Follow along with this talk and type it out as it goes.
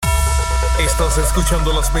Estás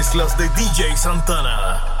escuchando las mezclas de DJ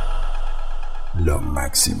Santana. Lo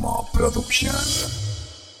máximo producción.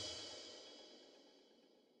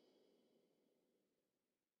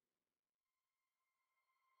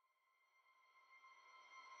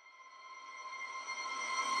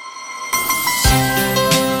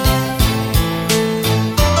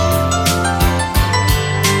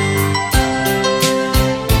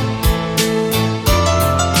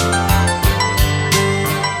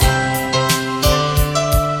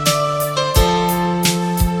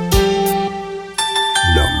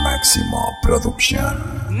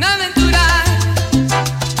 Producción. Una aventura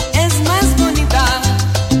es más bonita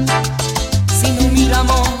si no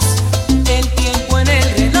miramos el tiempo en el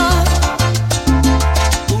reloj.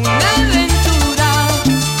 Una aventura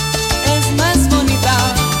es más bonita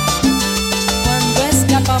cuando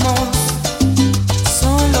escapamos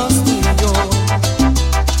solos tú y yo.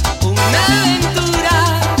 Una aventura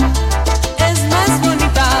es más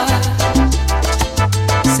bonita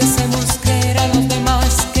si hacemos creer a los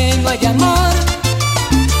demás que no hay amor.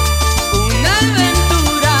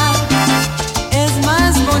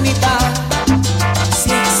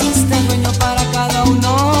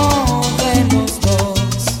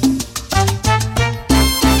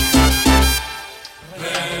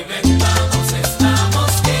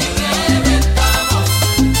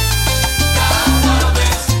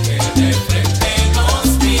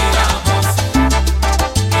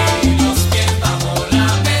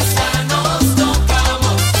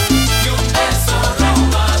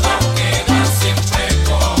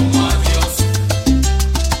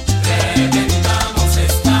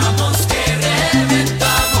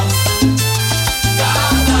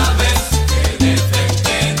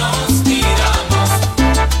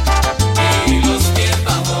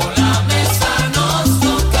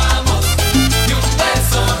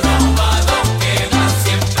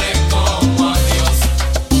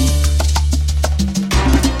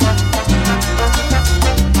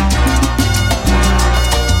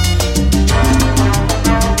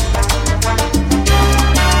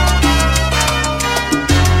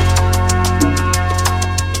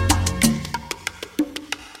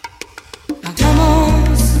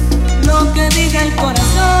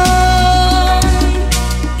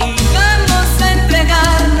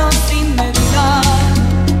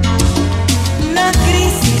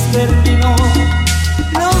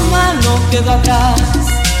 Quedó atrás,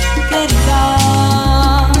 querida.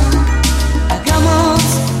 Hagamos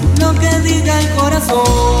lo que diga el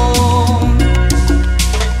corazón.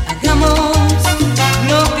 Hagamos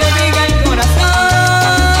lo que diga el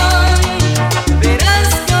corazón. Verás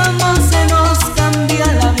cómo se nos cambia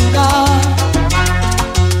la vida.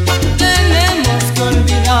 Tenemos que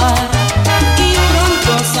olvidar y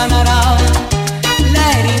pronto sanará la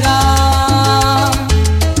herida.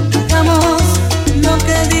 Hagamos lo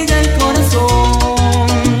que diga el corazón.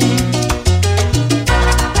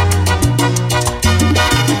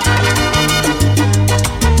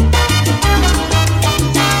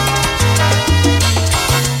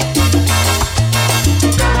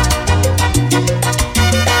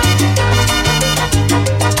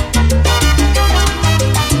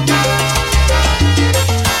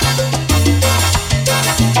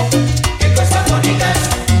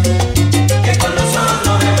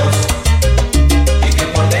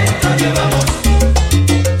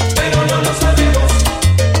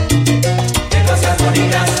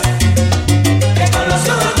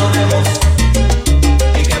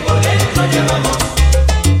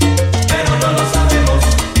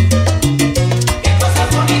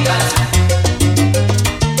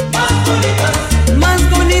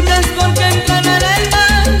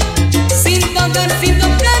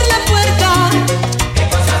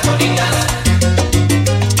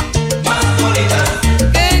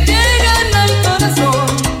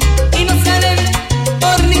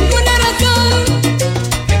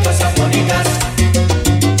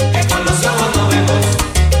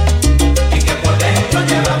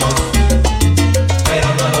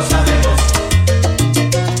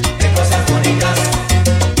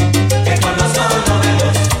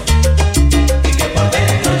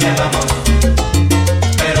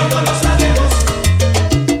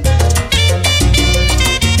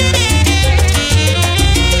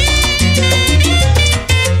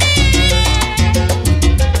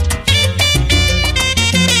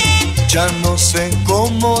 Ya no sé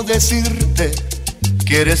cómo decirte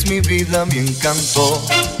que eres mi vida, mi encanto.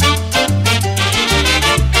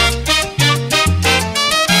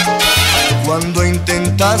 Cuando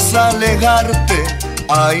intentas alejarte,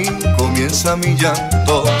 ahí comienza mi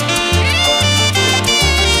llanto.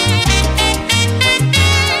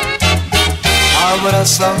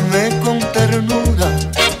 Abrázame con ternura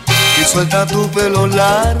y suelta tu pelo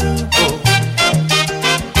largo.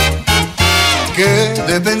 Que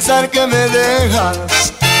de pensar que me dejas,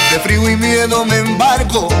 de frío y miedo me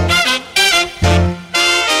embargo.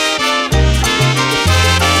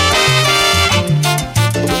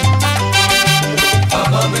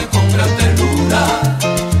 Ámame con gran ternura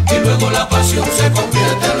y luego la pasión se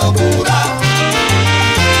convierte en locura.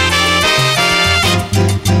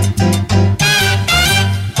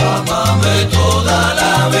 Ámame toda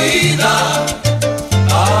la vida.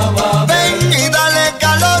 Ven y dale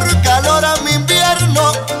calor, calor a mi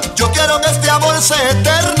invierno. Yo quiero que este amor sea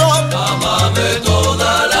eterno. Ámame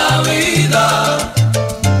toda la vida.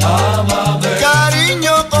 Ámame.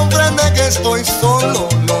 Cariño, comprende que estoy solo,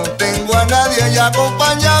 no tengo a nadie y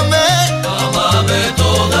acompáñame. Ámame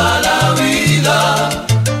toda la vida.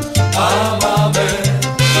 Ámame.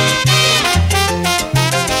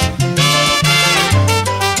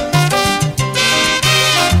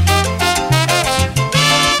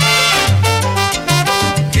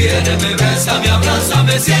 Quiéreme, bésame,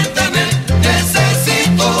 abrázame, siénteme,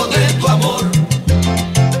 necesito de tu amor.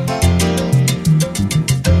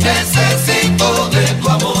 Necesito de tu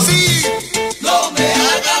amor. Sí, No me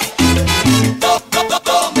hagas,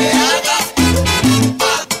 no me hagas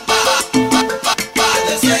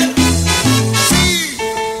padecer. sí.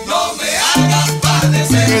 No me hagas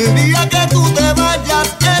padecer. El día que tú te vayas,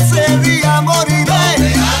 ese día moriré. No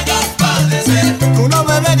me hagas padecer. Tú no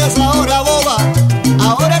me dejes ahora, boba.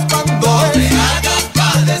 Ahora es cuando No me es. hagas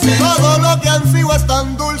padecer. Todo lo que han sido es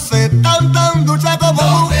tan dulce, tan dulce como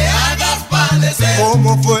No tú. me hagas padecer.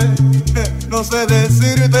 ¿Cómo fue? No sé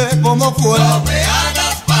decirte cómo fue. No me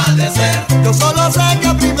hagas padecer. Yo solo sé que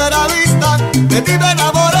a primera vista de ti me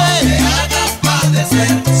enamoré. No me hagas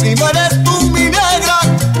padecer. Si no eres tú mi negra,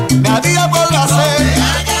 nadie podrá No me ser.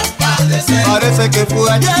 hagas padecer. Parece que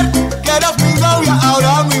fue ayer que eras mi novia,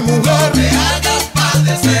 ahora mi mujer. No me hagas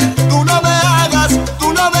padecer. Tú no me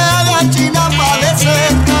hagas china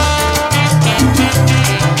padecer.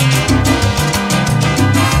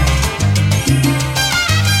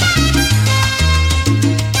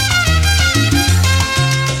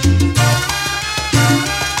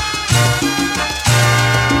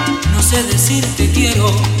 No sé decir te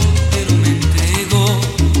quiero, pero me entrego.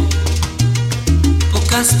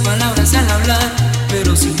 Pocas palabras al hablar,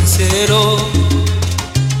 pero sincero.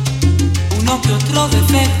 Uno que otro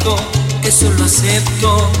defecto, eso lo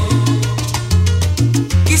acepto.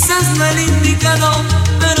 Quizás no el indicado,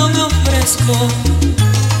 pero me ofrezco.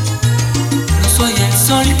 No soy el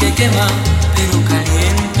sol que quema, pero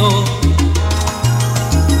caliento.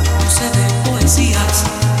 No sé de poesías,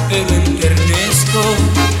 pero enternezco.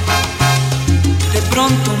 De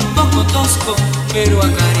pronto un poco tosco, pero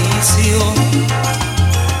acaricio.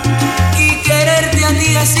 Y quererte a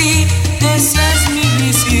ti así, esa es mi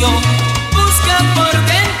misión. Busca por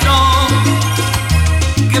dentro,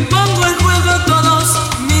 que pongo en juego todos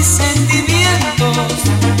mis sentimientos.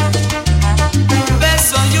 Un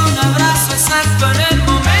beso y un abrazo exacto en el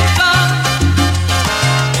momento.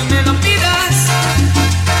 Que me lo pidas,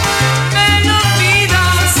 me lo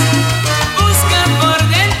pidas. Busca por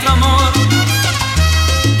dentro, amor,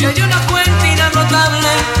 que hay una fuente inagotable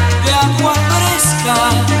de agua fresca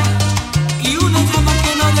y una trama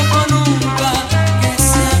que no dejó nunca.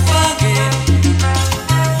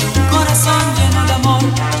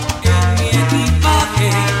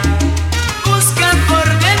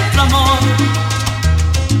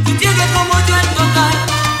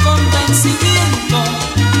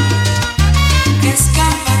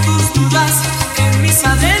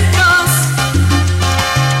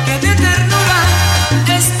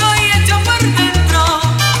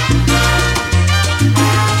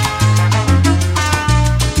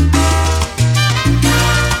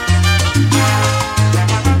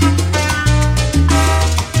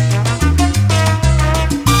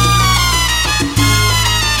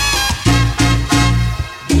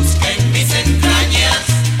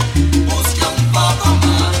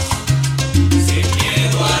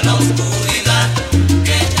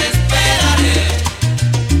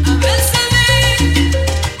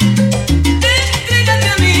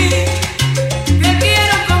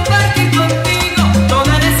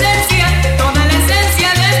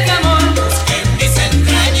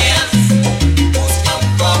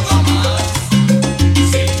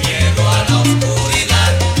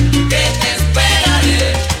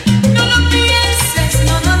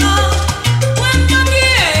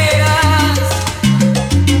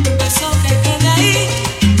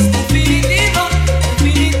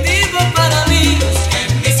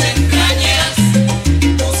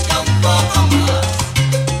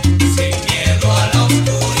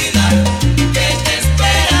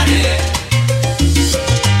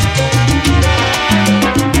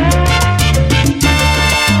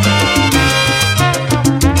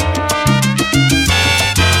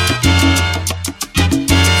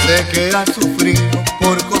 sé que has sufrido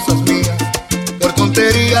por cosas mías, por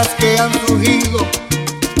tonterías que han surgido,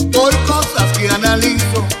 por cosas que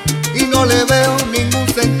analizo y no le veo ningún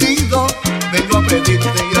sentido. Vengo a pedirte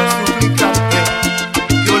y a suplicarte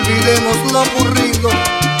que olvidemos lo ocurrido,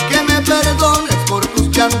 que me perdones por tus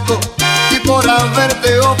llantos y por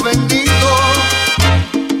haberte ofendido.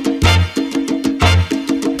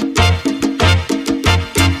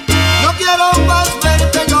 No quiero más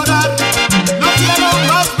verte llorar, no quiero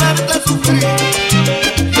más verte sufrir.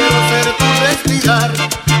 Quiero ser tu respirar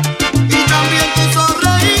y también tu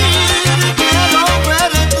sonreír. Quiero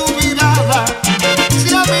ver en tu mirada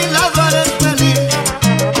si a mi lado eres feliz,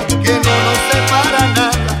 que no nos separa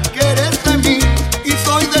nada, que eres de mí y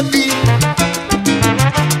soy de ti.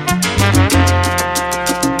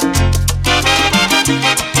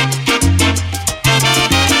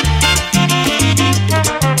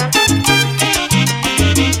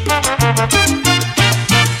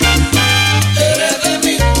 Eres de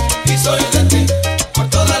mí y soy de ti por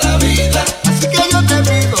toda la vida. Así que yo te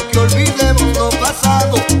pido que olvidemos lo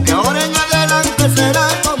pasado, que ahora en adelante será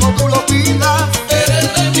como tú lo pidas.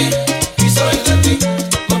 Eres de mí y soy de ti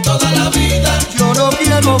por toda la vida. Yo no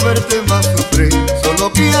quiero verte más sufrir,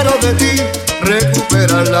 solo quiero de ti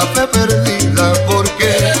recuperar la fe perdida, porque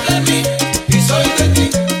Eres de mí y soy de ti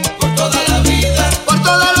por toda la vida. por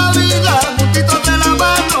toda la vida, juntitos de la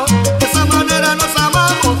mano, de esa manera nos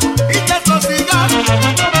amamos y que eso siga.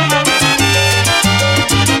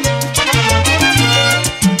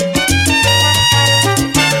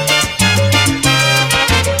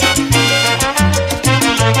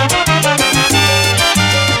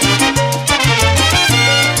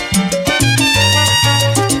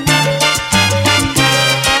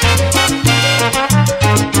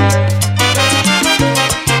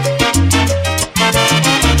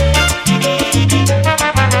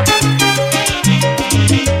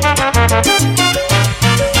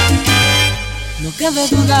 No cabe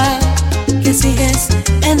duda que sigues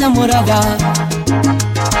enamorada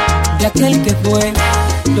de aquel que fue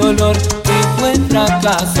dolor, que fue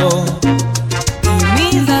fracaso. Y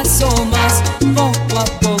mil asomas, poco a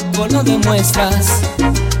poco lo demuestras.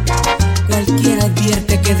 Cualquiera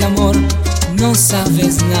advierte que de amor no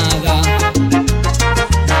sabes nada.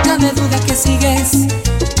 No cabe duda que sigues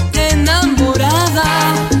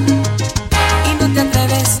enamorada y no te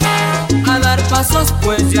atreves a dar pasos,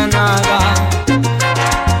 pues ya nada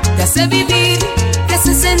te hace vivir, te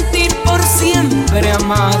hace sentir por siempre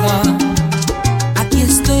amada. Aquí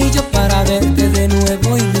estoy yo para verte de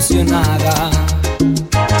nuevo ilusionada.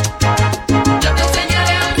 Yo te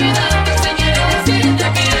enseñaré a olvidar, te enseñaré a decir te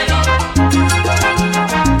quiero,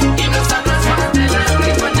 y nos abrazamos de nuevo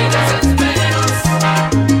igual de desesperos.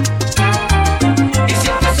 Y si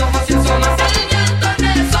en tus ojos se asoma el llanto de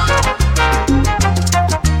eso,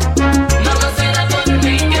 no lo será por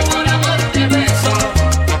mí que por amor te beso.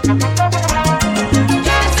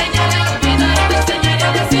 Yo te enseñaré a olvidar, te enseñaré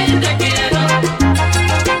a decir te quiero,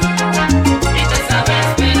 y te sabré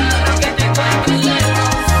esperar aunque te encuentres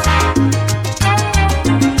lejos.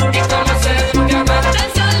 Y como sé lo que amarte el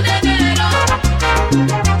sol de enero,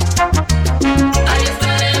 ahí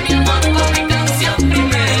estaré mi amor con mi canción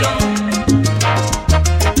primero.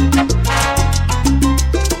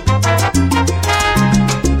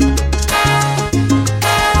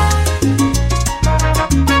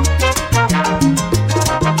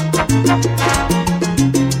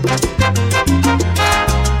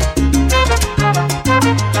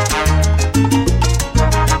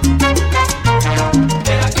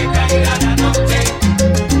 Deja que caiga la noche,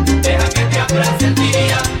 deja que te abrace el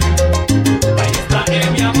día. Ahí estaré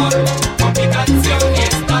mi amor con mi canción y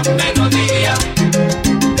esta melodía.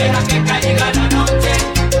 Deja que caiga la noche,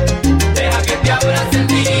 deja que te abrace el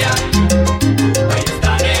día. Ahí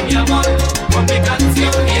estaré mi amor con mi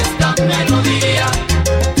canción y esta melodía.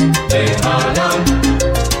 Déjala,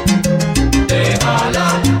 déjala,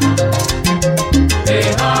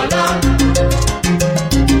 déjala,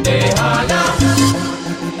 déjala.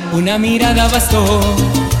 Una mirada bastó,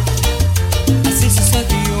 así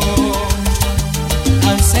sucedió.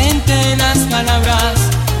 Ausente en las palabras,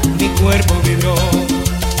 mi cuerpo vibró.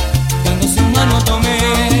 Cuando su mano tomé,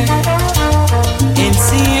 el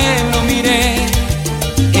cielo miré,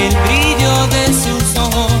 el brillo de sus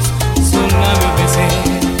ojos, su labio besé.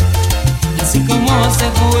 Así como se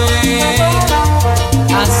fue,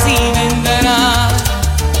 así vendrá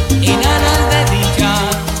en alas de dicha.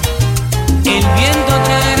 El viento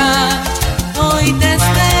traerá, hoy te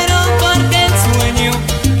espero porque el sueño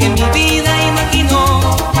que mi vida imaginó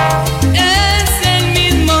es el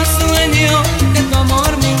mismo sueño que tu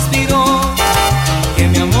amor me inspiró, que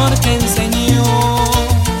mi amor te enseñó.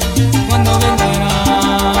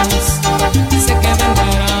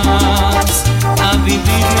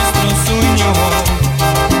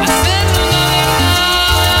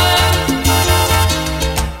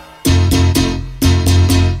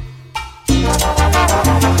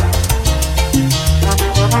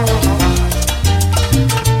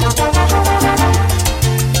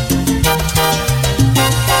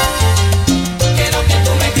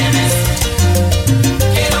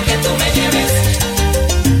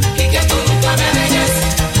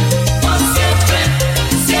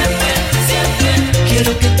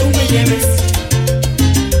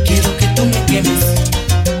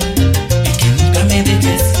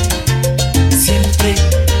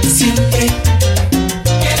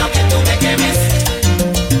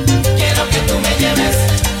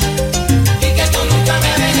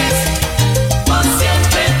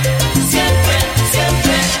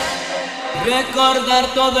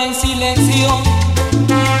 olvidar todo en silencio.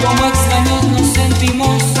 Como extraños nos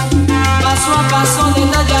sentimos, paso a paso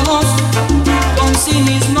detallamos, con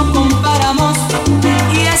cinismo comparamos,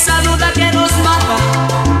 y esa duda que nos mata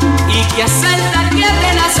y que asalta, que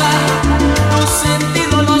amenaza, los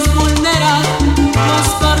sentidos nos vulnera,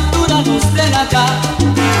 nos tortura, nos delata,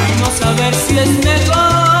 y no saber si es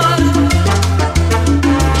mejor.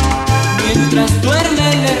 Mientras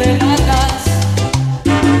duerme le relatas: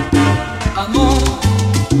 amor,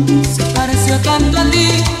 se pareció tanto a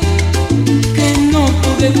ti que no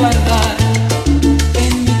pude guardar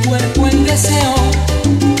en mi cuerpo el deseo,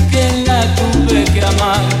 que la tuve que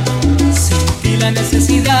amar. Sentí la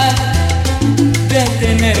necesidad de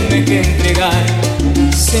tenerme que entregar.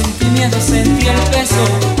 Sentí miedo, sentí el peso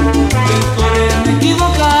del poderme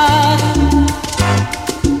equivocar.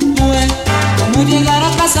 Fue como llegar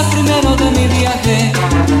a casa primero de mi viaje,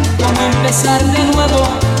 como empezar de nuevo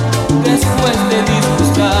después de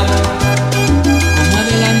disgustar, como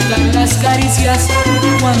adelantar las caricias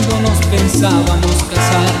cuando nos pensábamos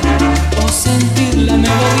casar, o sentir la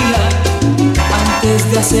melodía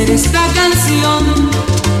antes de hacer esta canción,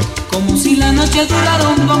 como si la noche durara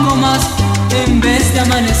un poco más en vez de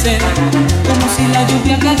amanecer, como si la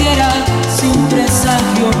lluvia cayera sin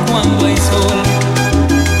presagio cuando hay sol,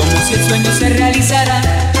 como si el sueño se realizara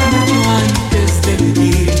mucho antes de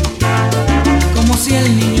vivir, como si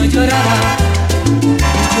el niño llorara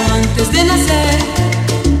mucho antes de nacer.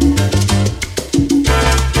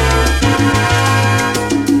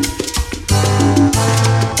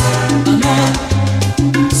 Amor,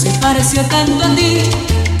 se parecía tanto a ti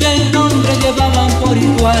que el nombre llevaban por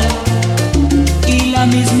igual, y la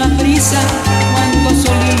misma prisa cuando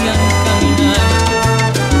solían caminar,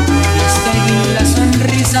 y esta y la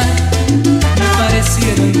sonrisa me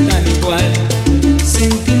parecieron tan igual.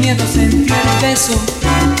 Sentí miedo, sentí el peso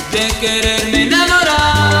de quererme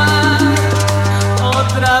enamorar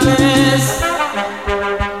otra vez.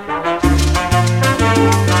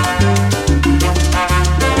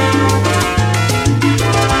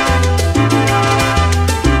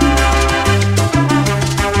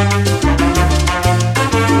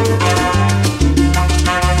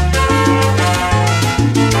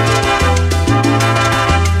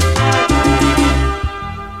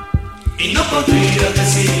 Podría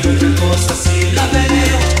decir otra cosa si la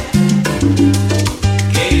veo,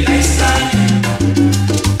 que la extraño,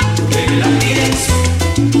 que la pienso.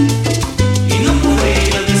 Y no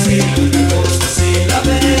podría decir otra cosa si la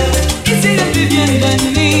veo. Y sigues viviendo en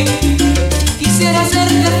mí, quisiera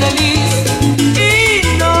hacerte feliz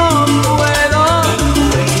y no puedo. No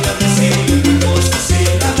podría decir otra cosa si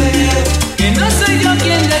la veo, que no soy yo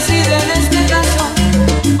quien decide en este caso,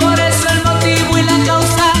 por eso el motivo y la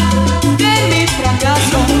causa de mi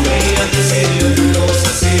fracaso. no podría decir otra cosa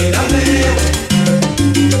si la veo,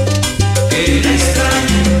 que la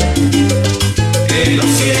extraño, que lo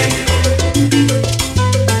siento.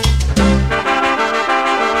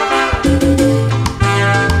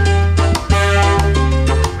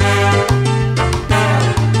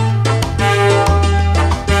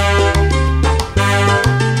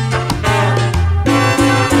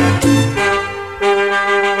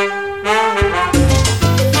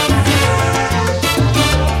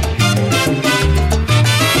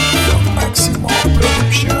 Lo máximo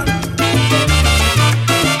producción.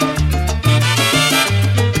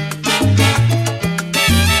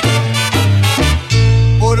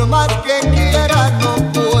 Por más que quiera no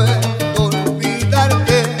puedo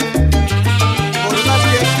olvidarte, por más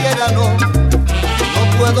que quiera no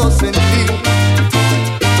puedo sentir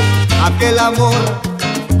aquel amor,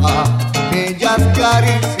 aquellas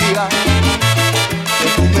caricias que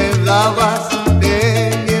tú me dabas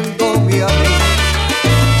teniéndome a mí.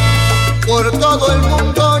 Por todo el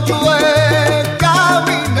mundo yo he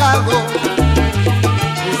caminado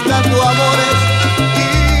buscando amores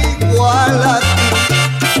igual a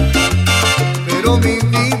ti, pero mi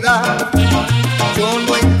vida yo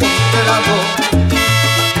no he encontrado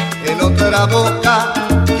en otra boca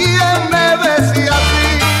quien me bese así.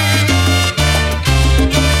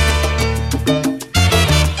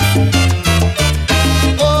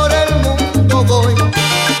 Por el mundo voy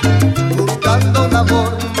buscando un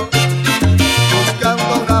amor, buscando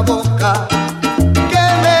una boca que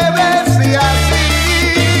me bese así.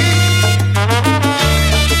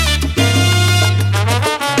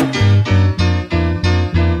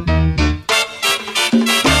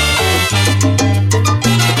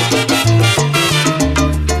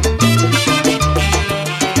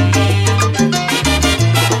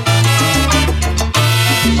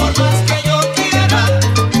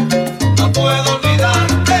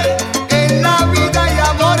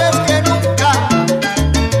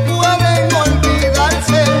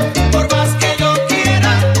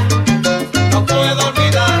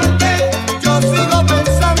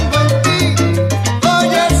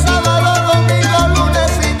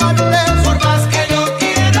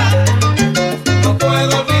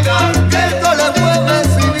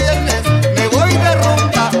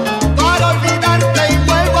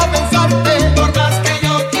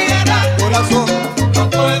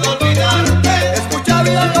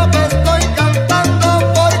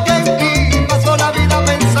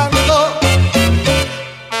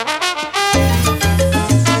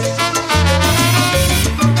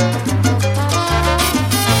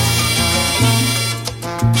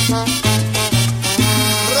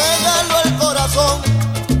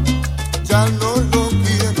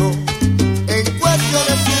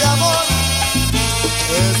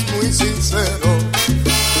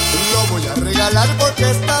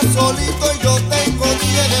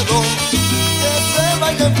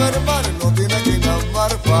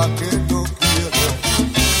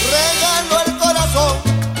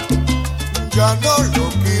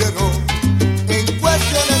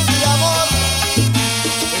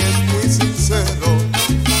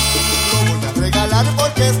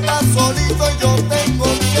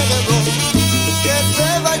 concededor. Que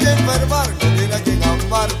se vaya a enfermar, no tiene a quien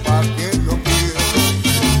amar pa' quien lo quiera.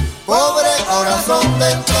 Pobre corazón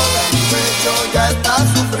dentro de mi pecho ya está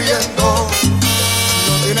sufriendo.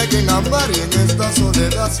 No tiene a quien amar y en esta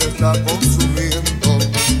soledad se está consumiendo.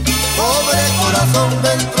 Pobre corazón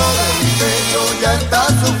dentro de mi pecho ya está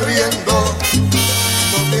sufriendo.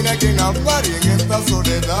 No tiene a quien amar y en esta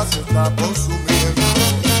soledad se está consumiendo.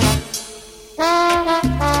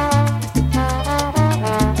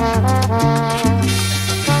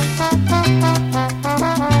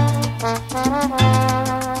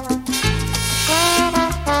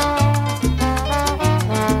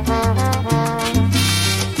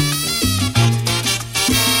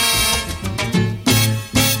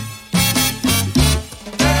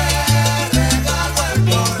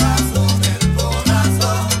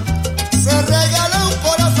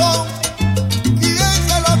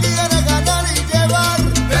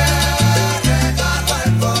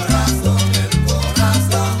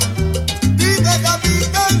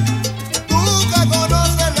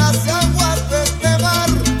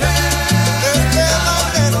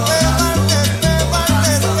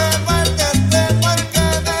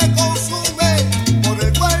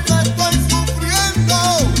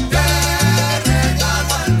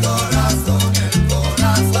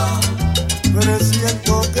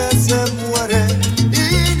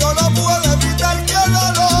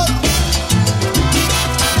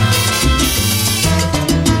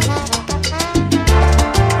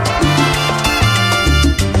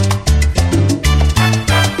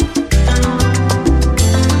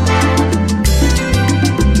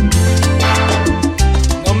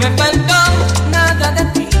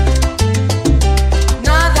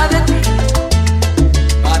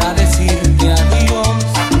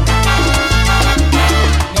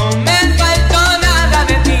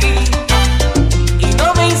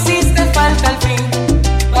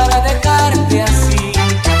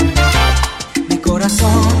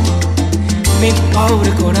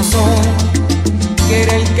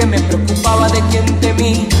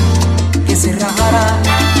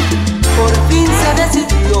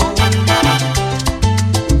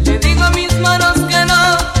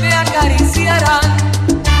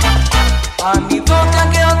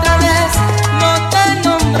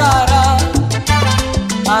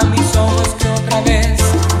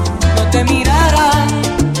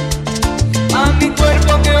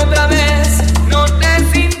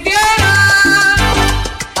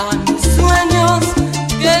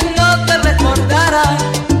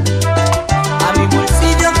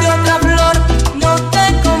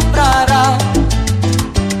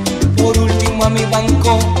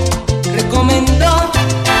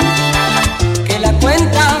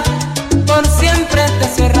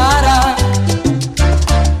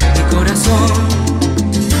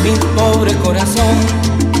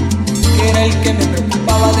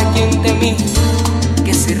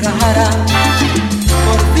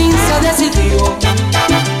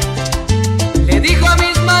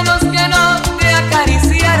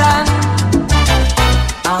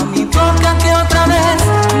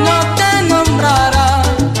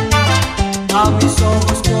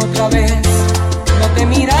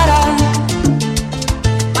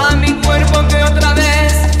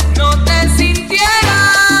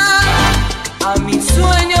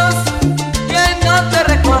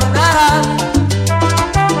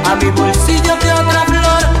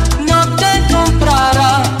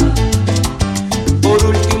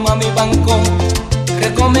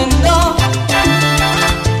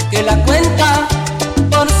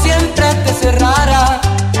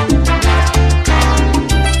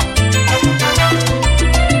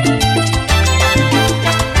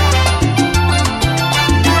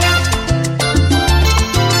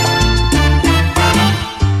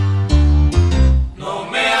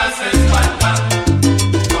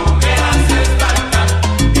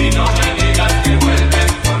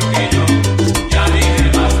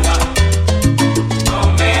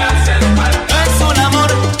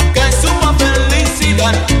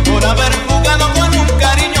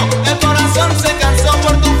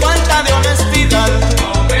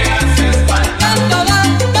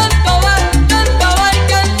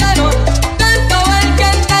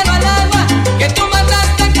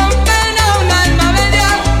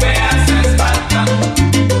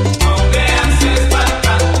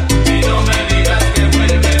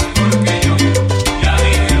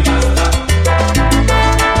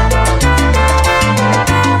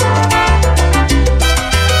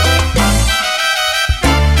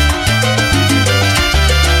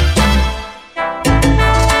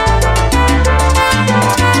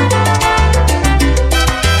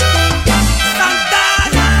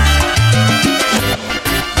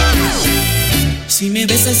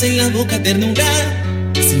 besas en la boca ternura,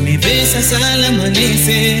 si me besas al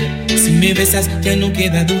amanecer, si me besas ya no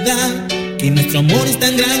queda duda que nuestro amor es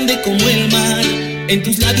tan grande como el mar. En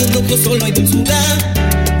tus labios rojos solo hay dulzura,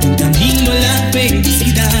 un camino a la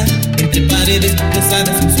felicidad, entre paredes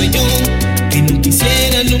cruzadas un sueño que no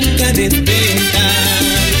quisiera nunca despertar.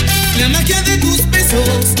 La magia de tus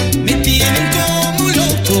besos me tienen como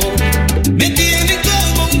loco, me tienen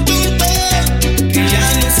como un tonto que ya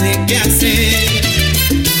no sé qué hacer.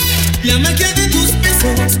 La magia de tus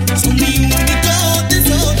besos son mi único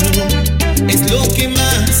tesoro, es lo que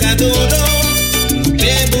más adoro, no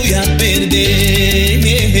te voy a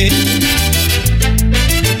perder.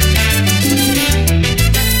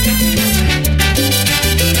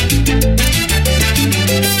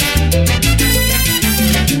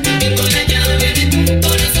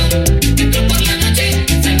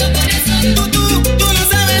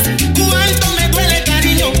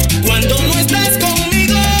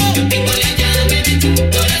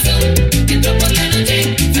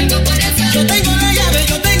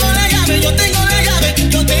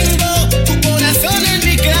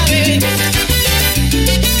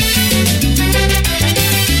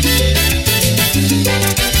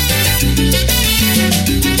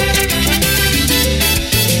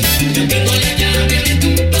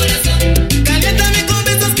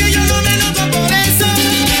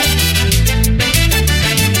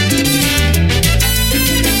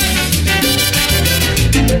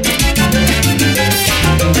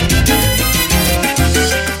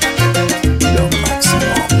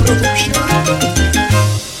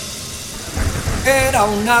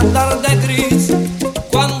 Una tarde gris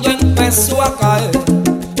cuando empezó a caer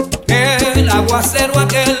el aguacero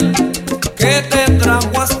aquel que te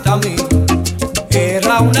trajo hasta mí.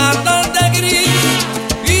 Era una tarde gris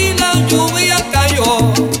y la lluvia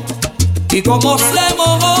cayó, y como se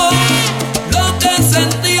mojó lo que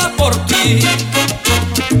sentía por ti.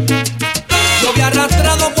 Yo había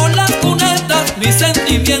arrastrado por las cunetas mis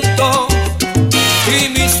sentimientos y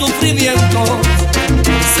mis sufrimientos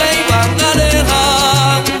se iban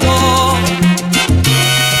alejando,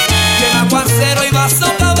 y el aguacero iba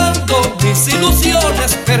socavando mis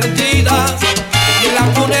ilusiones perdidas, y en la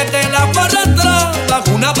cuneta la arrastraba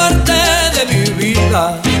una parte de mi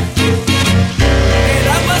vida. El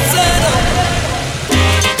aguacero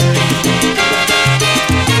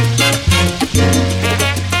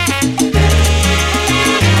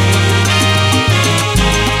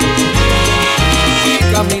y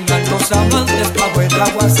caminan los amantes bajo el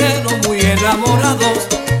aguacero muy enamorados,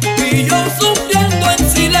 y yo sufriendo en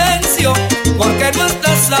silencio porque no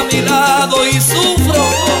estás a mi lado y sufro.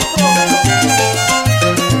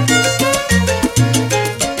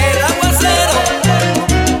 El aguacero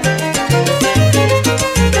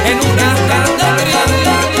en una tarde gris.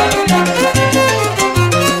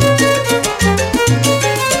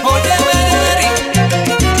 Oye, Mary,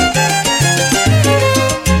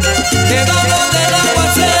 debajo del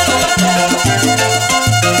aguacero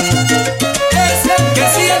que el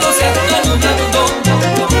cielo se está nublando,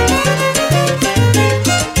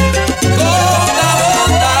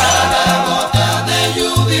 gota de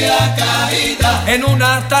lluvia caída en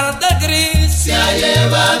una tarde gris se ha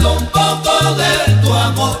llevado un poco de tu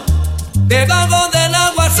amor. Debajo del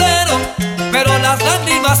aguacero, pero las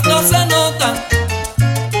lágrimas no se notan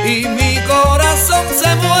y mi corazón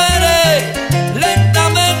se muere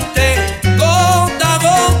lentamente, gota a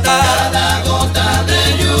gota. Cada gota de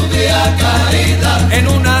lluvia caída en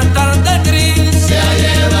una tarde gris se ha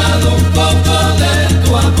llevado un poco de tu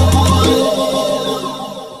amor.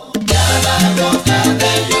 Cada gota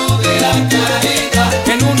de lluvia caída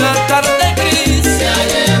en una tarde gris se ha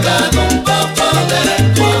llevado un poco de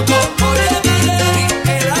tu amor. Oye,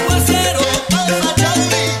 el aguacero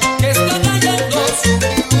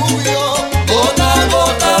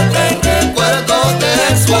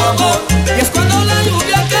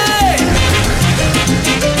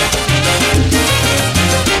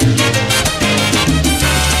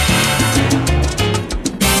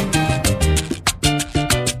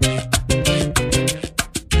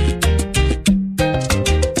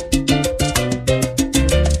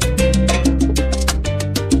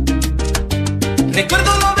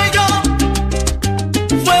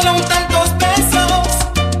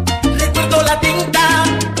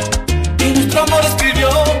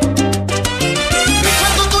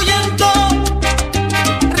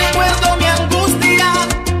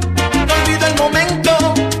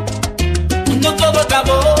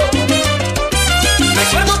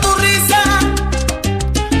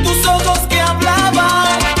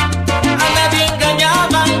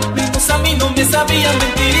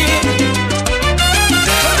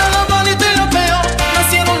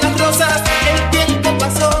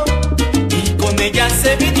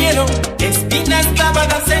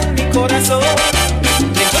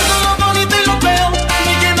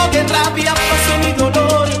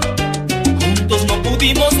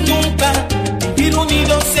supimos nunca vivir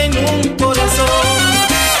unidos en un corazón.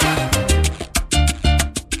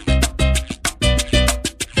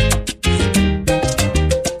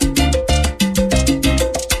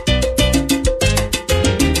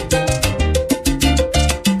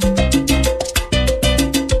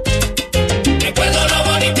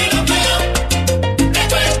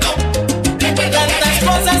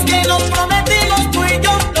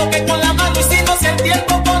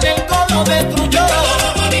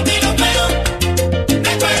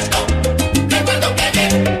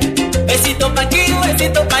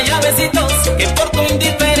 Besitos, que por tu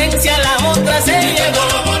indiferencia la otra se llevó.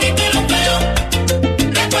 Lo bonito y lo feo,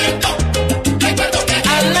 recuerdo que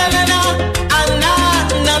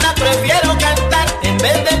nada, prefiero cantar en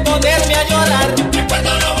vez de ponerme a llorar.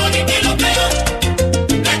 Recuerdo lo bonito y lo feo,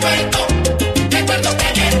 recuerdo que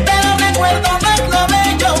ayer. Pero recuerdo más lo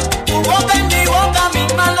bello, tu boca en mi boca, mi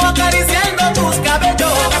mano acariciando tus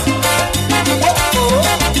cabellos.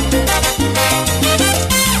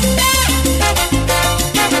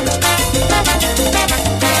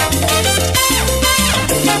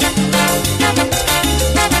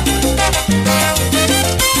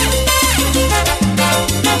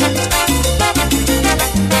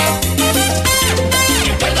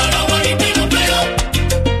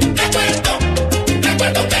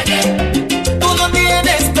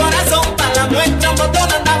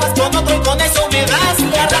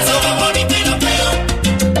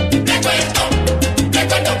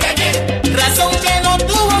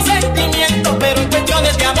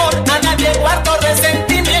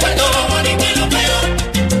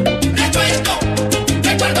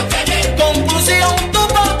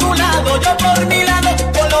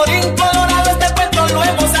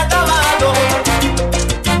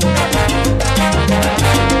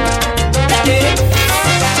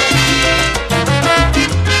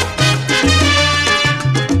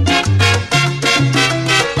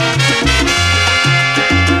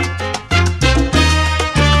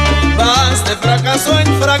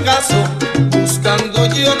 Buscando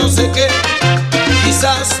yo no sé qué,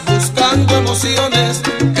 quizás buscando emociones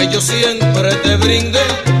que yo siempre te brindé.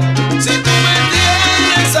 Si tú me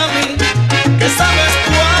tienes a mí, que sabes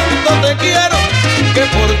cuánto te quiero, que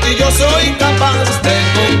por ti yo soy capaz de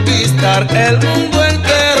conquistar el mundo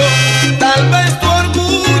entero. Tal vez tu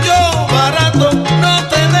orgullo barato no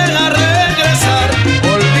te deja regresar.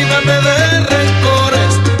 Olvídate de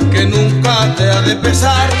rencores que nunca te ha de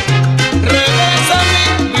pesar. Regresa a mí,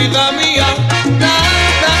 vida mía,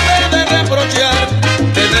 nada de reprochar.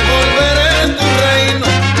 Te devolveré tu reino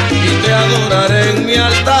y te adoraré en mi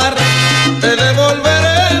altar. Te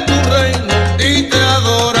devolveré tu reino y te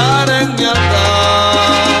adoraré en mi altar.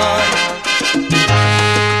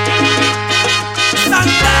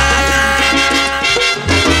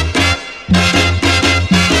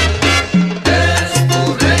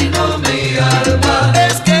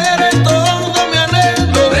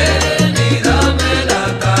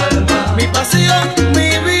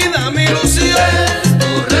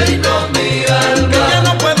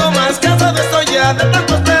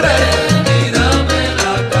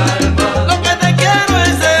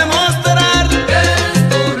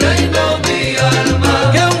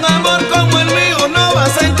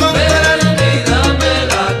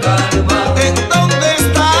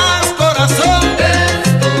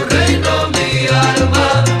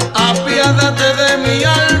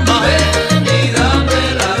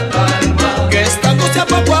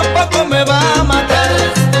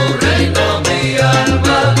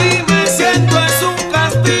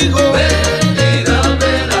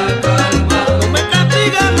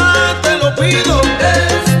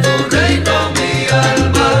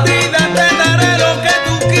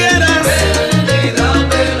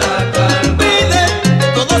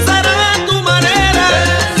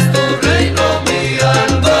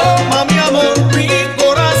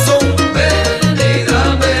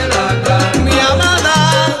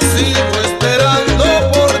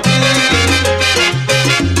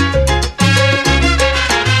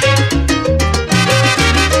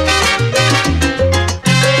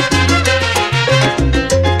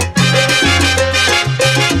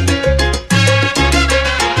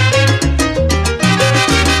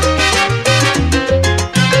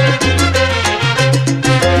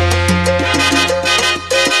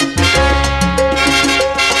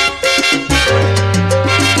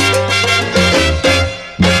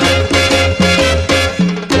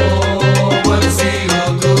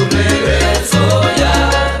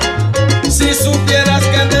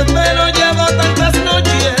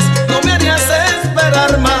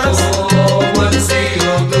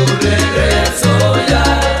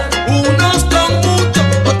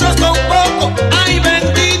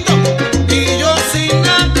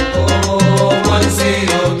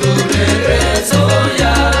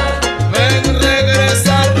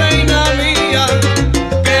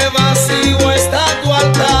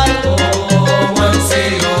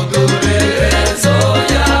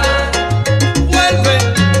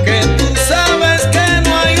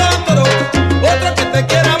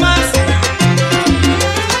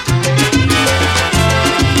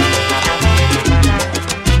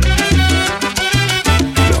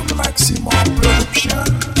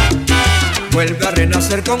 vuelve a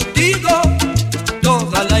renacer contigo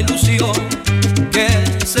toda la ilusión que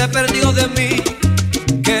se perdió de mí,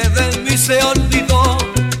 que de mí se olvidó.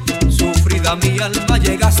 Sufrida mi alma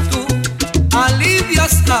llegas tú,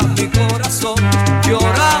 alivias a mi corazón.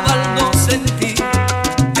 Lloraba al no sentir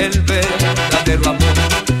el verdadero amor,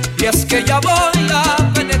 y es que ya voy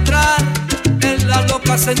a penetrar en la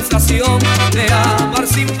loca sensación de amar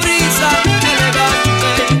sin prisa,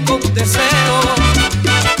 elegante y con deseo,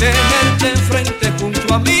 tenerte enfrente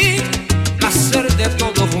junto a mí, hacer de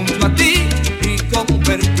todo junto a ti y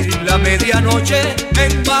convertir la medianoche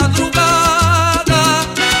en madrugada.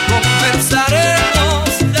 Conversaremos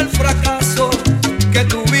del fracaso que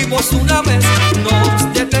tuvimos una vez,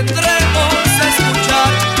 nos detendremos a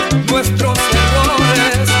escuchar nuestros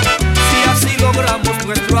errores. Si así logramos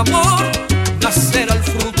nuestro amor, nacerá el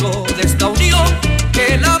fruto de esta unión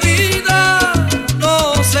que la vida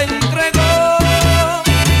nos entregó.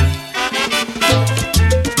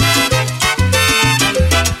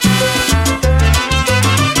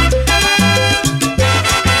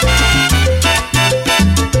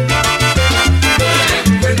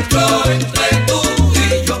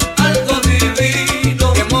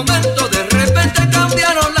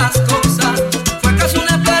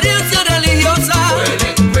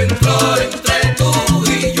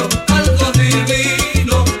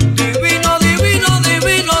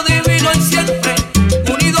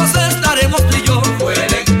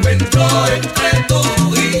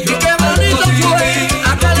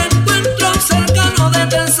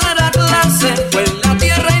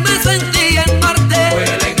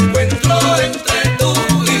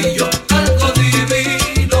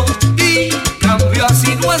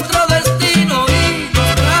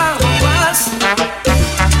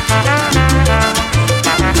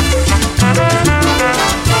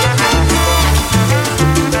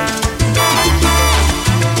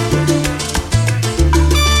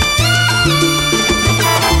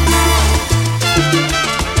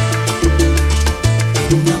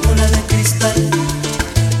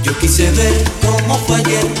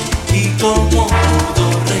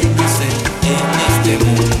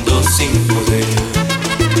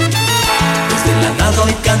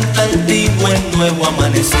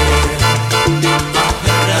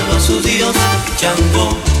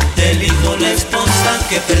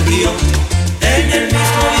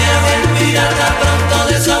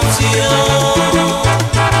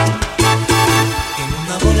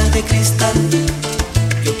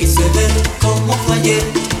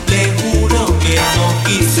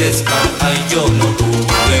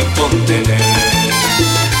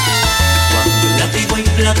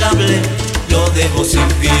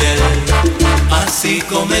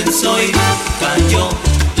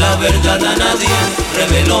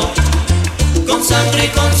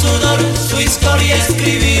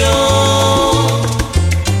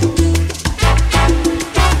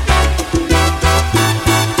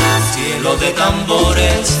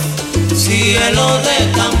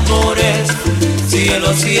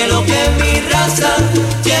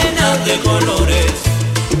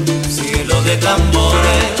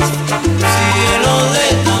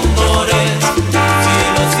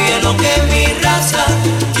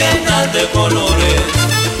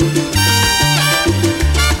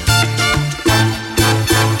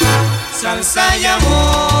 Salsa y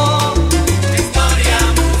amor, historia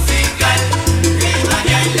musical que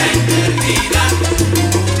vaya en la eternidad.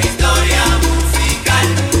 Historia musical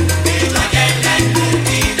que vaya en la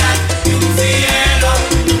eternidad. Y un cielo,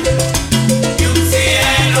 y un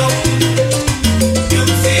cielo, y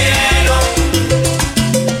un cielo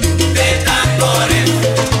de tambores.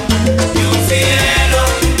 Y un cielo,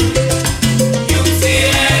 y un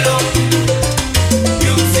cielo, y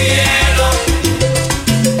un cielo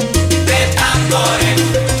de tambores.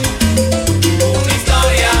 Una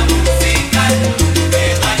historia musical que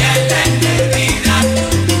vaya en la eternidad.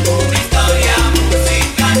 Una historia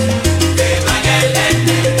musical que vaya en la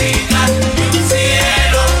eternidad. Y un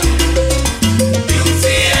cielo, y un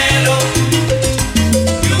cielo,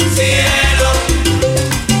 y un cielo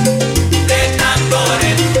de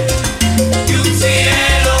tambores. Y un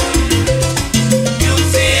cielo, y un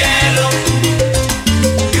cielo,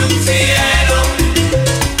 y un cielo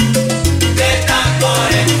de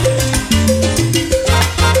tambores.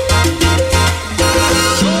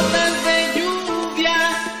 Gotas de lluvia,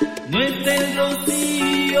 no es el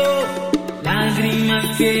rocío, lágrimas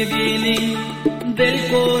que vienen del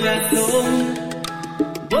corazón.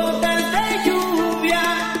 Gotas de lluvia,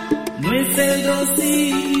 no es el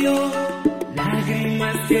rocío,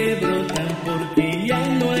 lágrimas que brotan porque ya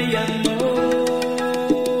no hay amor.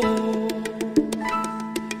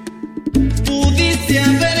 Pudiste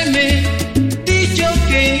haberme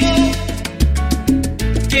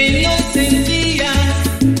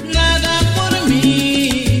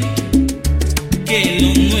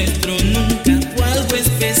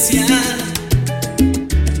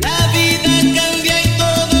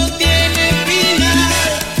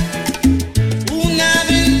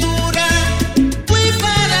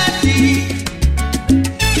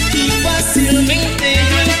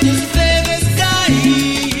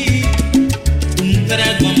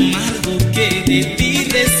te vi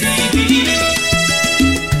recibir.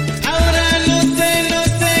 Ahora no sé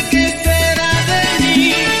qué será de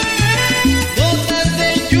mí. Gotas de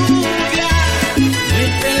lluvia,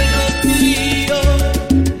 nuestro rocío,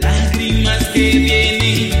 lágrimas que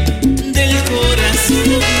vienen del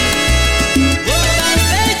corazón. Gotas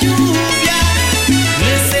de lluvia, no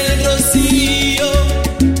es el rocío,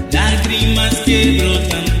 lágrimas que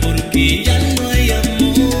brotan porque ya no hay amor.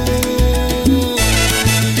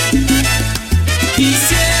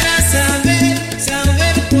 Quisiera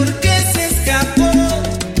saber por qué se escapó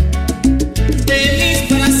de mis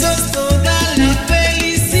brazos toda la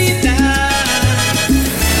felicidad.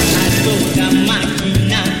 A toda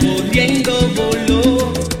máquina corriendo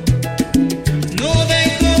voló, no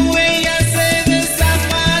dejó huella, se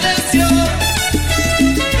desapareció.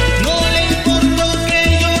 No le importó que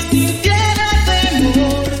yo sintiera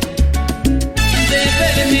temor de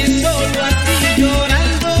verme solo así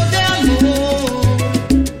llorando de amor.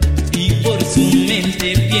 Y por su mente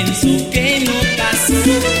pienso que no pasó,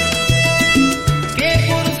 que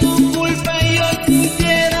por su culpa yo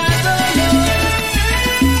sintiera dolor.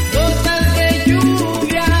 Gotas de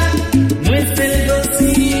lluvia, no es el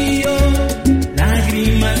rocío,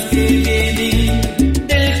 lágrimas que vienen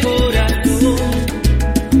del corazón.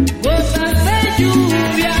 Gotas de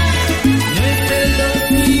lluvia, no es el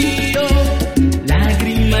rocío,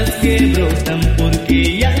 lágrimas que brotan porque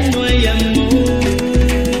ya no hay amor.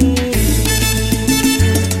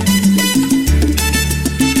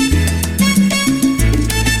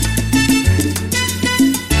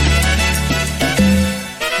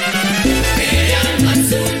 Verano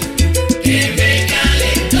azul que me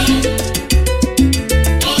calentó,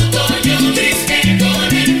 otoño gris que con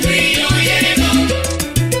el frío llegó.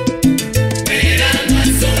 Verano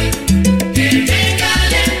azul que me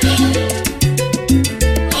calentó,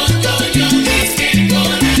 otoño gris que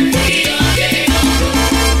con el frío llegó.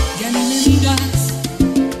 Ya no me miras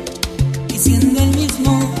y siendo el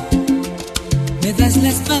mismo me das la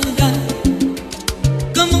espalda.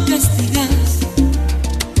 ¿Cómo castigas?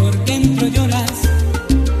 Por dentro lloras.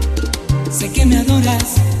 Sé que me adoras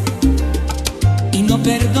y no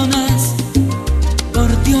perdonas.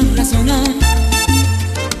 Por Dios razona.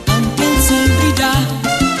 Aunque el sol brilla,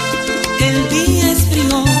 el día es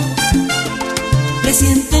frío.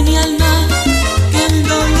 Presiente mi alma que el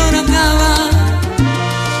dolor acaba.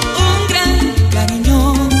 Un gran cariño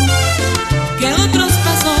que otros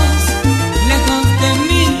pasos lejos de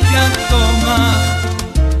mí ya toma.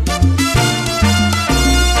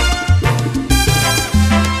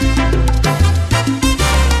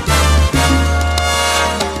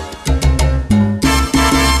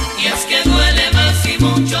 Y es que duele más y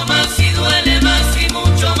mucho más y duele más y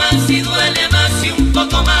mucho más y duele más y un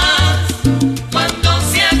poco más cuando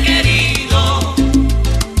se acaba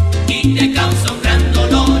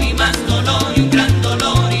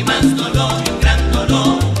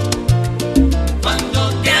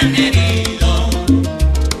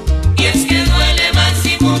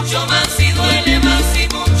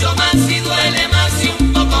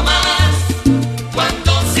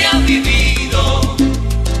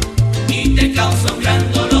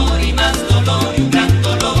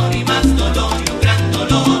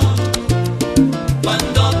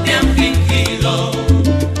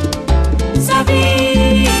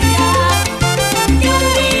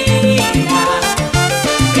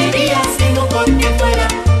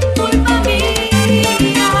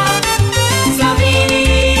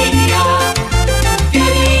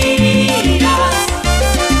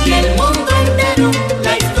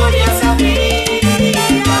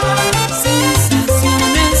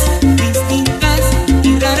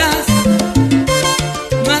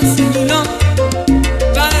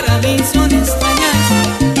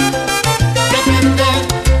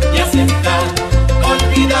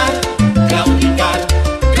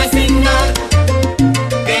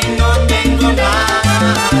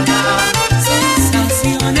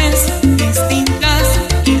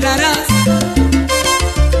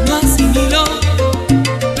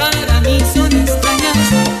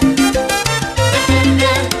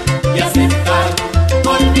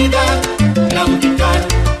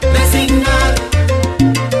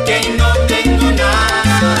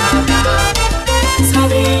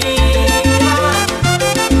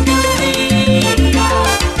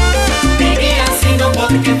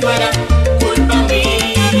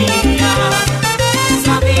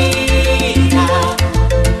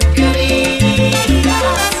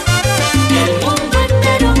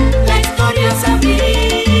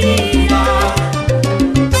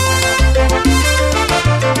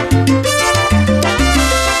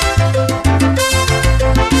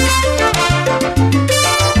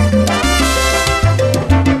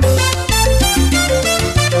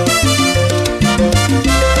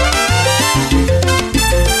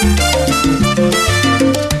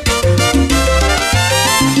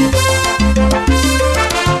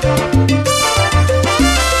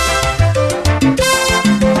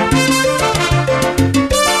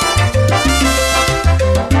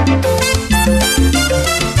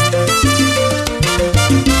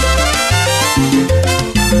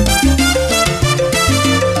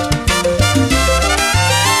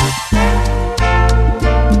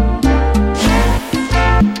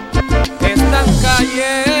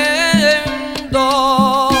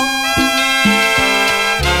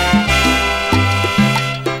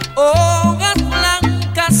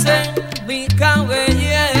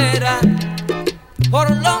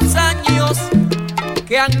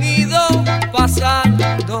que han ido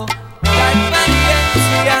pasando, la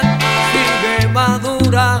experiencia sigue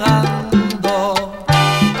madurando.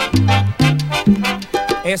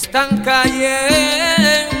 Están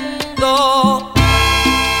cayendo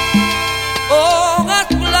hojas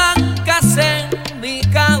blancas en mi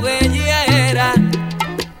cabellera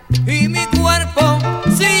y mi cuerpo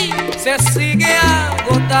sí se sigue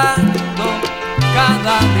agotando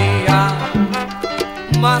cada día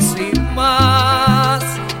más y más.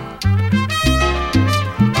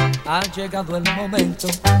 Ha llegado el momento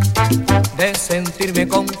de sentirme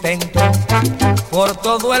contento por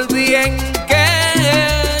todo el bien que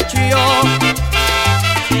he hecho,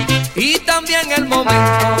 y también el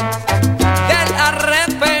momento del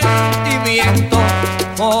arrepentimiento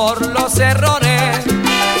por los errores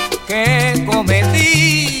que he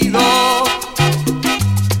cometido.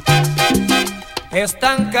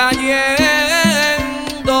 Están cayendo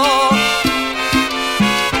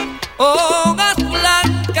hojas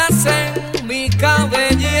blancas en mi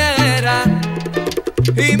cabellera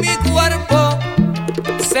y mi cuerpo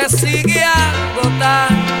se sigue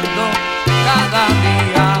agotando cada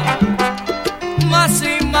día más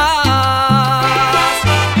y más.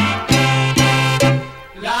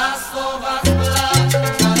 Las hojas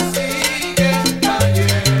blancas siguen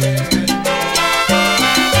cayendo.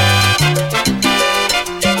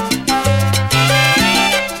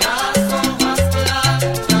 Las hojas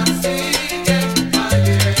blancas siguen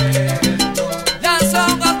cayendo. Las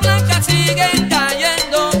hojas blancas siguen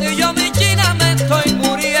cayendo y yo, mi china, me estoy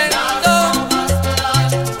muriendo. Las hojas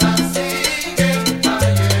blancas siguen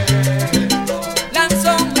cayendo.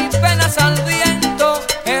 Lanzo mis penas al viento,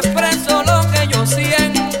 expreso lo que yo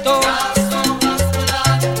siento. Las hojas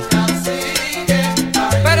blancas siguen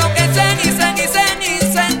cayendo. Pero que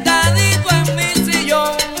sentadito en mi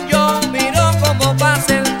sillón, yo miro cómo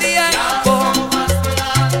pasa el tiempo. Las hojas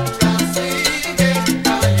blancas siguen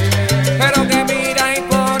cayendo. Pero que mira, y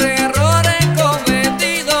por errores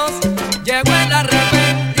cometidos llegó el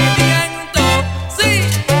arrepentimiento. Sí.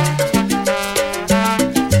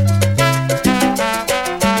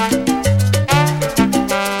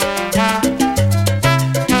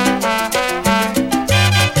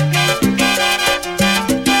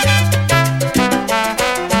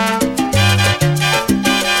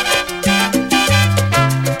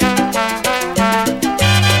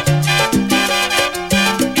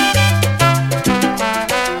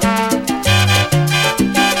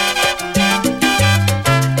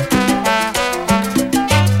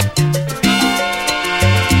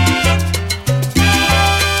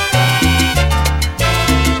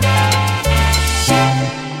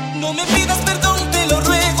 No me pidas perdón, te lo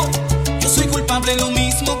ruego. Yo soy culpable lo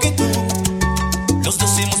mismo que tú. Los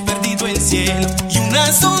dos hemos perdido el cielo y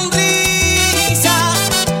una sonrisa.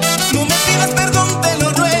 No me pidas perdón, te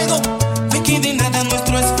lo ruego. Fue que de nada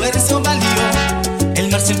nuestro esfuerzo valió. El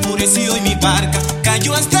mar se enfureció y mi barca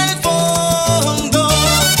cayó hasta el fondo.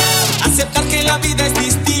 Aceptar que la vida es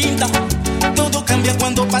distinta. Todo cambia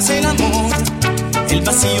cuando pasa el amor. El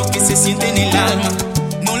vacío que se siente en el alma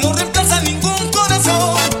no lo reemplaza ningún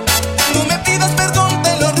corazón. No me pidas perdón,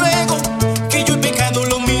 te lo ruego, que yo he pecado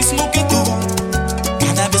lo mismo que tú.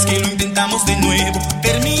 Cada vez que lo intentamos de nuevo,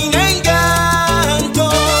 termina en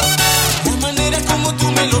llanto. La manera como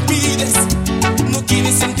tú me lo pides no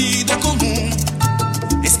tiene sentido común.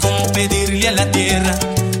 Es como pedirle a la tierra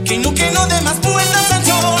que no dé más vueltas al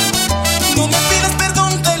sol. No me pidas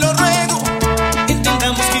perdón, te lo ruego,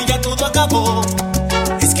 entendamos que ya todo acabó.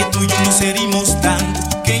 Es que tú y yo nos herimos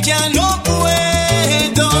tanto que ya no puedo.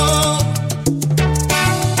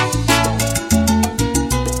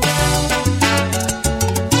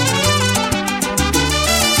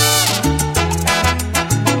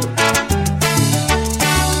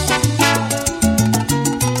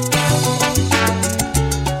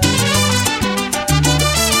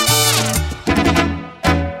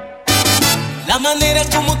 La manera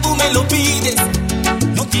como tú me lo pides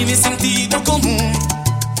no tiene sentido común.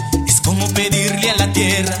 Es como pedirle a la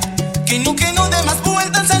tierra que no dé más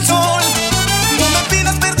vueltas al sol. No me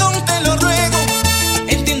pidas perdón, te lo ruego,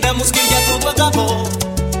 entendamos que ya todo acabó.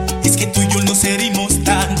 Es que tú y yo nos herimos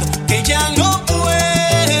tanto que ya no puedo.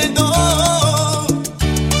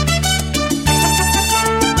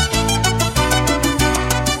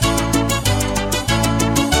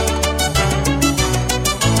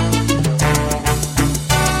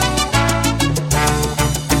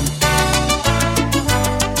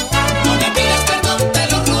 No me pidas perdón, te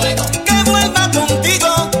lo ruego, que vuelva contigo.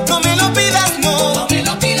 No me lo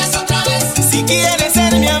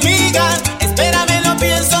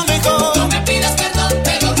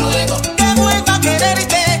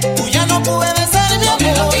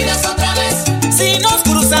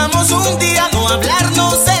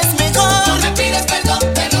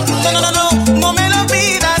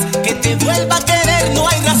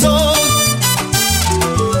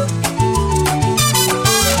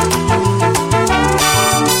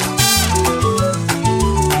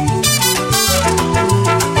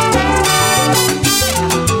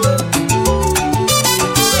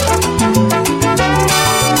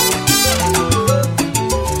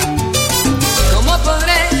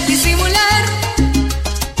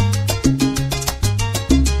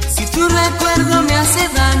tu recuerdo me hace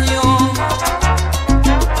daño.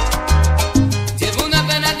 Llevo una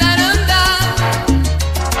pena tan honda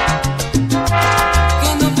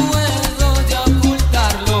que no puedo ya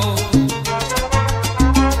ocultarlo.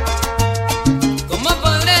 ¿Cómo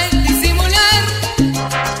podré disimular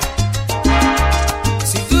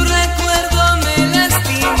si tu recuerdo me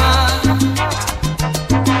lastima?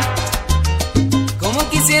 ¿Cómo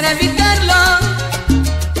quisiera evitarlo?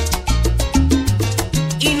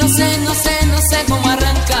 Y no sé cómo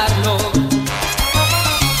arrancarlo.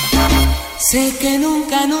 Sé que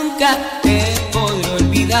nunca te podré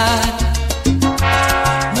olvidar.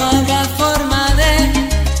 No habrá forma de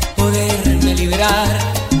poderme liberar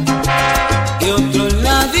de otros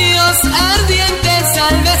labios ardientes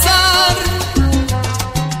al besar.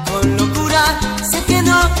 Con locura sé que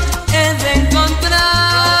no he de encontrar,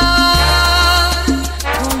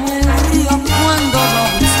 como el río cuando va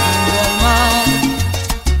buscando al mar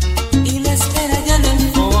y le espera ya en el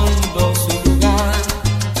fondo su lugar.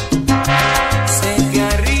 Sé que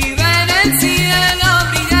arriba en el cielo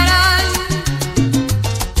brillarán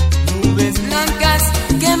nubes blancas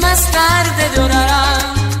que más tarde llorarán.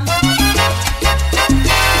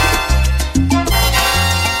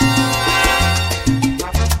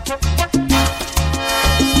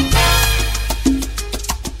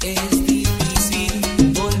 Es difícil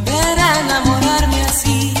volver a enamorarme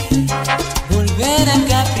así, volver a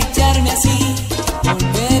encapricharme así,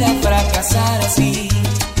 volver a fracasar así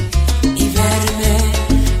y verme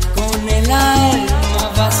con el alma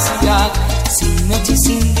vacía, sin noche y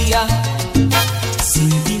sin día, sin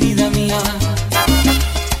ti vida mía.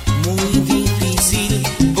 Muy difícil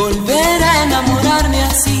volver a enamorarme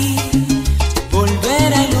así,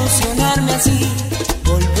 volver a ilusionarme así,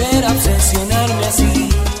 volver a obsesionarme así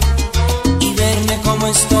y verme como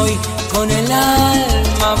estoy con el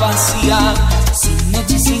alma vacía, sin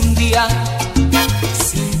noche y sin día,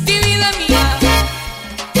 sin ti vida mía.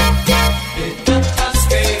 De tantas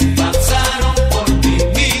que pasaron por mi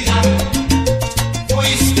vida,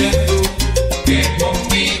 fuiste tú que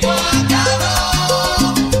conmigo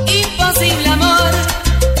acabó. Imposible amor,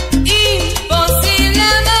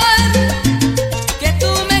 que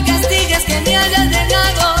tú me castigues, que me hayas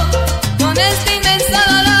dejado con este inmenso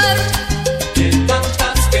dolor. De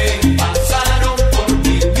tantas que pasaron por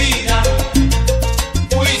mi vida,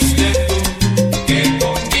 fuiste tú que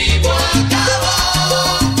conmigo acabó.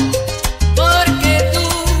 Porque tú,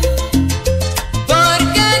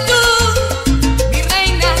 mi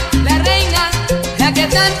reina, la que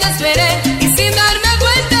tanto esperé y sin darme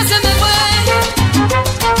cuenta se me fue.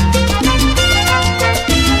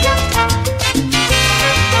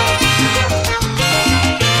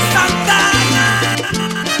 Santana.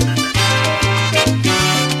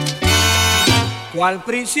 Cual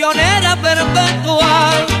prisionera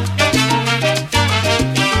perpetual,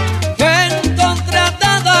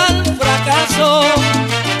 contratada al fracaso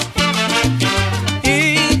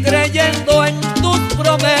y creyendo en tus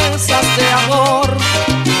promesas de amor,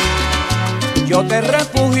 yo te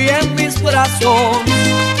refugié en mis brazos.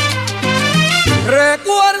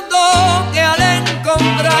 Recuerdo que al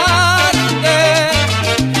encontrarte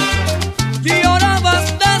llorabas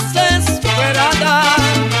desesperada,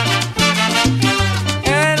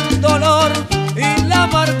 el dolor y la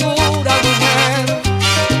amargura, mujer,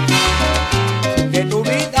 de tu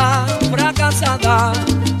vida fracasada.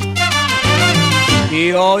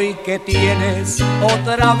 Y hoy que tienes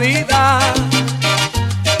otra vida,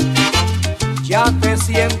 ya te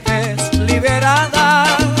sientes liberada.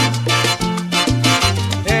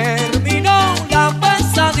 Terminó la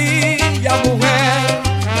pesadilla, mujer,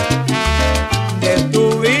 de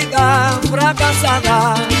tu vida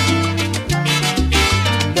fracasada.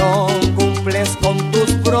 No cumples con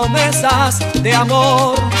tus promesas de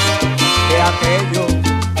amor, de aquello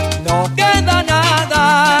no queda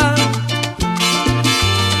nada.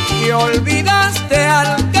 Y olvidaste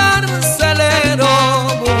al carcelero,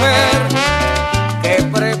 mujer, que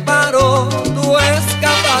preparó tu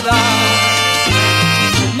escapada.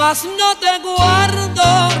 Mas no te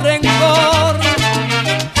guardo rencor,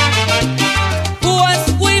 pues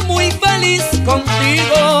fui muy feliz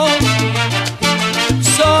contigo.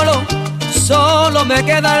 Solo me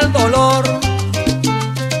queda el dolor,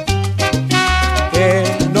 que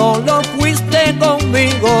no lo fuiste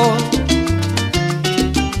conmigo.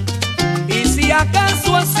 Y si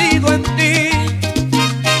acaso ha sido en ti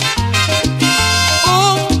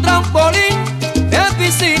un trampolín de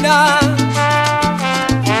piscina,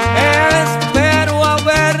 espero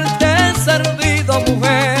haberte servido,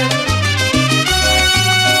 mujer,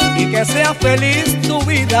 y que sea feliz tu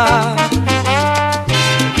vida.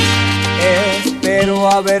 Espero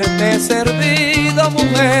haberte servido,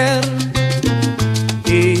 mujer,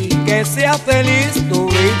 y que sea feliz tu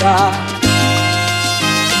vida.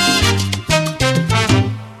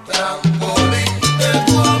 Trampolín de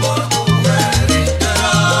tu amor, mujer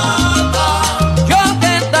ingrata. Yo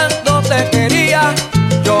que tanto te quería,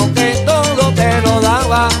 yo que todo te lo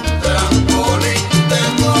daba. Trampolín de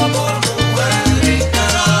tu amor, mujer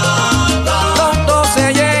ingrata. Pronto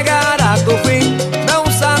se llegará a tu fin, me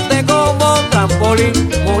usaste como trampolín,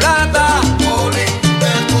 mulata. Trampolín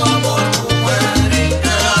de tu amor, mujer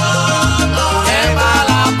ingrata. Qué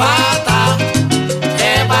mala pata,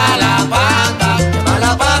 qué mala pata, qué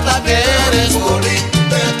mala pata que eres. Trampolín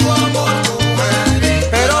de tu amor, mujer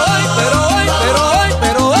ingrata.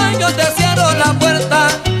 Pero hoy yo te cierro la puerta,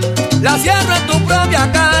 la cierro en tu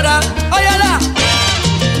propia cara. ¡Óyala!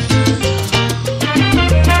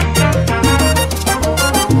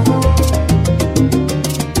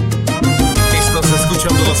 Estás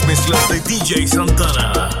escuchando las mezclas de DJ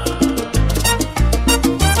Santana.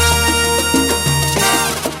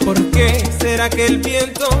 ¿Por qué será que el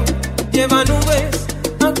viento lleva nubes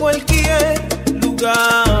a cualquier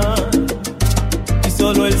lugar? Y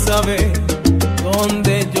solo él sabe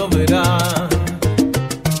dónde lloverá.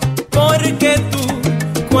 Porque tú,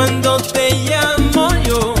 cuando te llamo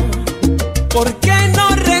yo, ¿por qué no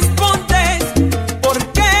respondes? ¿Por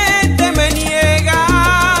qué te me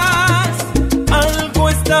niegas? Algo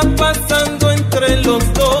está pasando entre los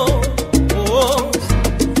dos.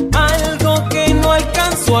 Algo que no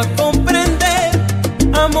alcanzo a comprender,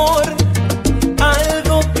 amor.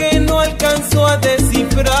 Algo que no alcanzo a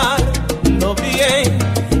descifrarlo bien.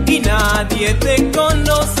 Y nadie te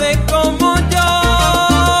conoce como yo.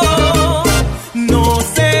 No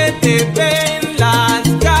se te ven las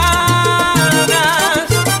ganas,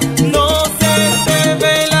 no se te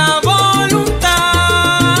ve la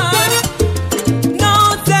voluntad, no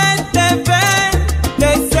se te ve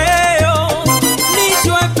deseo, ni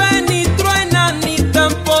llueve ni truena, ni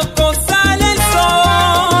tampoco sale el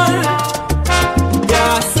sol. Ya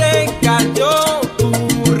se cayó tu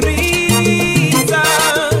risa,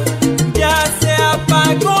 ya se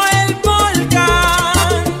apagó el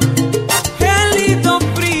volcán, gélido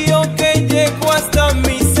frío que llegó hasta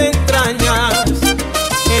mis entrañas.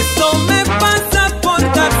 Eso me pasa por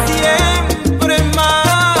dar siempre más.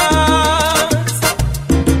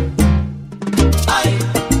 Ay,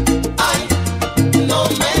 ay, no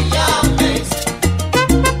me llames.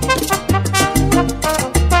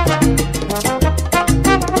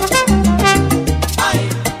 Ay,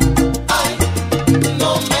 ay,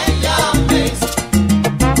 no me llames.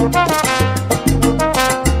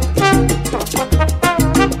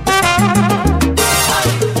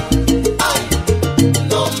 Ay,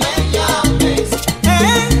 no me llames.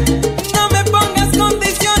 No me pongas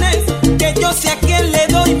condiciones, que yo sé a quién le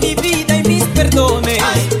doy mi vida y mis perdones.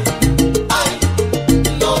 Ay,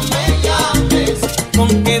 no me llames. ¿Con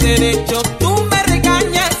qué derecho tú me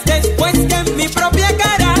regañas después que en mi propia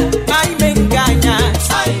cara, ay, me engañas?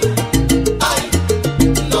 Ay,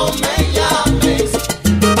 no me llames.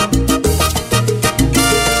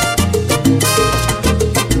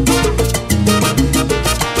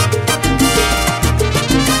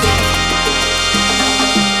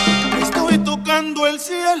 Estoy tocando el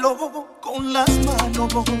cielo con las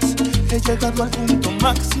manos. He llegado al punto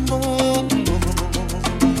máximo.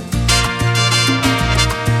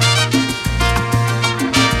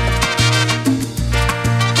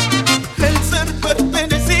 El ser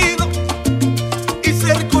pertenecido y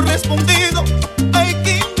ser correspondido. Hay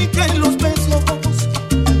química en los besos,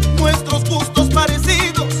 nuestros gustos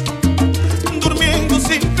parecidos. Durmiendo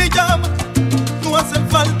sin pijama, no hacen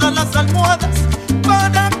falta las almohadas.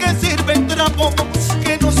 ¿Para qué sirven trapos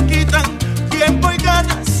que nos quitan tiempo y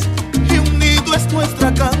ganas? Y unido es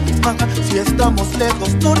nuestra cama. Si estamos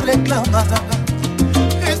lejos no reclama.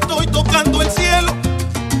 Estoy tocando el cielo,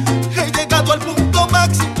 he llegado al punto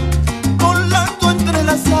máximo, volando entre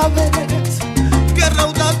las aves. Que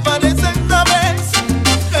raudaz parecen naves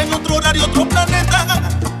en otro horario, otro planeta,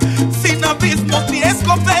 sin abismos ni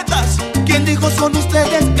escopetas. ¿Quién dijo son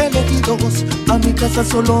ustedes elegidos? A mi casa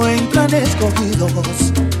solo entran escogidos.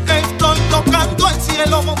 Estoy tocando el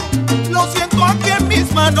cielo, lo siento aquí en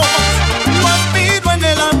mis manos. Lo aspiro en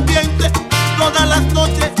el ambiente, todas las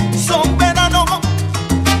noches son verano.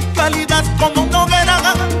 Cálidas como una hoguera,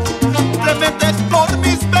 te metes por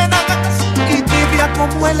mis venas. Y tibia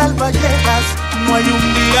como el alba llegas, no hay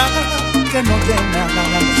un día que no llenas.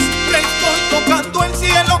 Estoy tocando el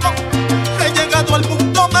cielo, he llegado al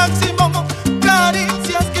punto máximo.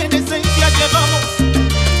 Caricias que en esencia llevamos,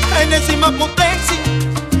 enésima potencia.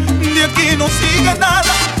 De aquí no sigue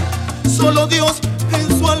nada, solo Dios es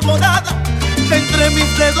Entre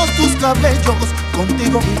mis dedos tus cabellos,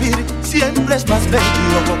 contigo vivir siempre es más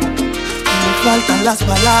bello. Me faltan las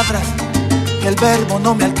palabras, que el verbo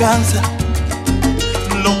no me alcanza.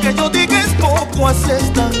 Lo que yo diga es poco,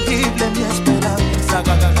 haces tangible mi esperanza.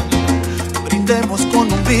 Brindemos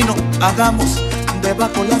con un vino, hagamos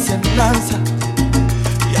debajo la semblanza.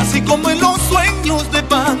 Y así como en los sueños de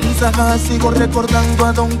panza, sigo recordando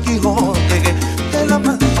a Don Quijote de la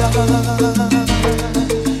Mancha.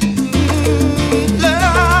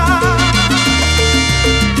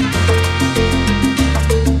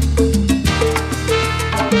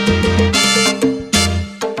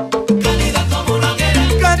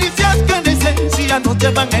 Nos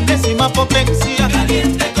llevan enésima potencia,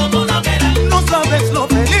 caliente como una hoguera. No sabes lo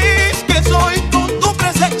feliz que soy con tu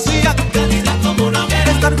presencia, Cálida como una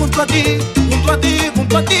hoguera. estar junto a ti, junto a ti,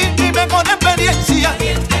 junto a ti, mi mejor experiencia.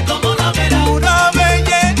 Caliente como una hoguera. Una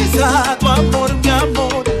belleza, tu amor, mi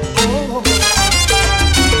amor. Oh.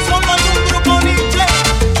 Solo hay un grupo Nietzsche.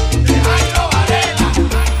 Jairo Varela.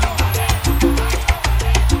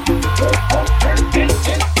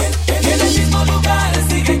 En el mismo lugar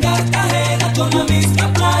sigue Cartagena, con la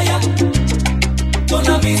misma playa, con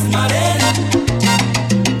la misma arena.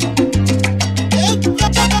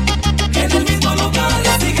 En el mismo lugar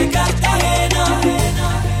sigue Cartagena.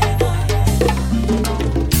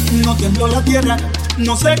 No tembló la tierra,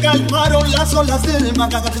 no se calmaron las olas del mar.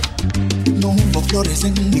 No hubo flores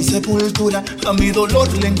en mi sepultura, a mi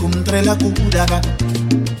dolor le encontré la cura.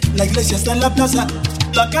 La iglesia está en la plaza,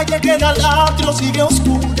 la calle que era el atrio sigue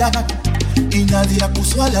oscura. Y nadie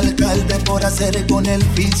acusó al alcalde por hacer con el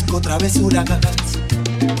fisco travesuras.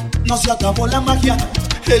 No se acabó la magia,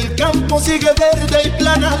 el campo sigue verde y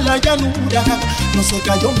plana la llanura. No se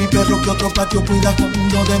cayó mi perro que otro patio cuida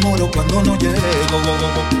cuando demoro, cuando no llego.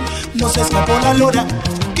 No se escapó la lora,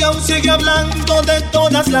 que aún sigue hablando de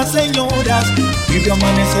todas las señoras. Vive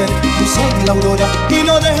amanecer, cruzó la aurora y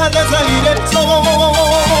no deja de salir el sol.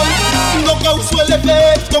 No causó el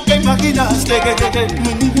efecto que imaginaste.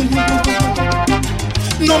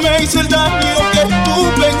 No me hice el daño que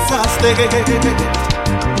tú pensaste.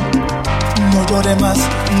 No lloré más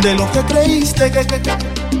de lo que creíste.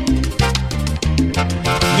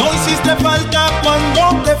 No hiciste falta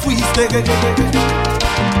cuando te fuiste.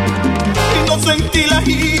 Y no sentí la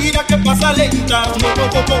gira que pasa lenta,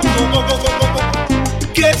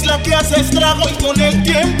 que es la que hace estrago y con el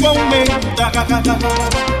tiempo aumenta.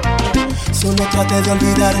 Solo traté de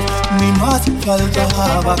olvidar, ni más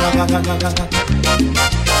faltaba.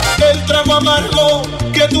 El trago amargo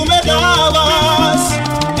que tú me dabas,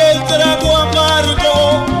 el trago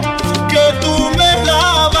amargo que tú me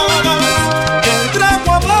dabas, el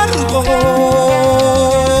trago amargo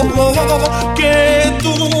que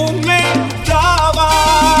tú me dabas.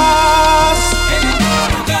 En el mismo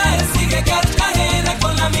lugar sigue Cartagena,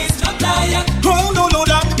 con la misma playa, Oh, no, no,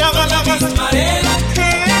 la misma arena.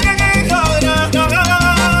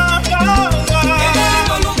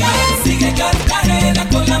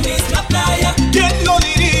 ¿Quién lo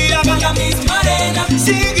diría? Con la misma arena.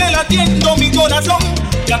 Sigue latiendo mi corazón,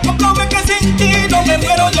 ya comprobé que sin ti no me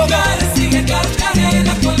muero yo. Sigue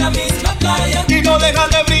Cartagena, con la misma playa, Y no deja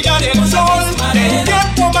de brillar el sol. El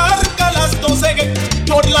tiempo marca las 12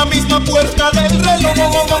 por la misma puerta del reloj. en el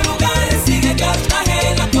mismo lugar sigue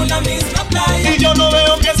Cartagena, con la misma playa, Y yo no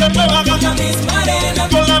veo que se mueva con la misma arena.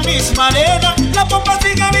 con la misma arena. La pompa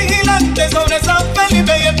sigue vigilante sobre San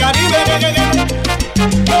Felipe y el Caribe.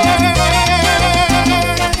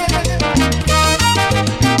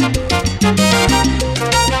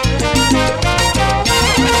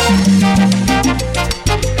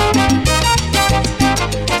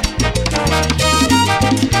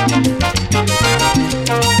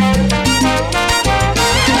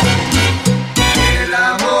 El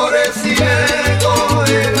amor es ciego,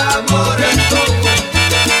 el amor es loco.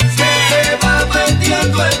 Se te va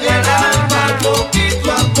metiendo en el alma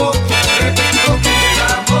poquito a poco. Repite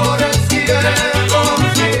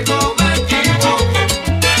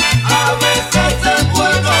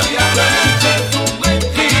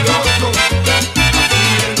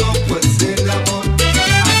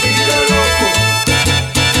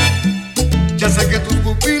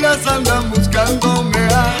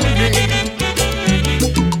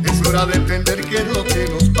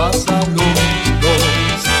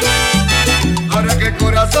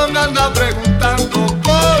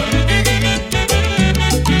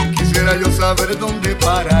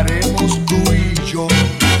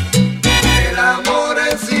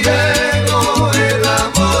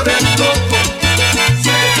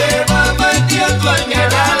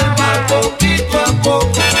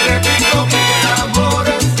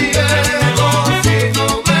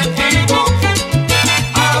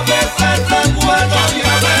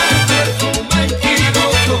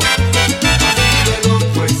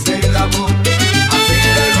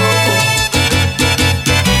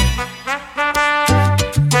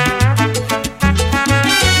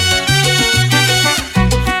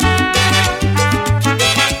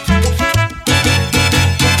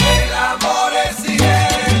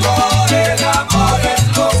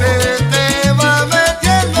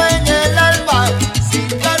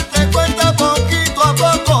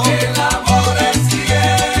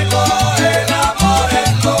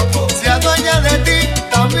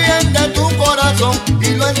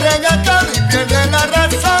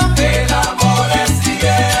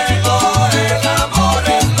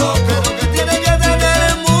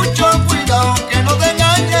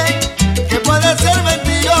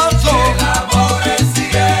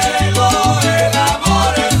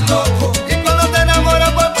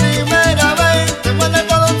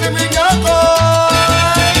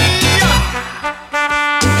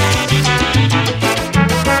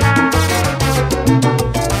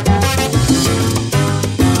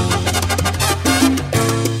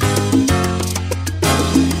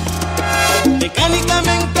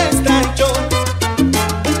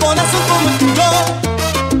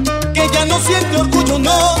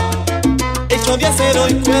no, hecho de acero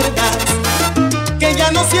y cuerdas, que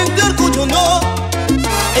ya no siente orgullo, no,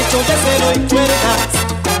 hecho de acero y cuerdas,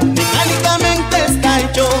 mecánicamente está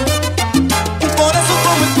hecho un corazón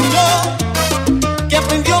como el tuyo, que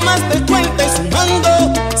aprendió más de cuenta y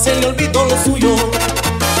sumando se le olvidó lo suyo,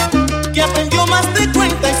 que aprendió más de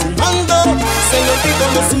cuenta y sumando se le olvidó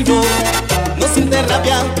lo suyo, no siente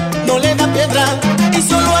rabia, no le da piedra y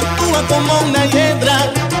solo actúa como una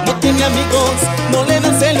hiedra, no tiene amigos, no le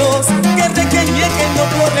dan celos, que requeñe que no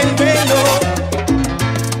pone el velo,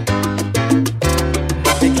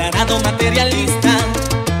 declarado materialista,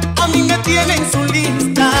 a mí me tiene en su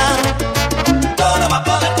lista, todo va a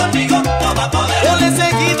poder conmigo, no va a poder. yo le he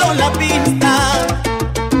seguido la pista,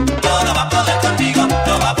 Todo va a poder conmigo,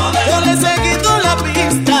 no va a poder. yo le he seguido la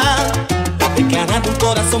pista, declarado un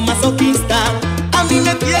corazón masoquista, a mí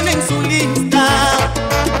me tiene en su lista,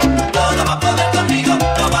 Todo va a poder conmigo,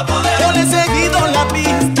 no va a poder. yo le he seguido la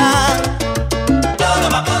pista, Todo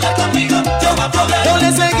va a poder conmigo, no va a poder. yo le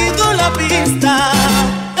he seguido la pista.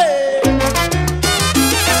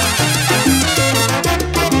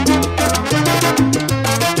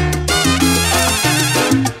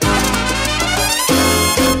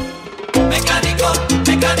 Mecánico,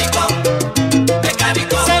 mecánico,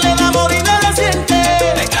 mecánico, Se le da morir de la siente,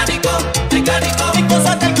 mecánico, mecánico, y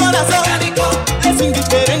cosas del corazón mecánico, es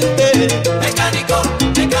indiferente. mecánico,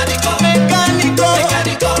 mecánico, Mecánico,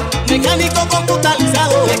 mecánico, mecánico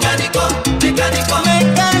computalizado, mecánico, mecánico,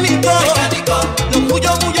 mecánico, mecánico, lo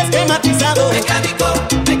tuyo muy esquematizado. mecánico,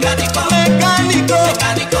 mecánico, Mecánico,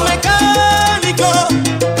 Mecánico. mecánico,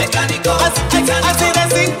 mecánico, así de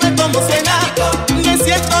simple como suena, me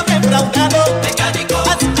siento defraudado. mecánico,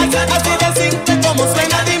 Así de simple como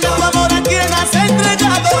suena, dime tu amor a quién has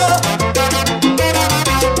entregado.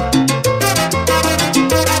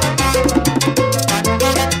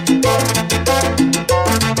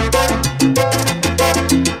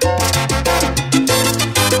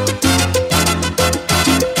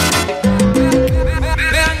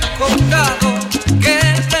 Me han contado que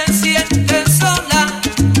te sientes sola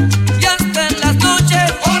y hasta en las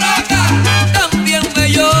noches por acá también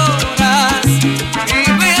me lloras.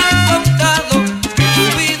 Y me han contado que tu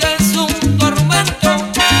vida es un tormento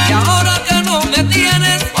y ahora que no me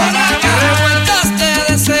tienes por acá revueltas de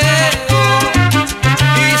deseo.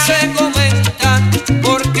 Y se comenta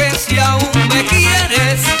porque si aún me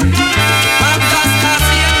quieres andas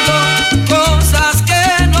haciendo cosas que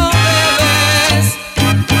no debes.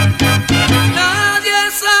 Nadie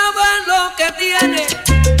sabe lo que tiene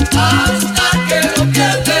hasta que lo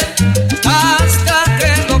pierde, hasta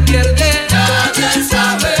que lo pierde. Nadie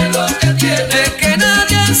sabe lo que tiene, es que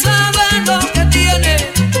nadie sabe lo que tiene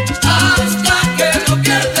hasta que lo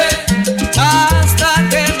pierde, hasta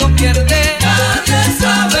que lo pierde. Nadie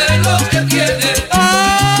sabe lo que tiene.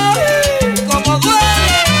 Ay, cómo duele.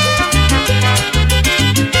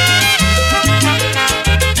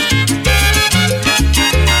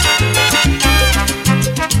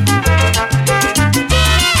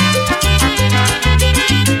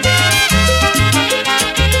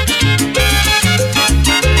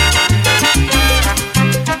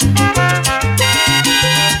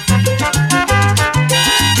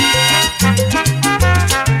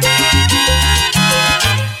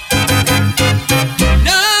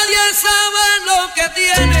 Nadie sabe lo que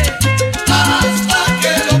tiene hasta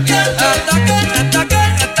que lo pierde,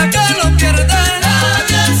 hasta que lo pierde.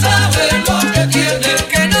 Nadie sabe lo que tiene,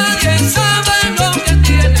 que nadie sabe lo que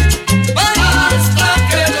tiene hasta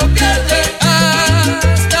que lo pierde,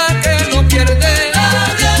 hasta que lo pierde.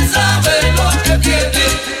 Nadie sabe lo que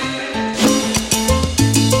tiene.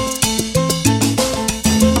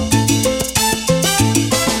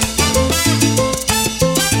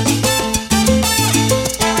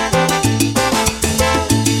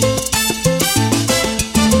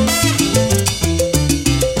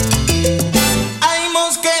 Hay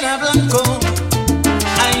mosquera blanco,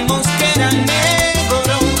 hay mosquera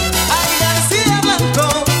negro, hay García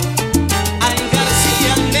blanco, hay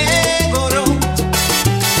García negro.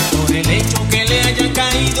 Por el hecho que le haya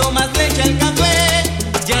caído más leche al café,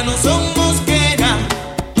 ya no son mosquera.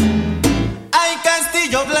 Hay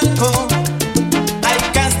Castillo blanco, hay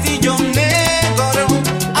Castillo negro,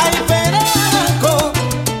 hay Perea blanco,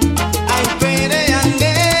 hay Perea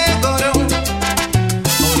negro.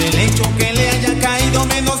 Por el hecho que le haya caído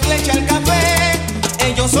menos leche al café,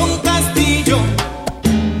 ellos son Castillo.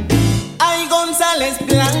 Hay González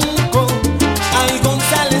blanco, hay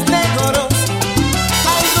González negros,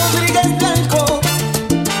 hay Rodríguez blanco,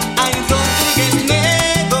 hay Rodríguez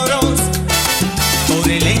negros. Por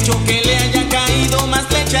el hecho que le haya caído más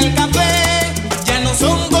leche al café, ya no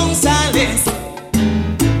son González,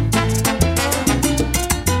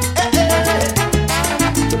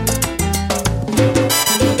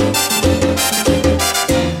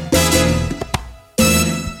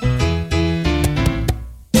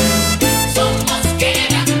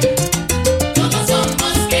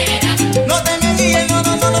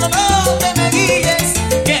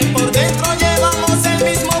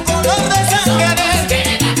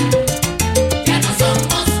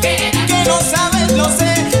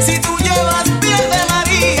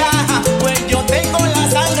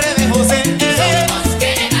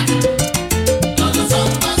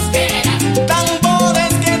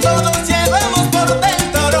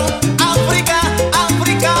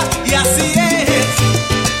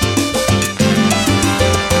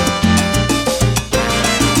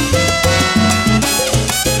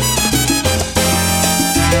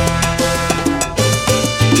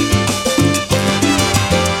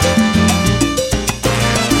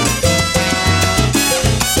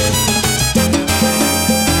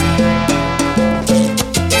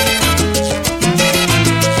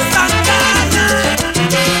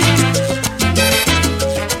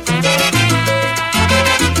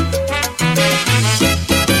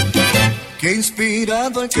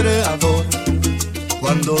 el creador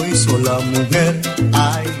cuando hizo la mujer.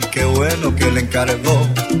 Ay, qué bueno que le encargó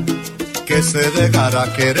que se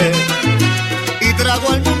dejara querer y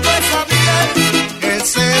trajo al mundo esa miel.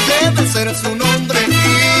 Ese debe ser su nombre y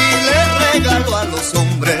le regaló a los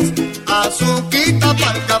hombres azuquita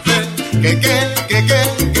para el café.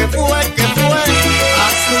 Que fue,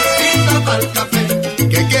 azuquita para el café.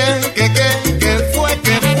 Que fue,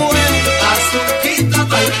 azuquita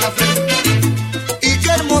para el café. Y qué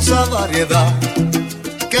hermosa variedad,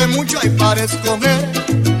 que mucho hay para escoger.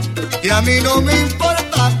 Y a mí no me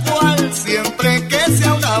importa cuál, siempre que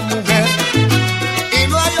sea una mujer. Y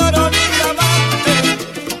no hay oro ni diamante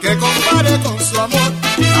que compare con su amor.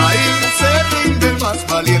 Ahí se rinde el más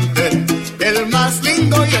valiente, el más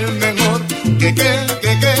lindo y el mejor. Que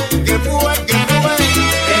fue,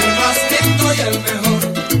 el más lindo y el mejor.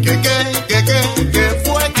 Que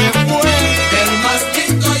fue, el más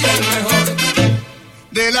lindo y el mejor.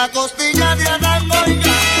 De la costilla de Adán,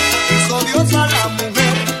 oiga, hizo Dios a la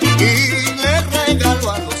mujer y le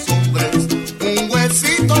regaló a los hombres un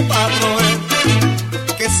huesito para roer.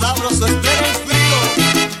 Qué sabroso es tener frío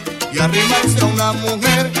y arrimarse a una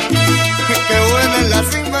mujer. Qué buena es la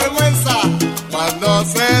sinvergüenza cuando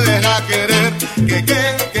se deja querer.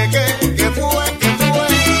 Que fue,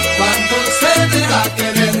 cuando se deja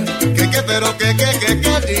querer. Pero que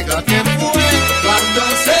diga que fue cuando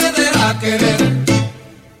se deja querer.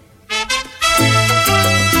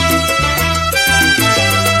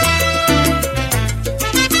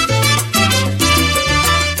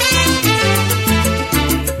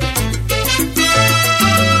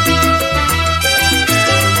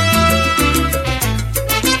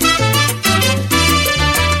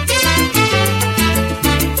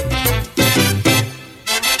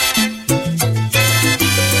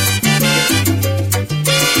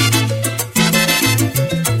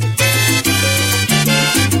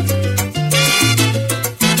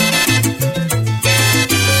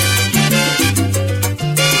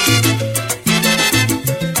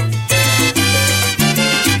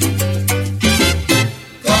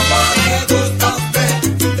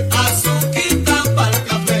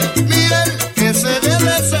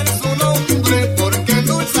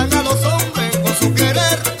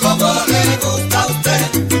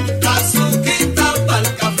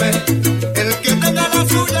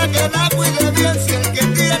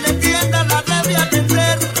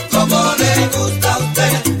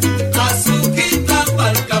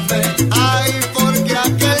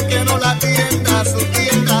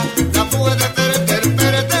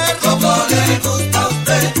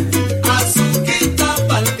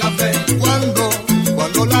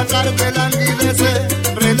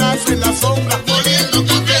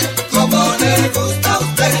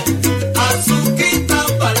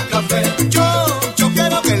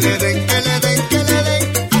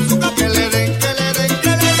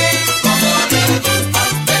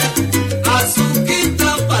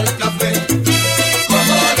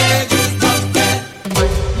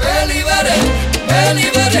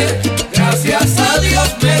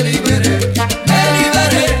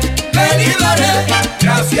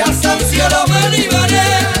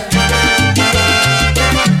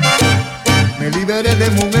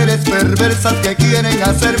 Que quieren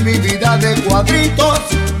hacer mi vida de cuadritos.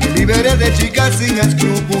 Me liberé de chicas sin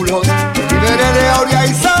escrúpulos. Me liberé de Aurea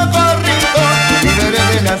y Socorrito. Me liberé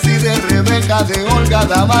de Nancy, de Rebeca, de Olga,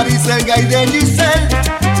 de Amaris, Elga y de Giselle.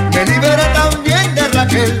 Me liberé también de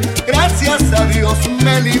Raquel. Gracias a Dios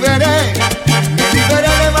me liberé. Me liberé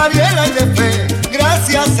de Mariela y de Fe.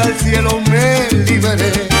 Gracias al cielo me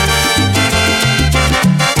liberé.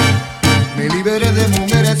 Me liberé de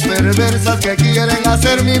mujeres perversas que quieren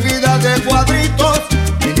hacer mi vida de cuadritos.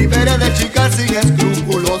 Me liberé de chicas sin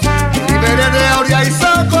escrúpulos. Me liberé de Aurea y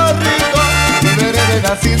Socorrito. Me liberé de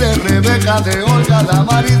Nancy, de Rebeca, de Olga, de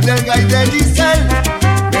Amaris, de Elga y de Giselle.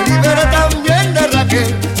 Me liberé también de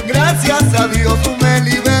Raquel. Gracias a Dios me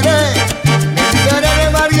liberé. Me liberé de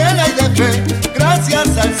Mariela y de Fe.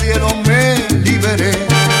 Gracias al cielo me liberé.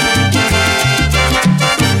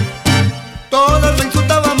 Todas me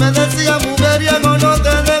insultaban, me decían mujeriego, no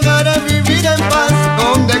te dejaré vivir en paz.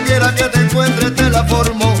 Donde quiera que te encuentres te la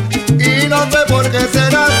formo y no sé por qué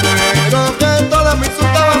será. Pero que todas me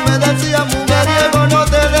insultaban, me decían mujeriego, no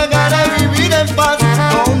te dejaré vivir en paz.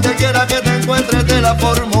 Donde quiera que te encuentres te la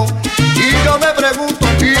formo. Y yo me pregunto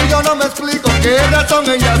y yo no me explico qué razón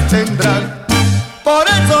ellas tendrán. Por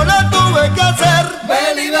eso la tuve que hacer.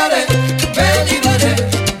 Me liberé,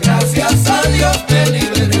 gracias a Dios me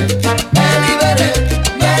liberé.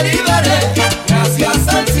 Me liberé, gracias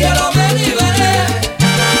al cielo me liberé.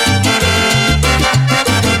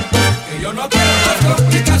 Que yo no quiero más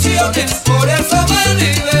complicaciones, por eso me liberé.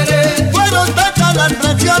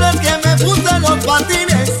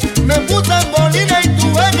 patines, me puse en bolina y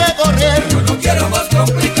tuve que correr. Yo no quiero más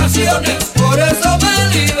complicaciones, por eso me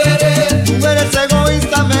liberé. Tú eres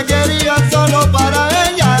egoísta, me querías solo para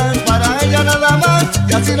ella nada más,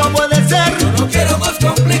 y así no puede ser. Yo no quiero más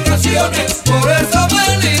complicaciones, por eso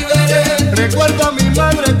me liberé. Recuerdo a mi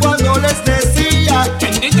madre cuando les decía: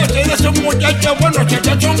 bendito sea ese muchacho, bueno,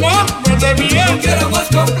 muchacho no de bien. No quiero más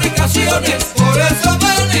complicaciones, por eso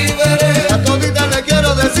me liberé. A todita le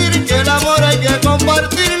quiero decir que el amor hay que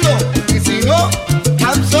compartirlo, y si no,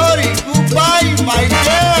 I'm sorry, goodbye, my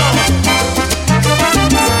girl.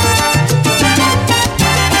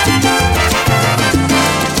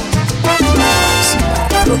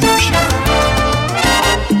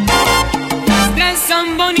 Las tres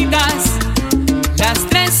son bonitas, las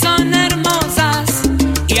tres son hermosas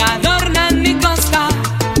y adornan mi costa.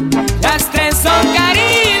 Las tres son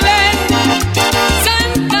Caribe,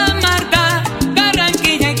 Santa Marta,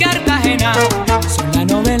 Barranquilla y Cartagena. Son la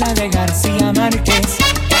novela de García Márquez.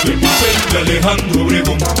 El pincel de Alejandro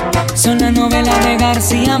Obregón. Son la novela de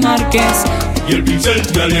García Márquez. Y el pincel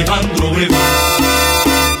de Alejandro Obregón.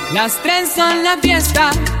 Las tres son la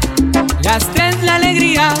fiesta, las tres la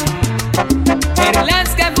alegría, perlas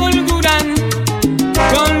que fulguran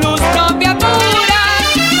con luz propia pura.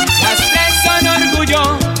 Las tres son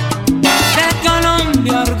orgullo, de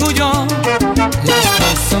Colombia orgullo. Las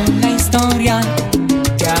tres son la historia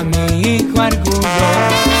que a mi hijo orgullo.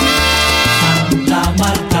 Santa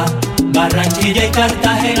Marta, Barranquilla y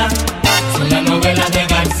Cartagena. Son la novela de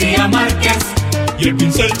García Márquez. Y el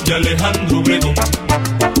pincel de Alejandro Obregón.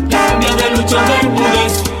 La cumbia de Lucho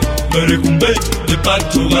Bermúdez. Merecumbe de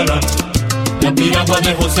Pacho Galán. La piragua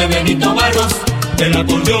de José Benito Barros. El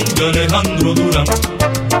acordeón de Alejandro Durán.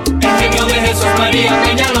 El genio de Jesús María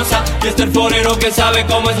Peñalosa. Y este el forero que sabe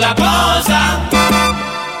cómo es la cosa.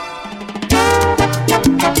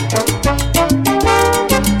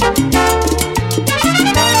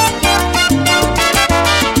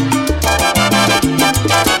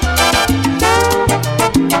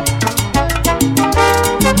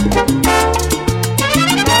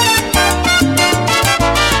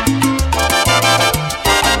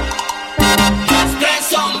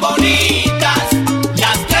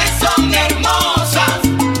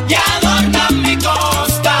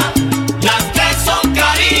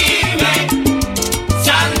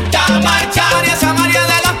 Santa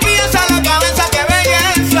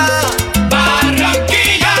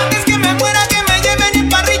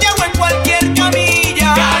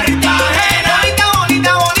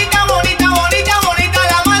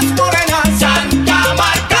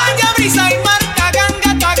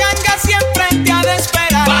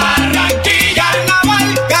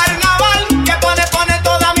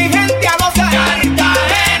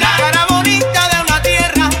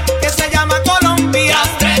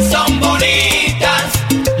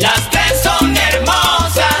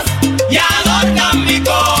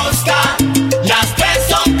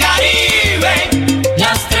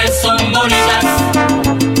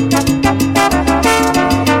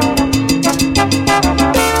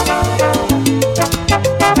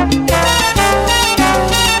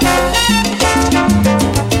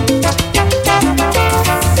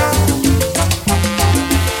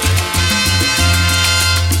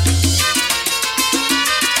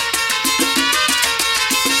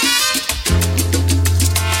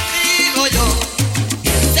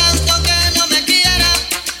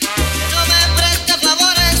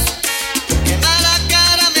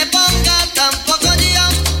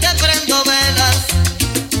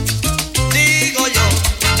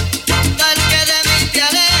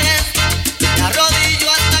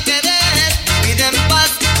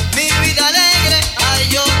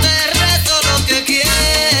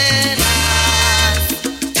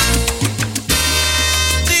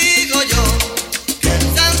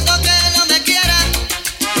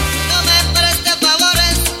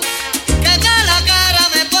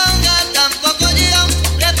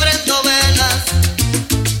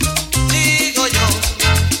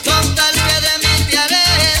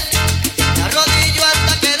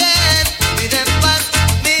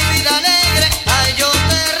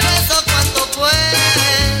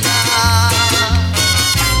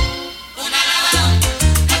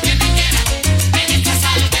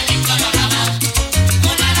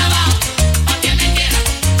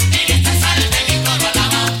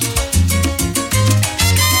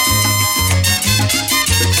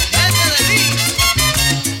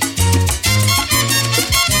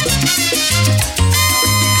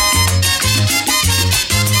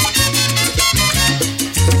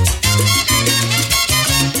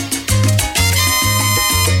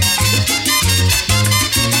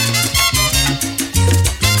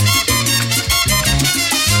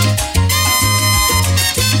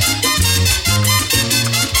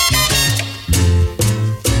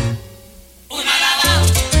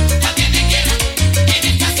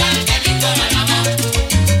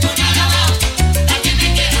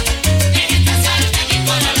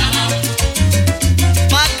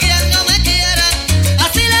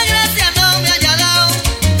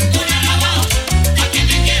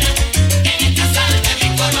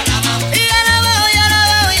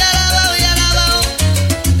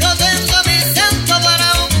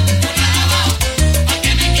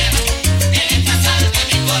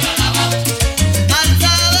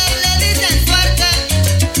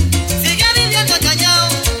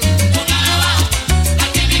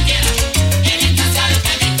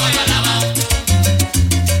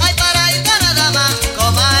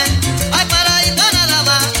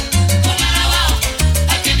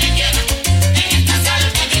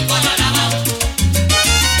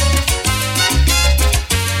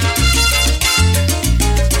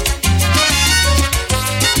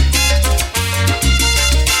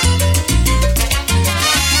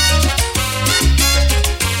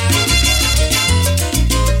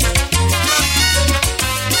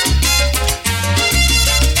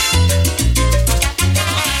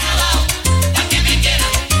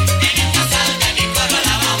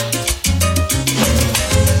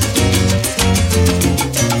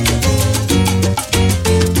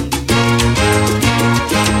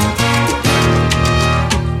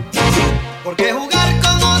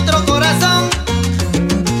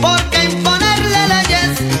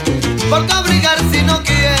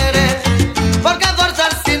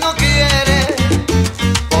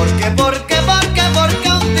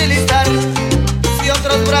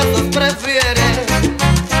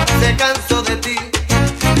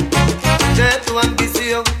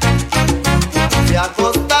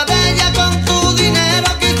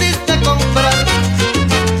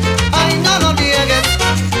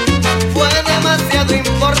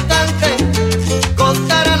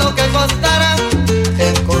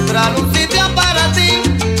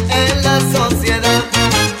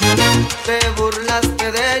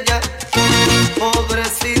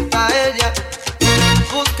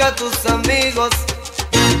tus amigos,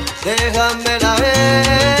 déjamela a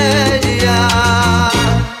ella.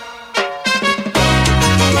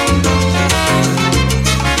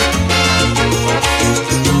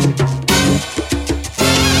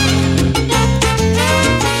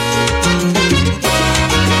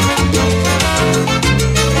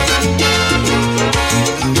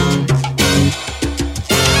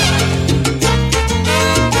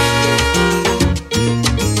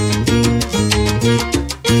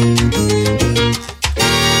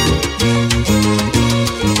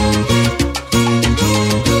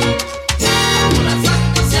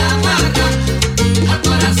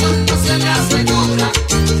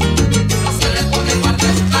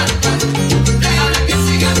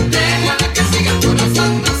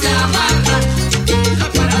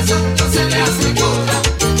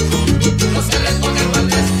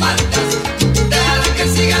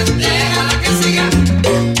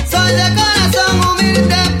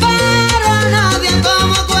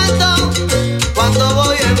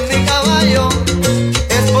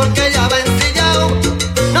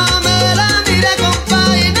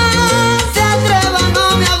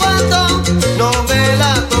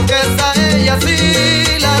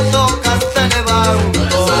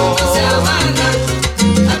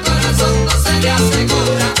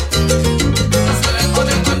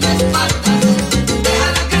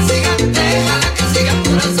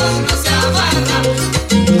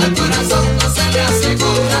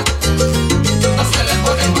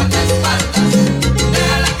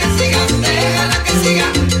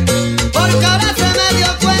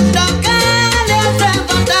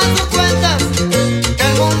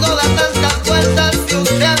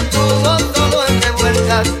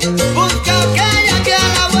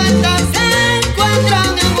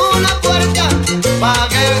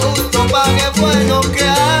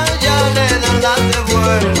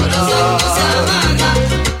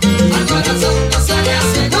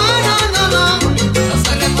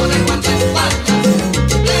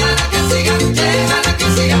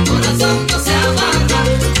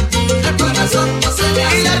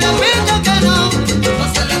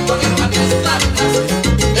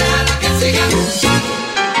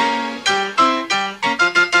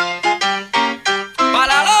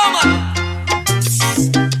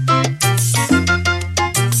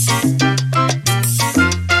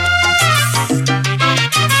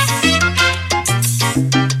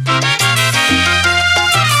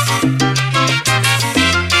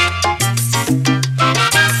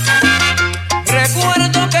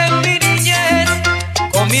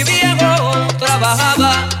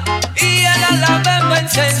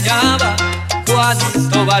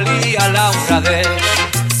 Cuánto valía la honradez.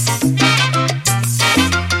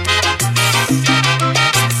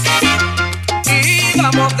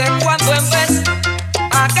 Íbamos de cuando en vez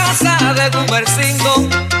a casa de Gumercingo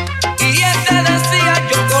y este decía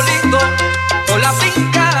yo lindo, con la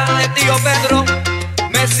finca de tío Pedro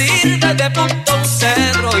me sirve de punto un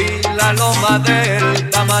cedro y la loma del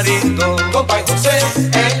tamarindo. Compay José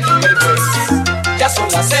en Yumelbuey, ya son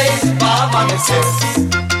las 6, va a amanecer.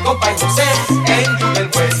 Compay José en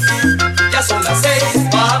Yumelbuey, ya son las 6,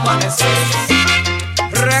 va a amanecer.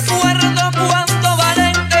 Recuerdo cuando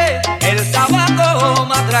Valente el tabaco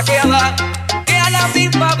matraqueaba, que a la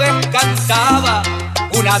misma vez cantaba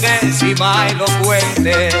una décima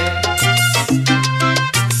elocuente.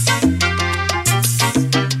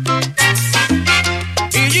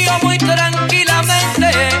 Y yo muy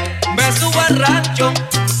tranquilamente me subo al rancho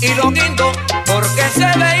y lo guindo porque se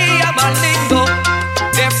veía más lindo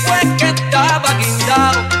después que estaba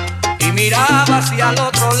guindado y miraba hacia el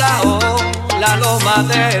otro lado la loma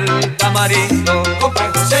del tamarindo. Compay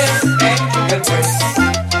José en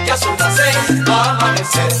Yumelbuey, ya son las 6, va a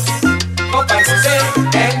amanecer. Compay José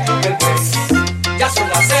en Yumelbuey, ya son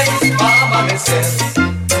las 6, va a amanecer.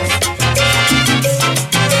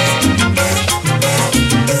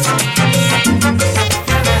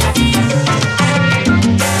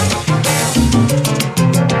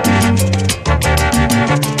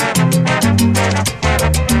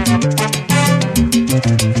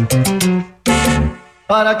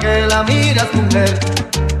 ¿Para qué la miras, mujer?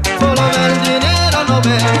 Solo del dinero no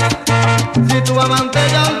ves. Si tu amante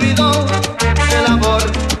ya olvidó el amor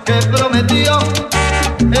que prometió,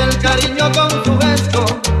 el cariño con tu gesto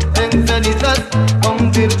en cenizas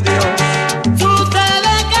convirtió.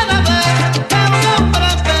 Sucede cada vez que un hombre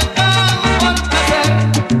peca por placer,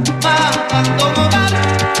 va a acomodar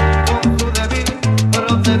con su debil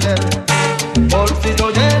proceder. Bolsillo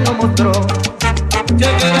lleno mostró,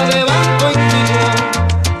 chequera de banco insinuó.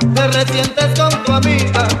 Te resientes con tu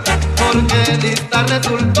amiga porque lista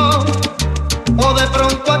resultó, o de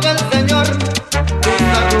pronto aquel señor tus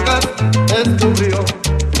arrugas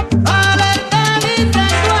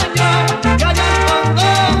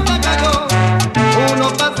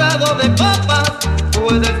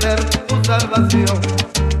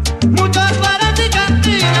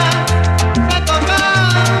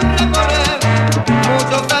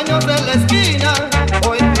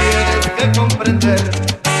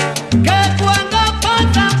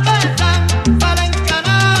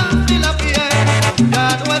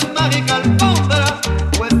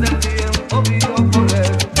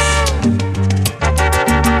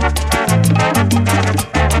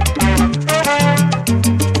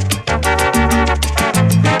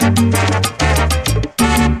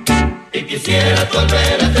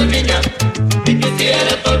Volver a ser niña y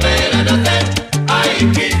quisieras volver a nacer.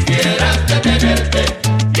 Ay, quisieras detenerte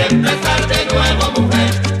y empezar de nuevo,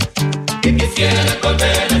 mujer. Y quisieras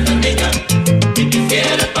volver a ser niña y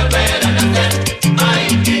quisieras volver a nacer. Ay,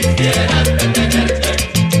 quisieras detenerte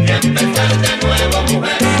y empezar de nuevo,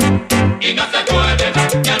 mujer. Y no se puede,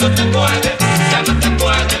 ya no se puede, ya no se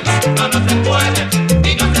puede, no, no se puede.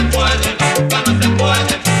 Y no se puede, ya no se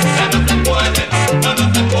puede, ya no se puede, no, no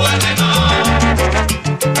se puede, no.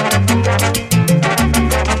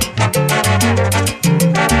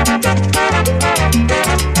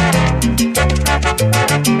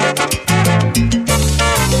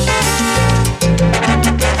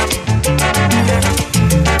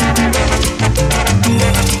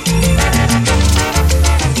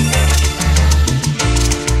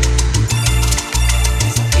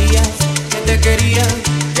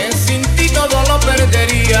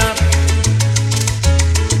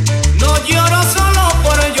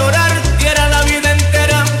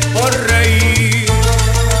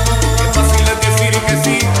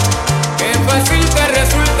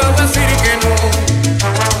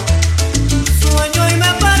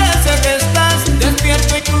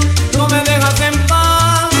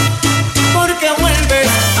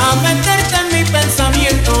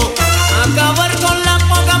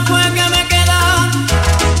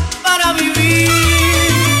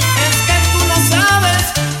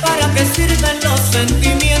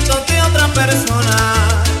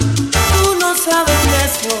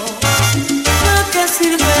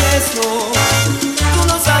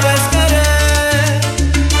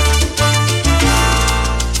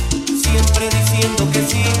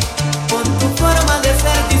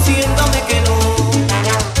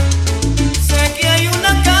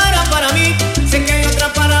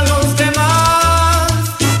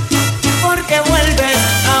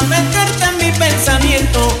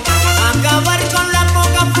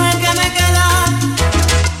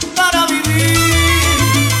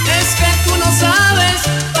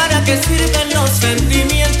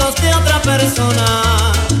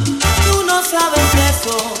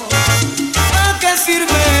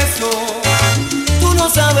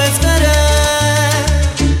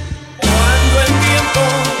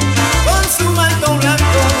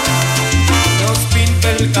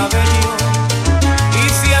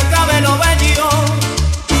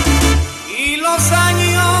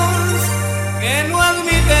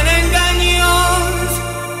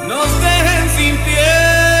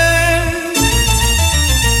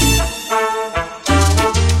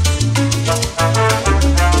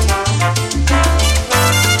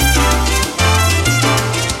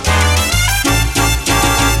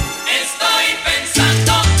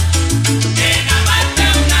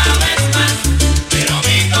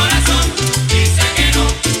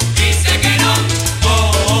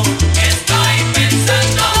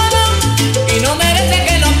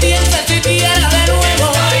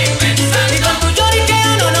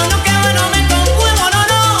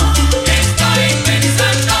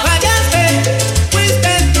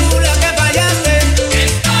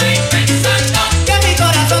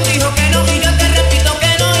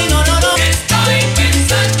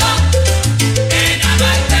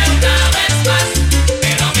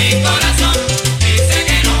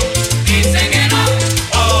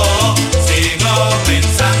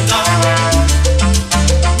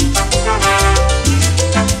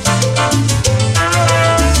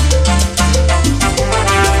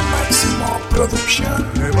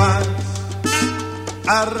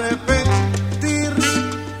 Arrepentir,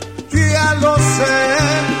 ya lo sé,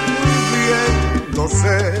 bien lo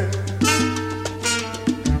sé.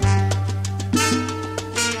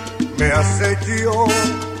 Me has hecho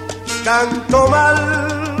tanto mal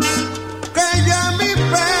que ya mi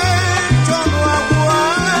pecho no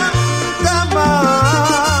aguanta más.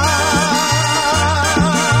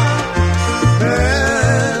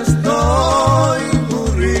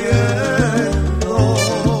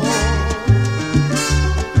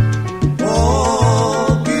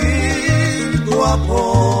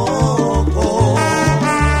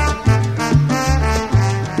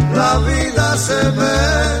 Se me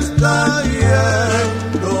está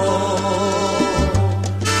yendo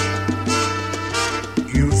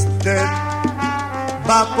y usted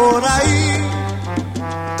va por ahí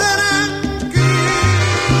tranquila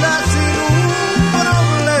sin un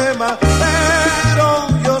problema, pero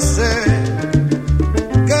yo sé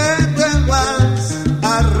que te vas a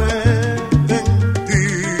arrepentir.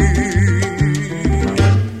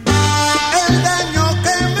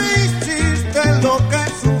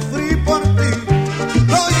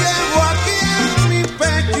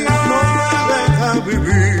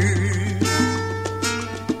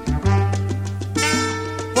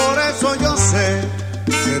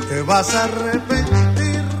 te vas a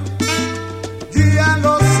arrepentir, ya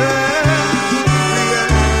lo sé, bien,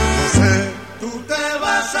 lo sé, tú te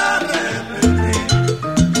vas a arrepentir,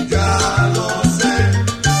 ya lo sé.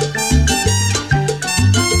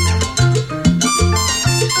 Tú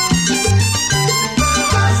te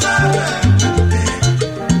vas a arrepentir,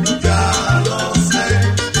 ya lo sé.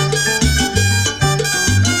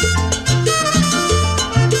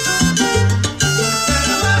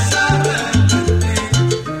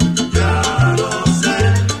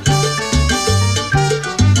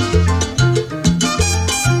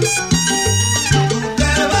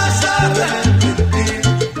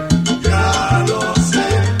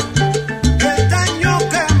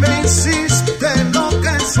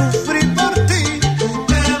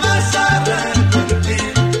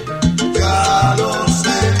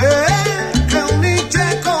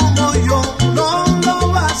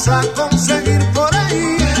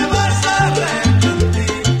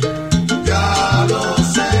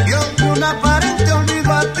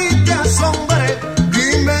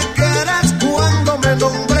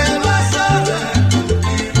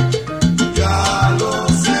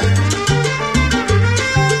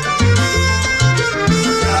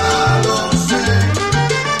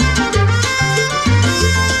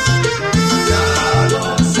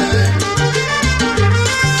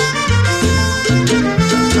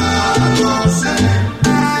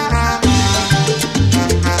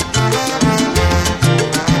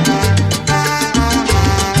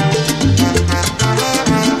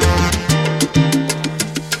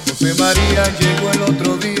 Llegó el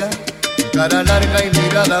otro día, cara larga y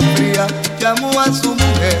mirada fría, llamó a su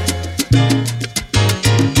mujer.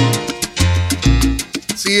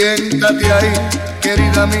 Siéntate ahí,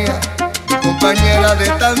 querida mía, compañera de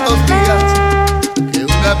tantos días, que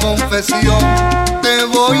una confesión te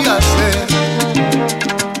voy a hacer.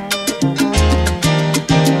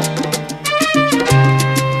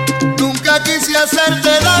 Nunca quise hacerte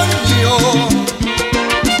daño,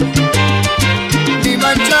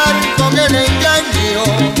 manchar con el engaño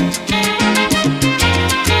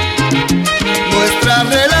nuestra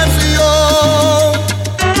relación,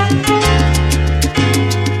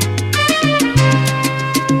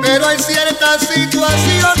 pero hay ciertas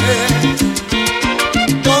situaciones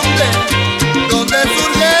donde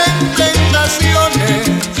surgen tentaciones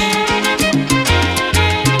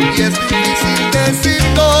y es difícil decir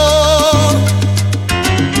no.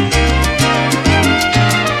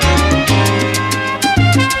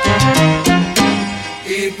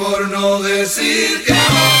 Por no decir que no,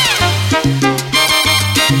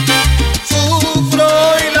 sufro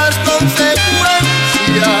y las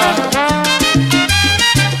consecuencias,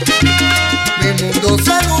 mi mundo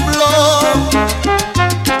se nubló,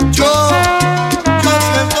 yo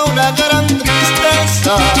siento una gran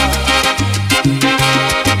tristeza.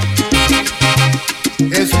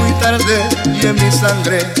 Es muy tarde y en mi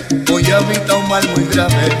sangre hoy habita un mal muy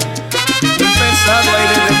grave, un pesado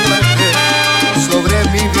aire de muerte sobre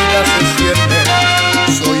mi vida se cierne.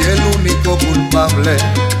 Soy el único culpable,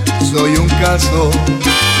 soy un caso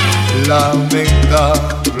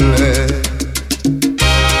lamentable.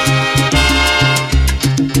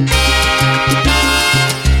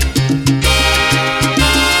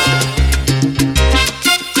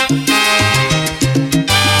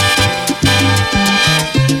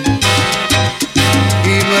 Y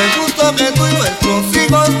no es justo que tú y nuestros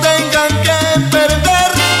hijos tengan que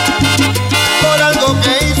perder por algo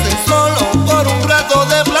que hice solo por un rato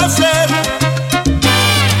de placer.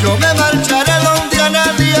 Yo me marcharé donde a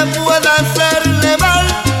nadie pueda hacerle mal,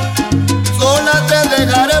 sola te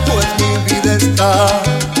dejaré pues mi vida está,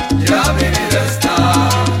 ya mi vida está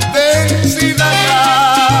vencida ya.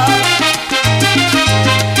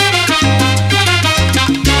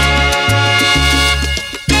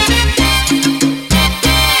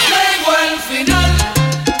 Llego al final,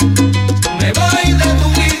 me voy de tu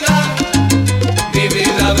vida, mi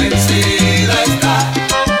vida vencida está.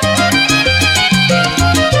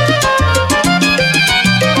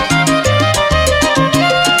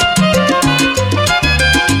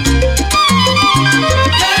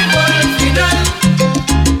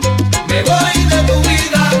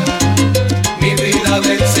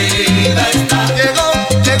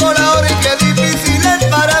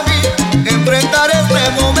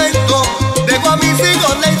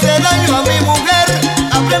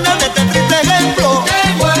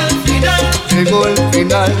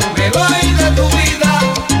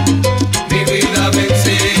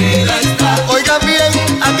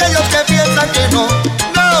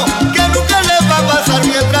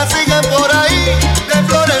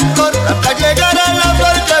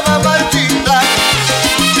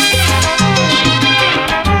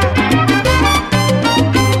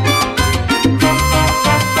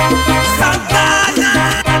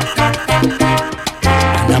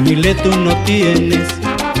 Mile, tú no tienes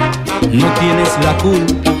la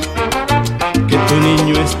culpa que tu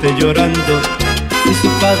niño esté llorando y su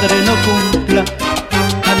padre no cumpla.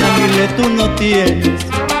 Ana Mile, tú no tienes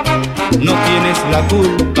la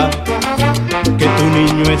culpa que tu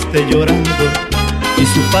niño esté llorando y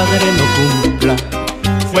su padre no cumpla.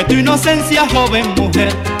 Fue tu inocencia, joven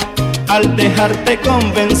mujer, al dejarte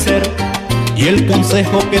convencer, y el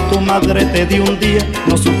consejo que tu madre te dio un día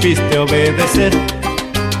no supiste obedecer.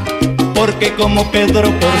 Porque como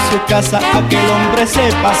Pedro por su casa aquel hombre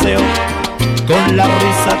se paseó, con la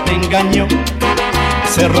risa te engañó,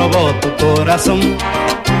 se robó tu corazón.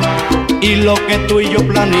 Y lo que tú y yo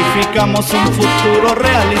planificamos un futuro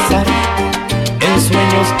realizar, en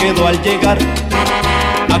sueños quedó al llegar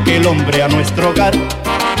aquel hombre a nuestro hogar.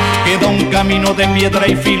 Queda un camino de piedra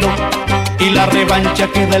y filo, y la revancha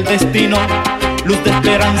queda el destino. Luz de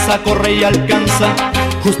esperanza corre y alcanza,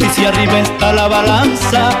 justicia arriba está la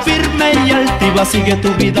balanza. Firme y altiva sigue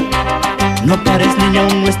tu vida, no pares niña,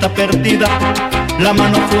 aún no está perdida. La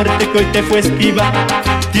mano fuerte que hoy te fue esquiva,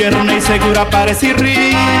 tierna y segura parece y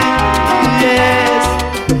ríes.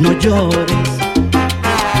 No llores,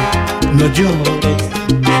 no llores,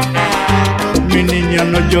 mi niña,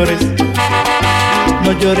 no llores,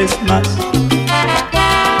 no llores más.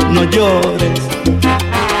 No llores,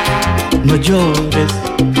 no llores,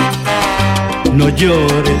 no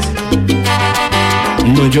llores,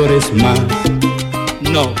 no llores más.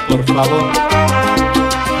 No, por favor.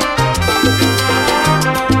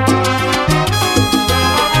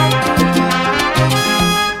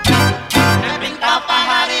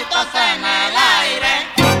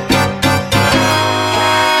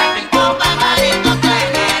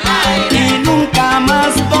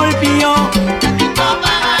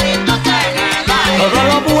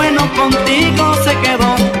 Contigo se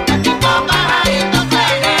quedó.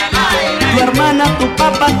 Tu hermana, tu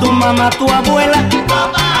papá, tu mamá, tu abuela.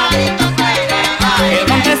 Que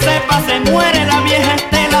donde sepa se muere la vieja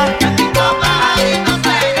Estela.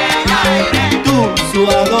 Tú su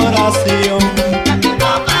adoración.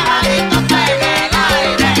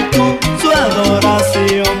 Tú su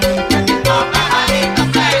adoración.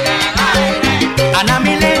 Ana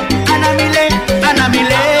Mile, Ana Mile, Ana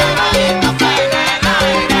Mile.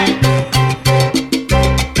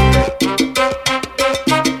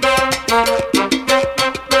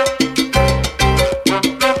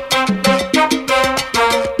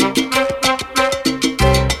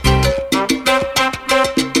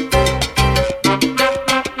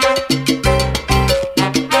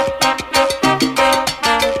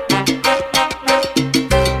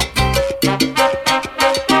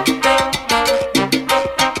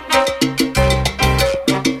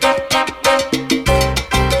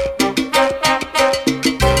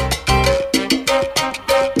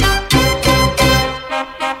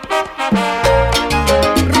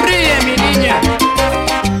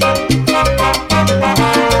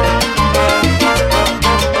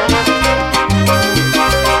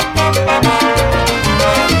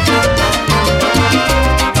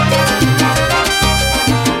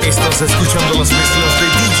 Escuchando las mezclas de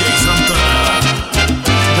DJ Santana.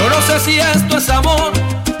 Yo no sé si esto es amor,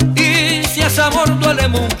 y si es amor duele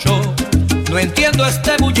mucho. No entiendo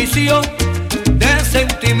esta ebullición de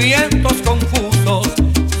sentimientos confusos.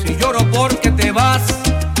 Si lloro porque te vas,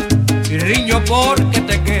 si riño porque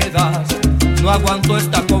te quedas, no aguanto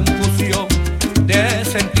esta confusión de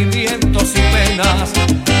sentimientos y penas.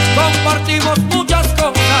 Compartimos muchas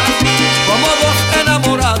cosas como dos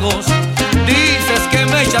enamorados. Dices que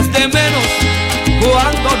me echas de menos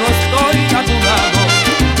cuando no estoy a tu lado.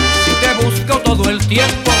 Si te busco todo el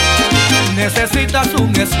tiempo, necesitas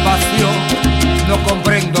un espacio. No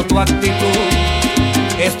comprendo tu actitud,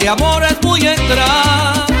 este amor es muy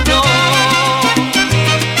extraño.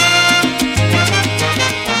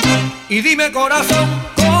 Y dime corazón,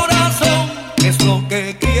 corazón, ¿qué es lo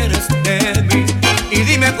que quieres de mí? Y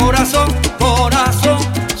dime corazón, corazón,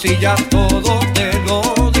 si ya todo te lo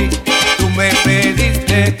di. Tú me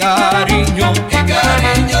pediste cariño, y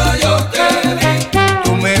cariño yo te di.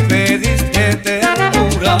 Tú me pediste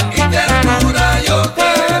ternura, y ternura yo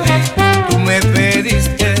te di. Tú me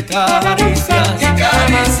pediste caricias, y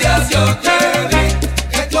caricias yo te di.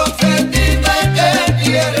 Entonces dime qué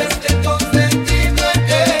quieres, entonces dime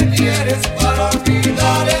qué quieres para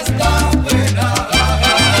olvidar esta pena.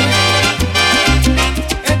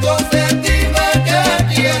 Entonces dime qué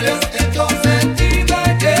quieres, entonces dime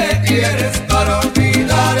qué quieres para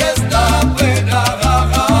olvidar esta pena.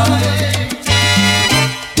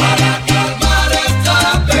 Para calmar esta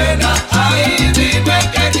pena.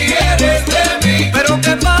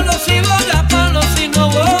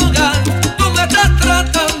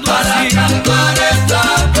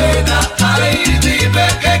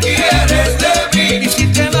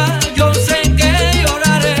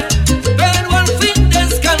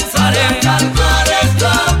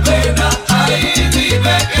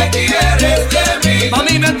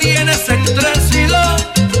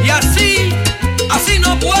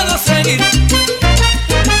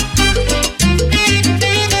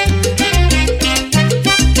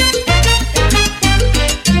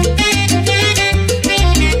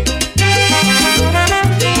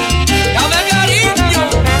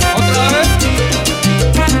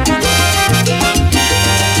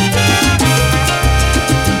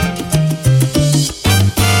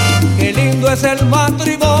 es el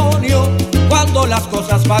matrimonio cuando las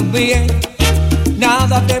cosas van bien.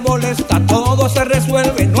 Nada te molesta, todo se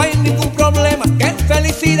resuelve, no hay ningún problema. ¡Qué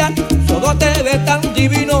felicidad! Todo te ve tan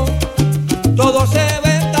divino, todo se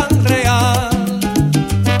ve tan real.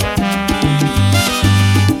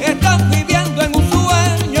 Están viviendo en un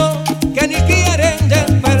sueño que ni quieren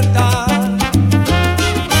despertar.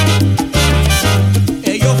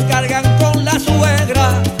 Ellos cargan con la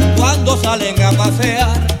suegra cuando salen a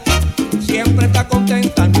pasear. Siempre está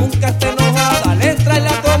contenta, nunca está enojada, les trae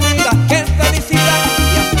la comida, qué felicidad.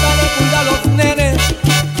 Y hasta le cuida a los nenes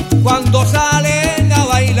cuando salen a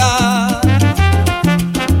bailar.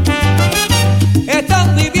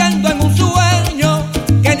 Están viviendo en un sueño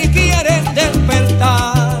que ni quieren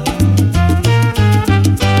despertar.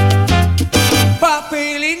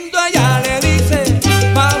 Papi lindo, ella le dice,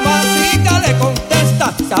 mamacita le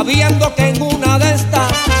contesta, sabiendo que en una de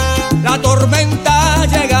estas la tormenta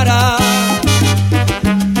llegará.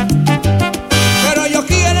 Pero ellos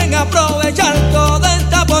quieren aprovechar toda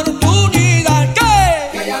esta oportunidad.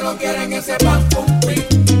 ¿Qué? Que ya no quieren ese pan pum pim,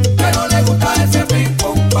 que no les gusta ese pim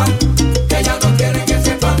pum pan. Que ya no quieren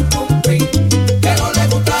ese pan pum pim, que no les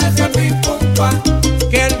gusta ese pim pum pan.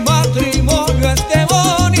 Que el matrimonio es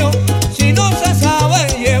demonio si no se sabe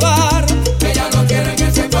llevar. Que ya no quieren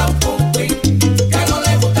ese pan pum pim, que no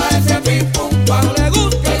les gusta ese pim pum pan. No le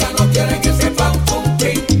gusta. Que ya no quieren ese pan pum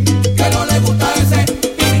pim, que no les gusta ese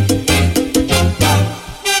pim pim pan.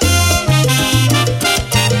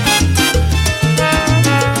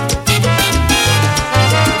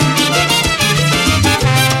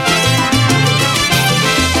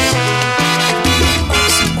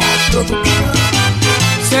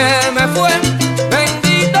 Se me fue,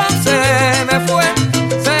 bendita se me fue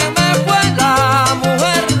la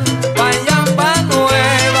mujer, pa' allá pa'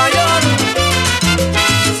 Nueva York.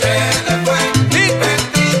 Se le fue,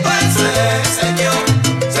 bendito ese señor,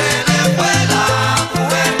 se le fue la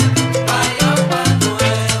mujer, vaya pa'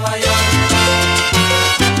 Nueva York.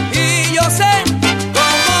 Y yo sé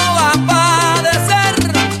cómo va a padecer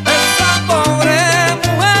esa pobre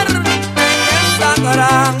mujer en esa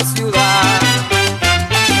gran ciudad.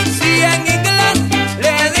 Si en inglés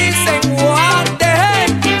le dicen what the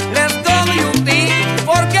heck, let's go you think,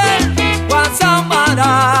 porque vas a amar a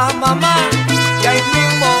mamá y ahí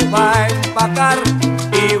mismo va a empacar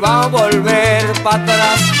y va a volver para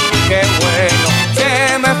atrás. Qué bueno, se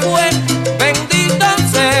me fue, bendita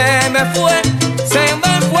se me fue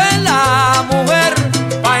la mujer,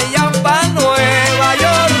 pa' allá pa' Nueva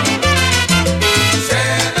York. Se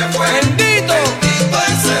le fue, Bendito. bendito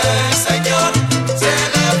ese señor, se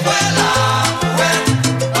le fue la mujer,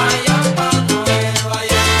 vaya pa' Nueva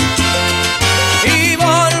York. Y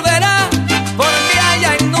volverá porque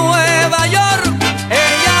allá en Nueva York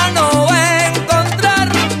ella no va a encontrar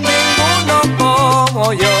ninguno como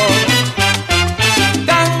yo.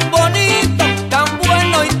 Tan bonito, tan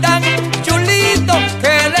bueno y tan chulito,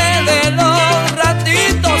 que le dé los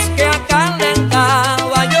ratitos que acá le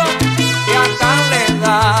daba yo, que acá le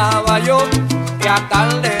daba yo, que acá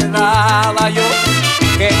le daba yo.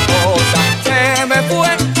 Qué cosa, se me fue,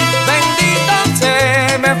 bendita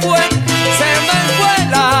se me fue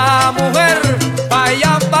la mujer, pa'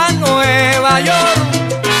 allá pa' Nueva York.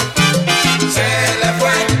 Se le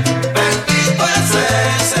fue, bendito ese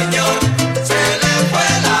señor, se le fue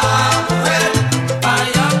la mujer,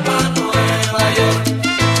 vaya pa' Nueva York.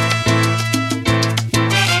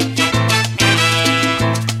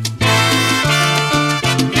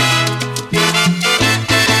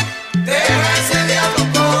 Deja ese diablo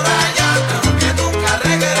por allá, mejor que nunca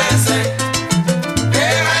regrese.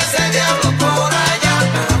 Deja ese diablo por allá,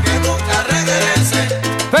 mejor que nunca regrese.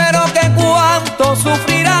 Pero que cuánto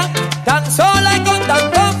sufrirá tan sola y con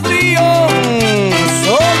tanto frío.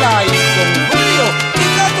 Sola y con frío. ¿Y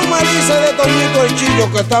qué tú me dices de Toñito el Chillo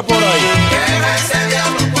que está por ahí? Deja ese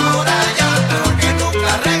diablo por allá, mejor que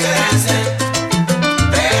nunca regrese.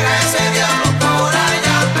 Deja ese diablo por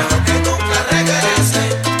allá, mejor que nunca regrese.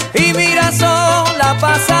 Y mira, sola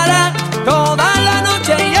pasará toda la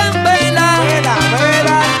noche y en vela.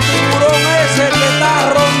 Vela, tiburón ese que está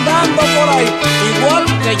rondando por ahí, igual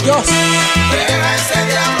que yo. Deja ese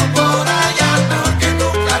diablo por allá, mejor que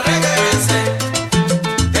nunca regrese.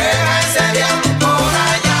 Deja ese diablo por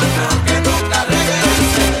allá, mejor que nunca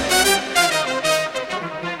regrese.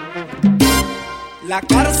 La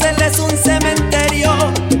cárcel es un cementerio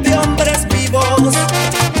de hombres vivos,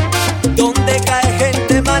 donde cae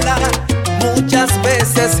gente mala, muchas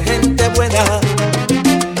veces gente buena.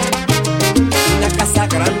 Una casa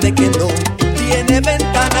grande que no tiene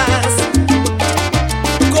ventanas,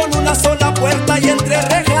 con una sola puerta y entre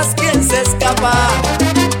rejas, ¿quién se escapa?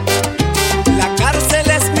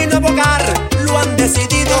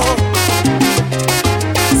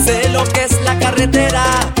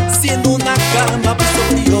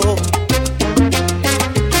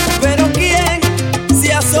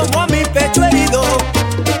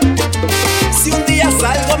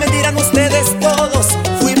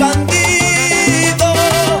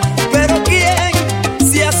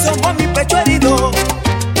 asomo a mi pecho herido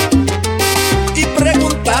y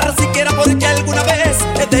preguntar siquiera por qué alguna vez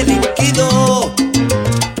he delinquido.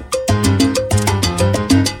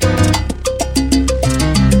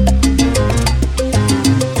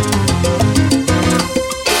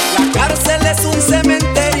 La cárcel es un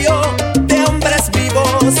cementerio de hombres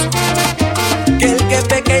vivos, que el que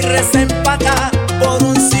peca y reza empata, por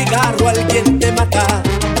un cigarro alguien te mata.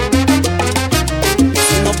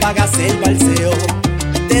 Si no pagas el balseo,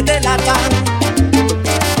 te delatan.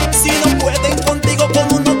 Si no pueden contigo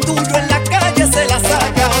con uno tuyo, en la calle se la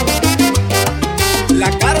sacan. La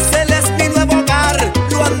cárcel es mi nuevo hogar,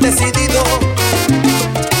 lo han decidido.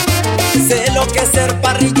 Sé lo que es ser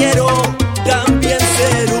parrillero, también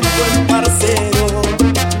ser un buen parcero.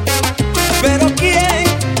 Pero ¿quién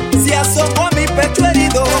se asomó a mi pecho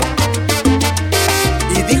herido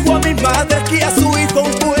y dijo a mi madre que a su hijo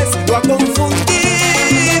un juez lo ha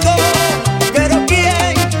confundido? Pero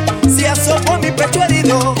 ¿quién se asomó a mi pecho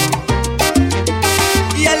herido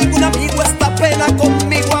y algún amigo esta pena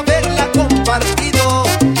conmigo haberla compartido?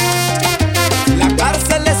 La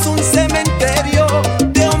cárcel es un cementerio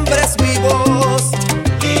de hombres vivos.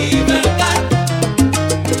 Libertad,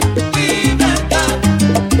 libertad,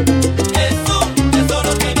 es un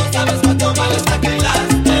tesoro que no sabes cuánto vale hasta que la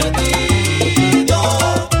has perdido.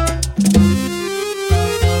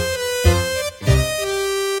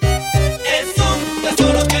 Es un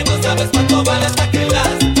tesoro que no sabes cuánto vale hasta que la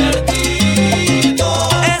has perdido.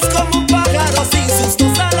 Es como un pájaro sin sus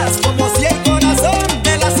dos alas, como si el corazón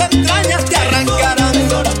de las entrañas te arrancaran. Es un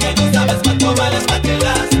tesoro que no sabes cuánto vale hasta que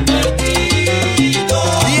la has perdido.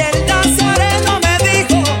 Y el nazareno me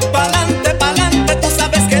dijo, pa'lante, tú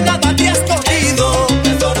sabes que nada te has cogido. Es un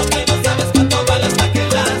tesoro que no sabes cuánto vale hasta que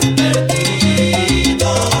la has perdido.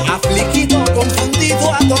 Afligido,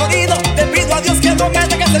 confundido, adolorido, te pido a Dios que no me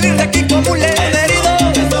dejes salir de aquí como un león herido.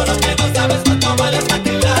 Tesoro que no sabes cuánto vale hasta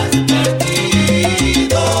que la has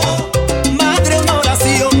perdido. Madre, una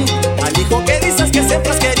oración al hijo que dices que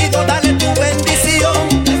siempre has querido, dale tu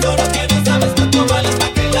bendición. Tesoro que no sabes cuánto vale hasta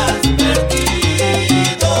que la has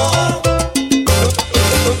perdido.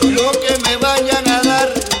 Lo que me vayan a dar,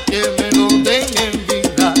 que me lo den en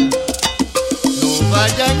vida. No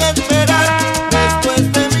vayan a esperar después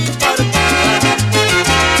de mi partida.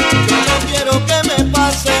 Yo no quiero que me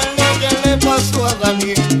pase lo que le pasó a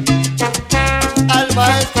Daniel, al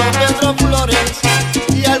maestro Pedro Flores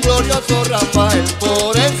y al glorioso Rafael.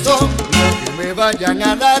 Por eso, lo que me vayan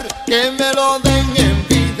a dar, que me lo den en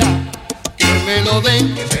vida. Que me lo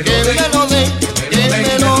den, que me lo den, que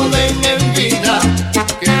me lo den en vida.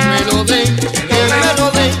 Que me lo den, que me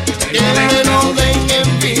lo den, que me lo den en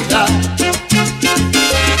vida.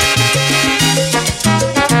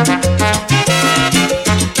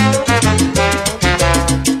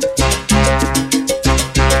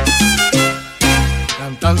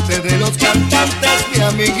 Cantante de los cantantes, mi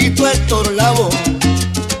amiguito Héctor Lavoe,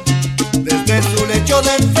 desde su lecho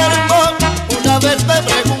de enfermo, una vez me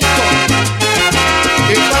preguntó: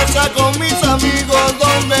 ¿qué pasa con mis amigos?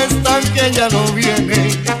 ¿Dónde están que ya no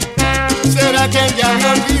vienen? ¿Será que ya me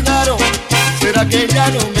olvidaron? ¿Será que ya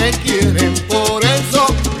no me quieren? Por eso,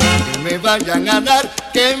 que me vayan a dar,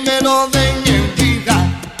 que me lo den en vida.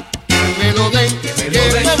 Que me lo den, que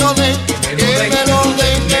me lo den, que me lo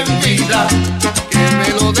den en vida. Que me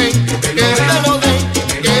lo den, que me lo den,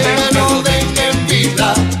 que me lo den en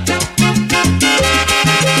vida.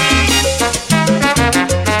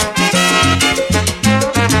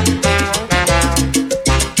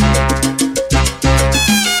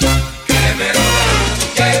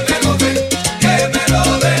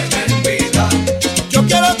 Yo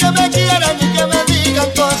quiero que me quieran y que me digan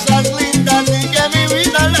cosas lindas y que mi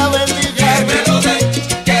vida la bendiga. Que me lo den,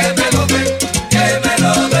 que me lo den, que me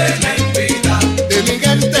lo den en vida. De mi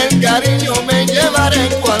gente el cariño me llevaré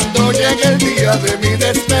cuando llegue el día de mi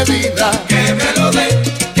despedida. Que me lo den,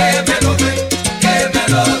 que me lo den, que me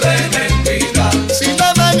lo den en vida. Si me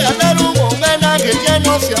van a dar un homenaje que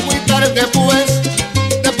no sea muy tarde, pues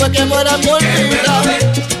después que muera me olvida.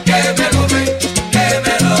 Que me lo den, que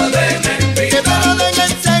me lo den en vida. Que me lo den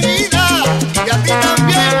enseguida. Y a ti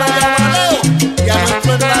también, María Amadeo. Y a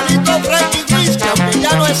nuestro hermanito Frankie Ruiz, que aunque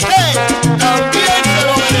ya no esté, también se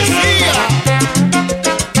lo merecía.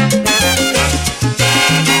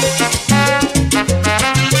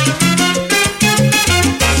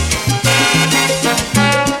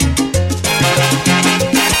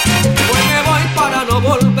 Pues me voy para no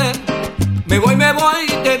volver. Me voy,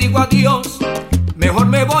 te digo adiós. Mejor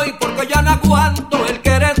me voy porque ya no aguanto el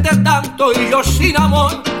quererte tanto y yo sin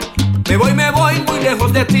amor. Me voy muy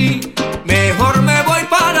lejos de ti. Mejor me voy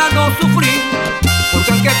para no sufrir.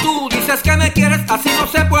 Porque aunque tú dices que me quieres así no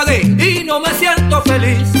se puede y no me siento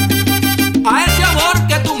feliz. A ese amor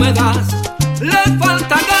que tú me das le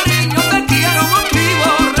falta cariño, te quiero contigo,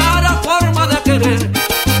 rara forma de querer.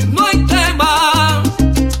 No hay tema,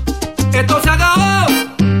 esto se acabó.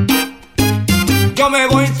 Yo me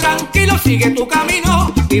voy tranquilo, sigue tu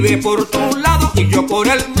camino, vive por tu lado y yo por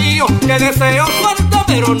el mío. Te deseo suerte,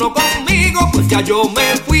 pero no conmigo, pues ya yo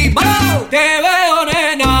me fui. ¡Bravo! Te veo,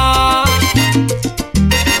 nena.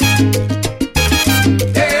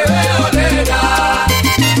 Te veo, nena.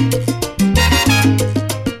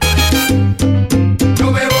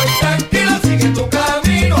 Yo me voy tranquilo, sigue tu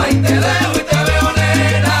camino, ahí te dejo y te veo,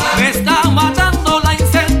 nena. Me está matando la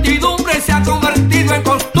incertidumbre, se ha convertido en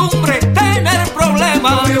costumbre tener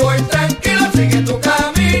problemas. Yo me voy tranquilo, sigue tu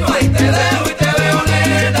camino, ahí te dejo y te veo,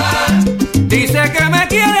 nena. Dice que me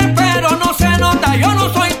quiere, pero no se nota, yo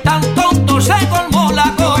no soy tan tonto, se colmó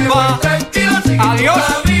la copa. Adiós,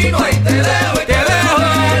 camino, ahí te dejo, te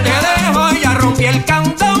dejo, ya rompí el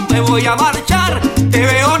cantón, me voy a marchar. Te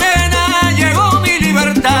veo, nena, llegó mi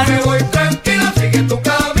libertad. Me voy tranquilo, sigue tu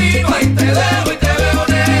camino, ahí te dejo y te veo,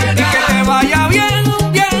 nena. Y que te vaya bien,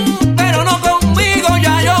 bien, pero no conmigo,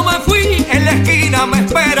 ya yo me fui, en la esquina me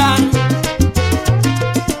esperan.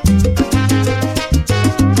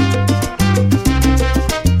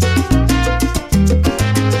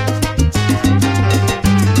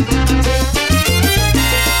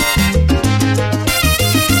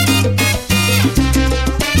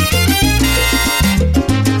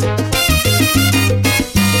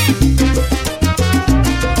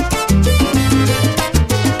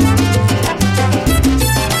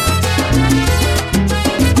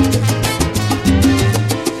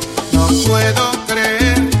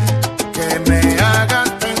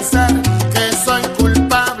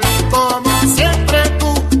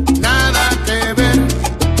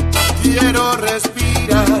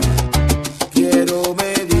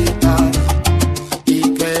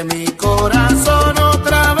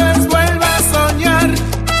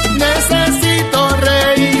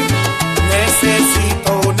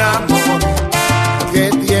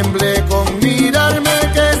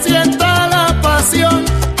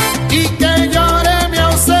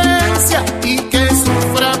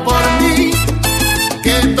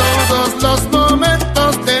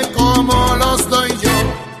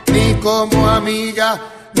 Como amiga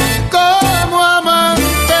ni como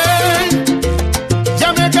amante,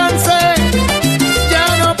 ya me cansé,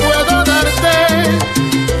 ya no puedo darte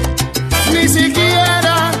ni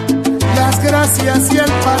siquiera las gracias y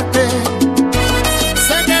el parte.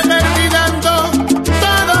 Sé que perdí dando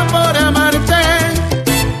todo por amarte,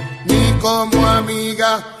 ni como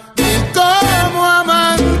amiga ni como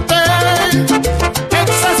amante.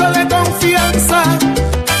 Exceso de confianza,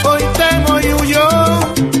 hoy temo y huyo.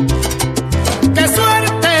 Qué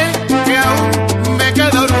suerte que aún me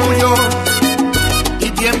queda orgullo y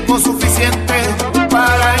tiempo suficiente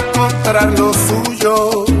para encontrar lo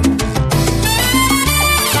suyo.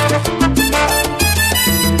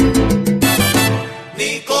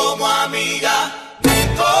 Ni como amiga, ni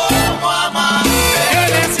como amante.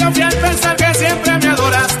 Eres yo fiel pensar que siempre me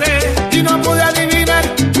adoraste y no pude adivinar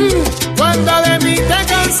cuando de mí te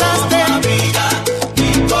cansaste. Ni como amiga,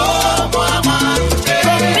 ni como amante.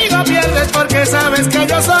 Conmigo pierdes porque sabes que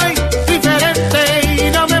yo soy diferente y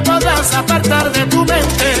no me podrás apartar de tu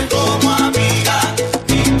mente. Ni como amiga,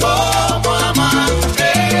 ni como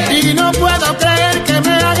amante. Y no puedo creer que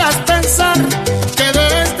me hagas pensar que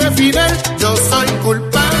de este final yo soy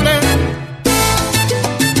culpable.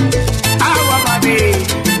 Agua, mami.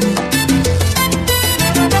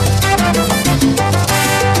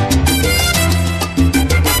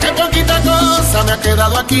 Qué poquita cosa me ha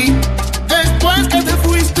quedado aquí después que te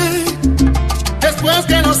fuiste. Después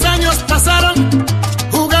que los años pasaron,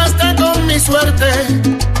 jugaste con mi suerte.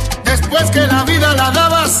 Después que la vida la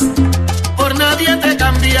dabas, por nadie te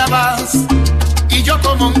cambiabas. Y yo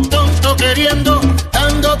como un tonto queriendo,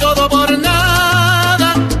 dando todo por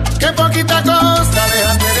nada. Qué poquita cosa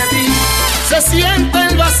dejaste de ti, se siente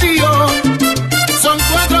el vacío. Son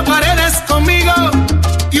 4 paredes conmigo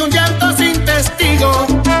y un llanto sin testigo.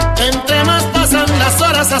 Entre más pasan las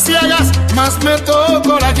horas a ciegas, más me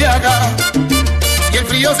toco la llaga. Y el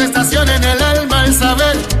frío se estaciona en el alma al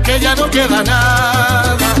saber que ya no queda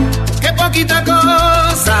nada. Qué poquita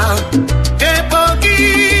cosa, qué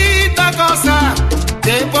poquita cosa,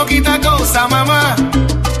 qué poquita cosa, mamá,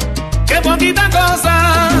 qué poquita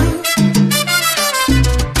cosa.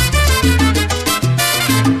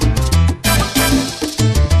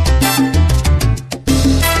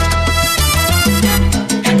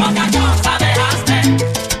 Qué poca cosa dejaste,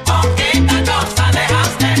 poquita cosa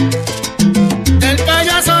dejaste. Del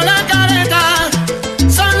payaso la careta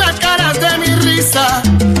risa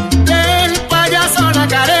del payaso la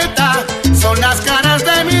careta, son las caras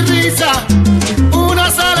de mi risa. Una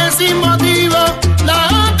sale sin motivo, la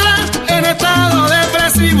otra en estado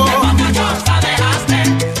depresivo. Cosa dejaste,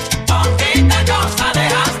 tontita cosa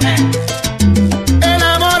dejaste. El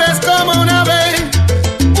amor es como una ave,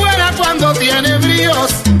 vuela cuando tiene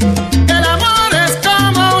bríos. El amor es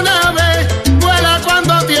como una ave, vuela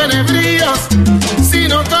cuando tiene bríos. Si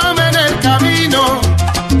no come en el camino,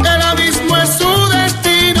 el abismo es su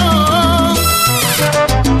destino.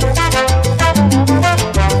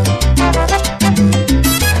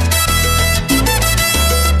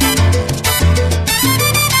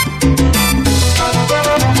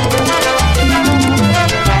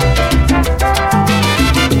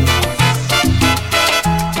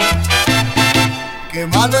 Qué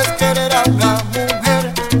malo es querer a una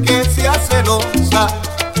mujer que sea celosa,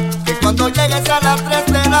 que cuando llegues a las 3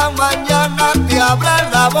 de la mañana te abra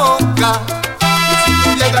la boca. Y si tú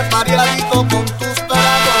llegas mareadito con tus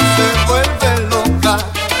tragos se vuelve loca,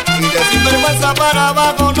 y de sinvergüenza para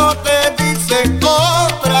abajo no te dice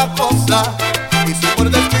otra cosa. Y si por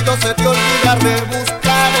descuido se te olvida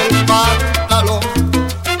rebuscar el pantalón,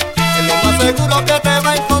 es lo más seguro que te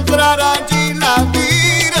va a encontrar allí la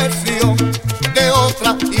dirección de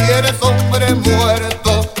otra, y eres hombre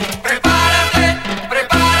muerto. Prepárate,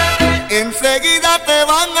 prepárate. Enseguida te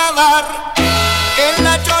van a dar en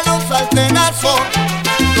la chola un saltenazo,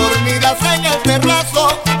 dormirás en el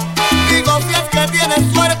terrazo. Digo si es que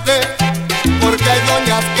tienes suerte, porque hay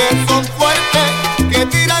doñas que son fuertes, que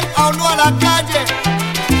tiran a uno a la calle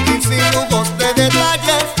y sin lujos de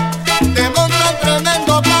detalles te montan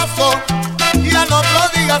tremendo paso, y al otro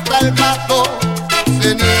día hasta el gato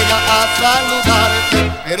se niega a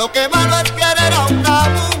saludarte. Pero qué malo es querer a una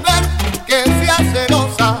mujer que sea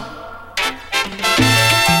celosa.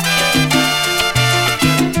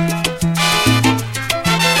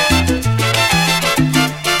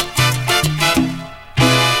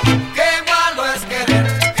 Qué malo es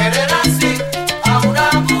querer así a una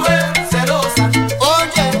mujer celosa.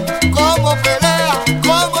 Oye, cómo pelea,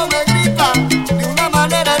 cómo me grita, de una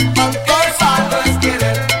manera espantosa. Qué malo es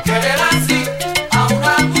querer así a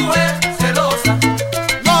una mujer celosa.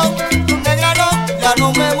 No, tú negra no, ya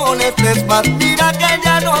no me molestes más, mira que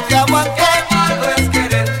ya no te aguanto. Qué malo es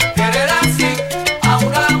querer así a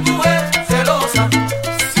una mujer celosa.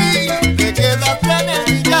 Sí, te quedaste en el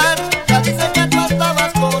billar, ya dicen que tú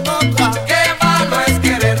estabas con otra. Qué malo es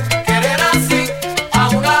querer así a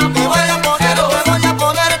una mujer celosa.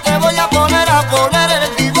 Te voy a poner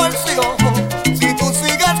el divorcio si tú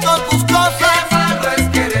sigues con tus cosas. Qué malo es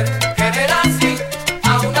querer así a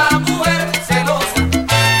una mujer celosa.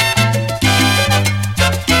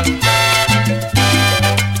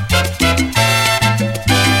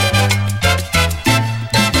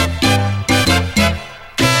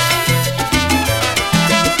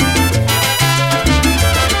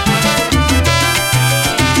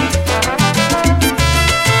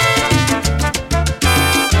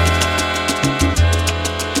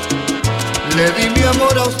 Le di mi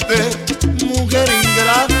amor a usted, mujer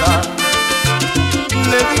ingrata.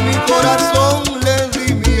 Le di mi corazón, le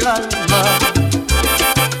di mi alma.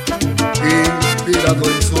 Inspirado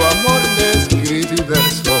en su amor le escribí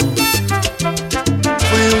versos.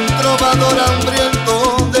 Fui un trovador hambriento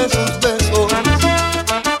de sus besos.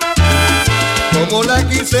 Como la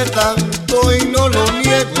quise tanto y no lo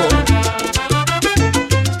niego,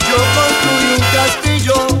 yo construí un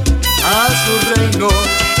castillo a su reino,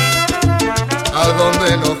 a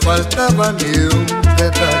donde no faltaba ni un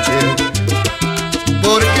detalle,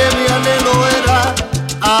 porque mi anhelo era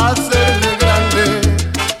hacerme grande.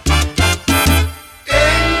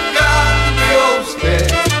 En cambio usted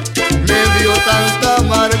me dio tanta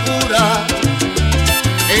amargura,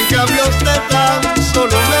 en cambio usted tan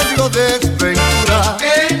solo me dio desventura.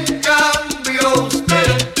 En cambio usted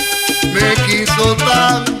me quiso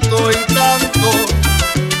tanto y tanto,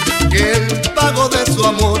 que el pago de su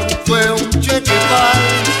amor fue un cheque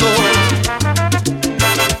falso.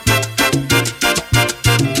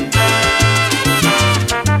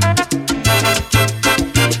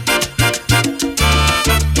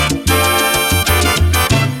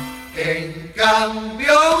 En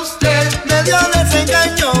cambio usted me dio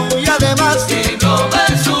desengaño y además, Si no me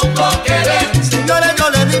supo querer,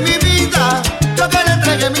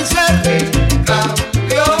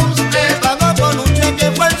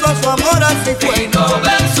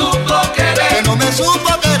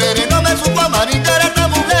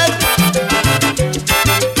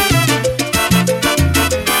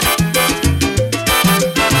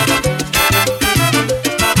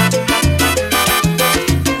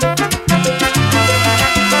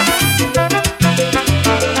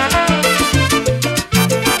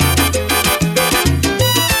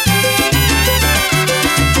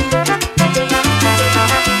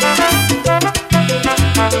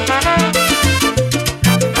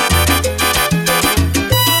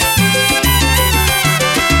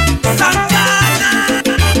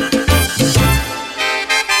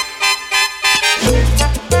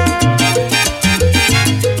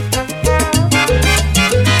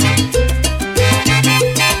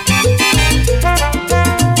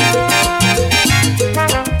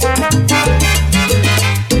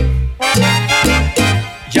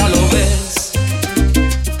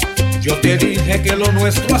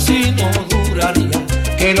 nuestro así no duraría,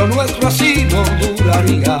 que lo nuestro así no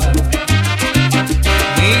duraría.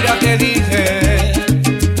 Mira que dije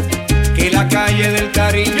que la calle del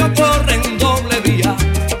cariño corre en doble vía,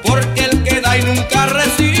 porque el que da y nunca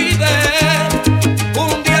recibe,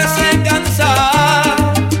 un día se cansa.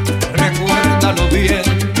 Recuérdalo bien,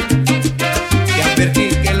 que advertí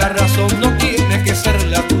que la razón no tiene que ser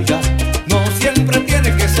la tuya, no siempre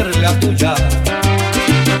tiene que ser la tuya.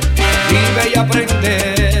 Vive y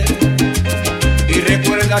aprende, y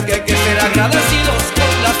recuerda que hay que ser agradecidos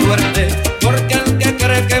con la suerte, porque el que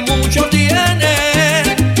cree que mucho tiene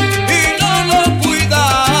y no lo cuida,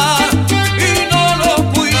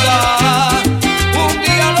 un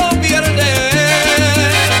día lo pierde.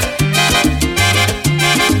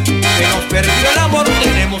 Que nos perdió el amor,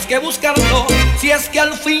 tenemos que buscarlo, si es que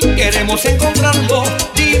al fin queremos encontrarlo.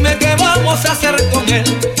 Dime qué vamos a hacer con él.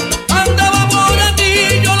 Andaba por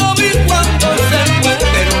aquí, yo lo vi cuando se fue,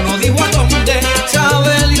 pero no dijo a dónde.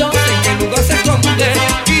 Sabe Dios en qué lugar se esconde,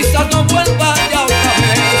 quizás no vuelva ya otra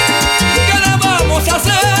vez. ¿Qué le vamos a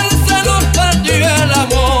hacer? Se nos perdió el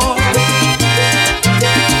amor.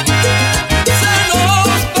 Se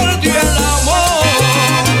nos perdió el amor.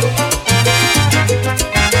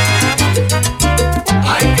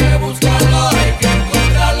 Hay que buscarlo, hay que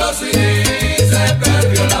encontrarlo, sí, se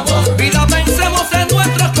perdió el amor. Vida, pensemos en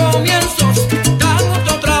nuestros comienzos,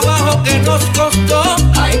 tanto trabajo que nos costó.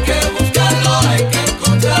 Hay que buscarlo, hay que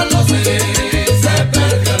encontrarlo, sí, se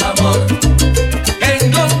perdió el amor.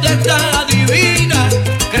 ¿En dónde está la divina?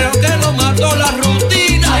 Creo que lo mató la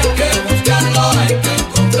rutina. Hay que buscarlo, hay que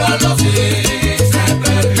encontrarlo, sí, se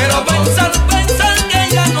perdió Pero el amor. pensar que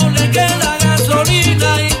ya no le queda gasolina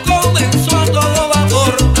y comenzó a todo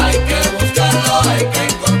vapor. Hay que buscarlo, hay que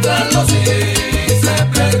encontrarlo, sí, se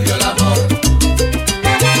perdió el amor.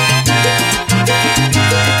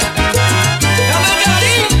 Dame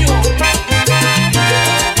cariño.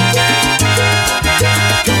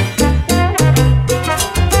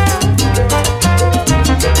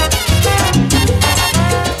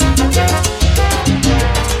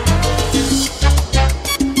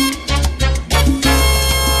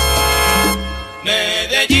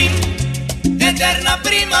 Medellín, eterna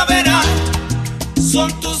primavera, son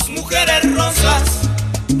tus mujeres rosas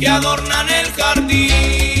que adornan el jardín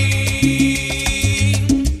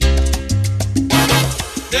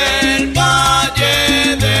del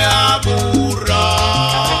valle de Aburrá.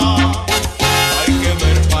 Hay que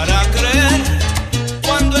ver para creer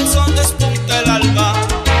cuando el sol despunta el alba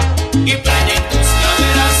y preña en tus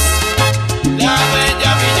laderas la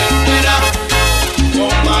bella villa entera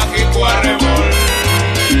con mágico arrebol.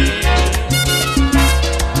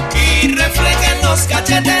 Y refleja en los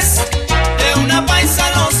cachetes de una paisa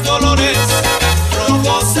los colores,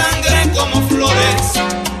 rojo sangre como flores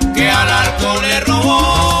que al arco le robó.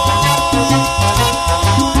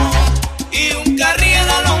 Y un carriel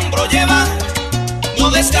al hombro lleva, no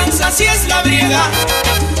descansa si es la briega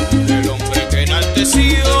del hombre que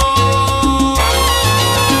enalteció.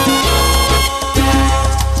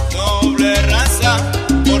 Noble raza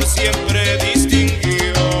por siempre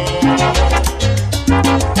distinguió.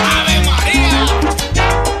 ¡Ave María!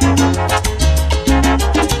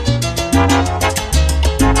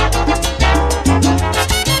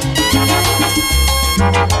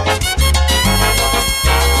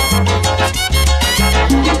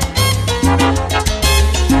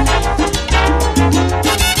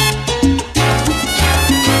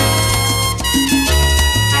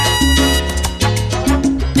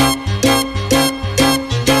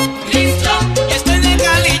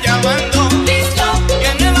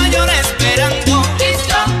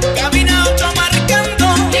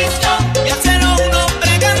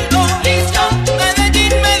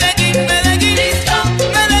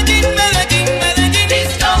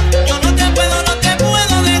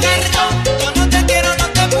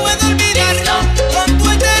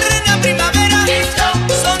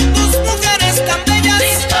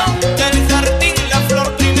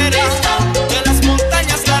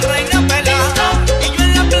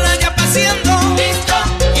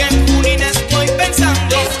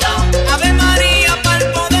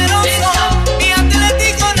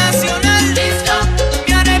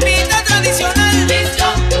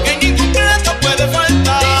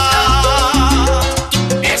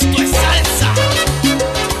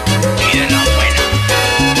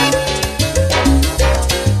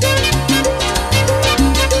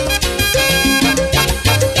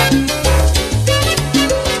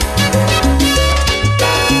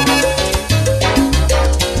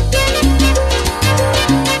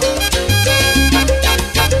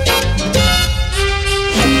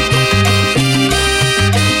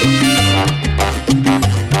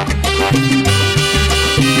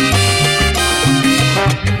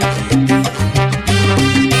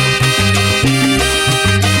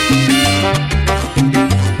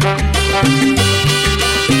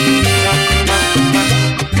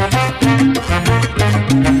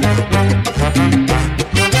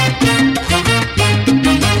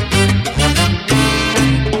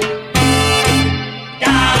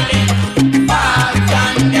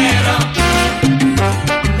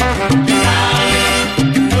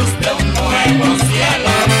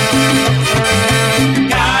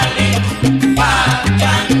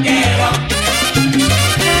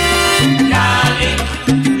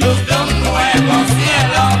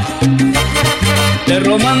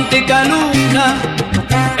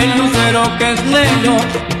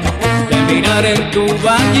 mirar en tu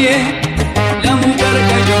valle la mujer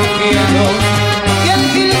que yo quiero. Y el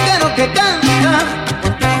jilguero que canta,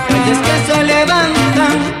 calles que se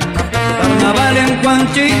levantan, carnaval en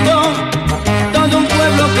Juanchito, todo un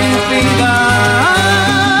pueblo que inspira.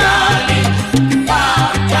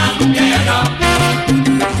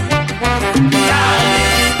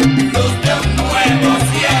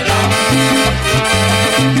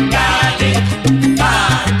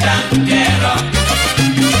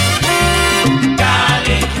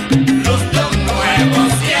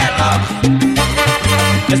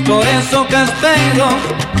 Es por eso que espero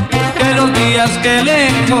que los días que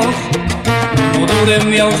lejos no dure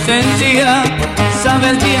mi ausencia.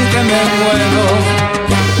 Sabes bien que me muero,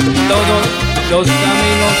 todos los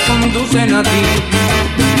caminos conducen a ti.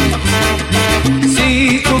 Si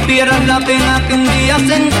supieras la pena que un día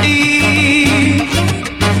sentí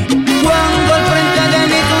cuando al frente de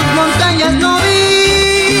mí tus montañas no vi.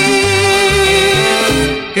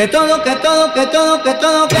 Que todo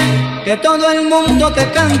el mundo te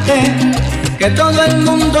cante, que todo el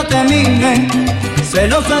mundo te mire.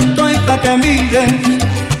 Celoso estoy pa' que mires,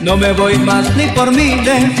 no me voy más ni por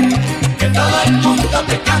miles. Que todo el mundo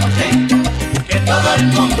te cante, que todo el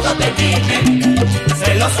mundo te mire.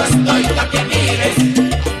 Celoso estoy pa' que mires,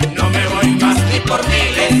 no me voy más ni por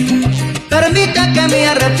miles. Permita que me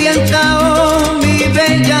arrepienta, oh mi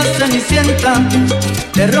bella cenicienta,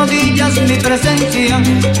 de rodillas mi presencia,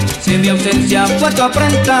 si mi ausencia fue tu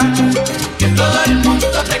afrenta. Que todo el mundo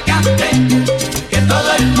te cante, que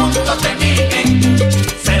todo el mundo te mire.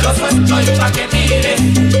 Celoso estoy pa' que mires,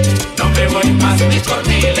 no me voy más ni por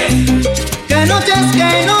miles. Que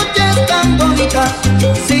noches tan bonitas,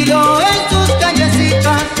 si lo en tus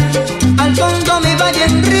callecitas, al fondo mi valle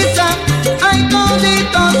en risa, ay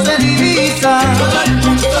todito se divisa. Que todo el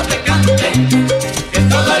mundo te cante, que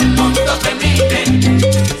todo el mundo te mire.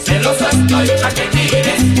 Celoso estoy pa' que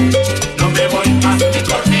mires, no me voy más ni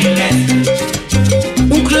por miles.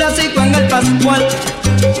 Un clásico en el Pascual,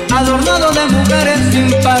 adornado de mujeres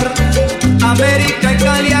sin par. América y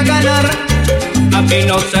Cali a ganar, aquí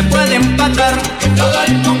no se puede empatar. Que todo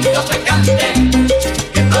el mundo te cante,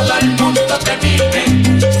 que todo el mundo te mire.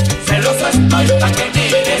 Celoso estoy pa' que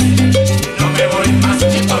mires, no me voy más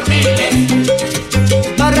ni por miles.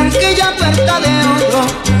 Barranquilla, Puerta de Oro,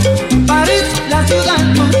 París, la ciudad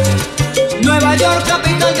luz, Nueva York,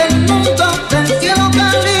 capital del mundo, del cielo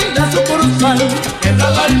Cali, la sucursal. Que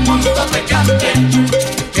todo el mundo te cante,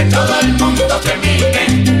 que todo el mundo te mire.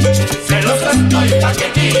 Celoso estoy pa' que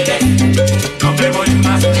mires, no me voy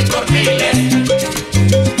más ni por miles.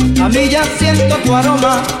 A mí ya siento tu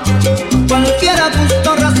aroma, cualquiera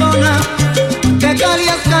gusto razona, que Cali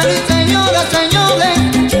es Cali, señoras, señores,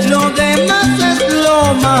 lo demás es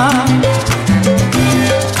loma.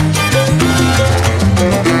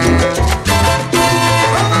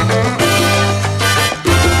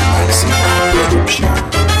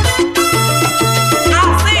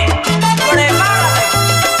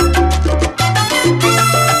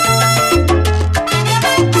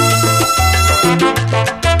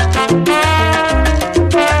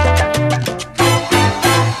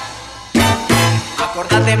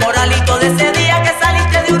 Acordate, moralito, de ese día que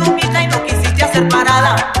saliste de Urupita y no quisiste hacer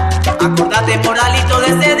parada. Acordate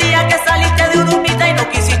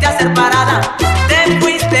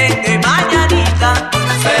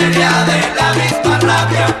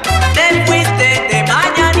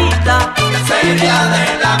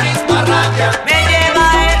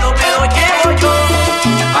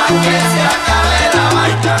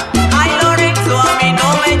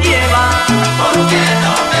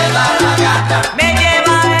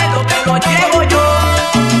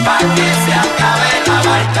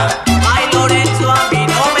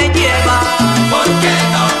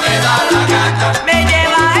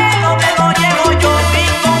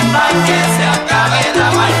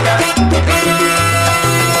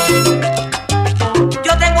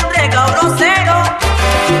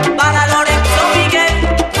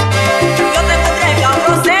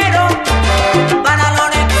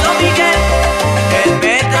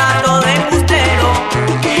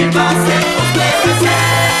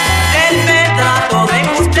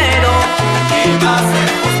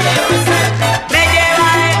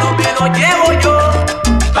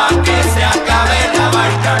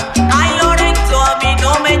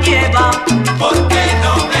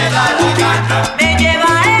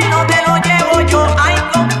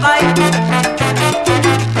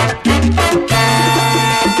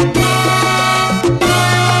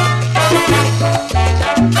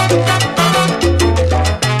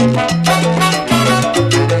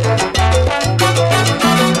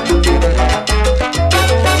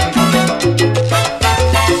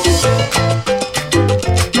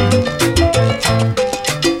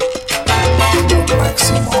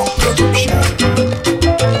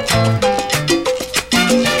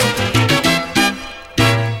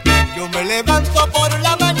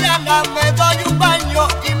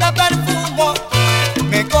me perfumo,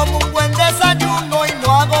 me como un buen desayuno y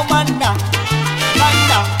no hago más nada, más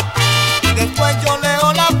nada. Después yo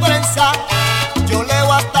leo la prensa, yo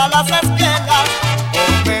leo hasta las esquelas,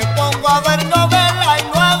 o me pongo a ver novela y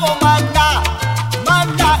no hago más nada, más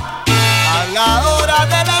nada. A la hora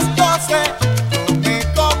de las 12 yo me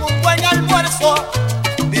como un buen almuerzo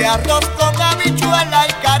de arroz con habichuela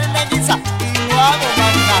y carne guisa y no hago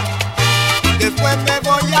más nada. Después me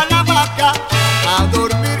voy a la hamaca a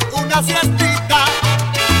dormir una siestita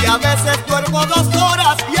y a veces duermo 2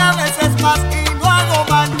 horas y a veces más y no hago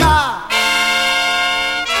más nada.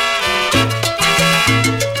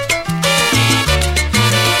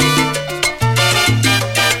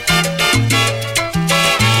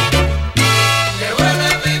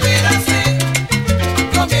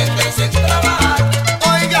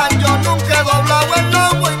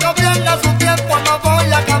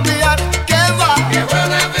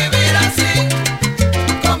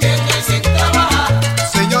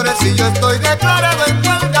 Si yo estoy declarado en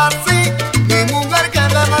huelga, sí, mi mujer que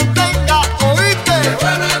me mantenga, ¿oíste? Qué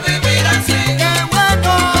bueno es vivir así. Qué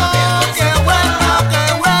bueno, qué bueno, qué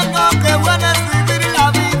bueno, qué bueno es vivir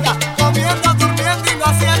la vida, comiendo, durmiendo y no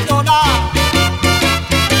haciendo nada.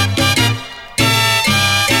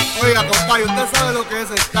 Oiga, compadre, usted sabe lo que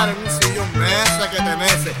es estar en un sillón meses que te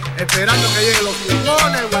meses, esperando que lleguen los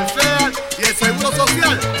cupones, el welfare y el seguro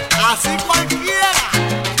social. Así cualquiera.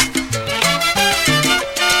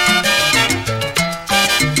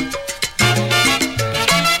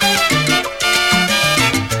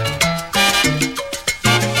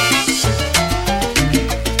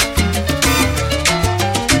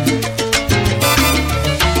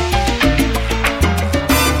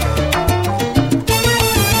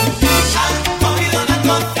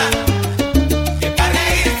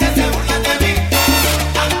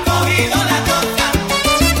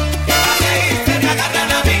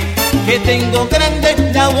 Que tengo grande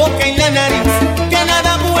la boca y la nariz, que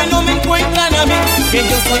nada bueno me encuentran a mí, que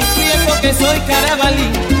yo soy prieto, que soy carabalí,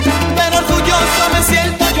 pero orgulloso me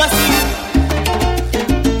siento yo así.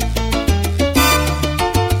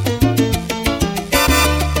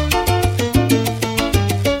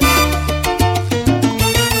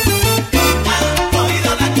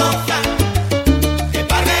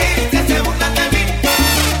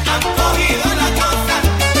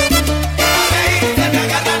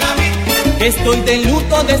 Estoy de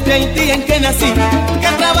luto desde el día en que nací, que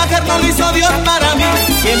trabajar no lo hizo Dios para mí,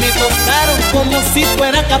 que me tostaron como si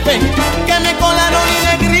fuera café, que me colaron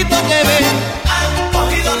y negrito que ve. Han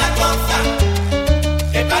cogido la cosa,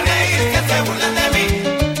 que para reír que se burlan de mí,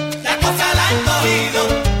 la cosa la han cogido,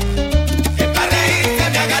 que para reír que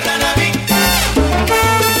me agarran a mí.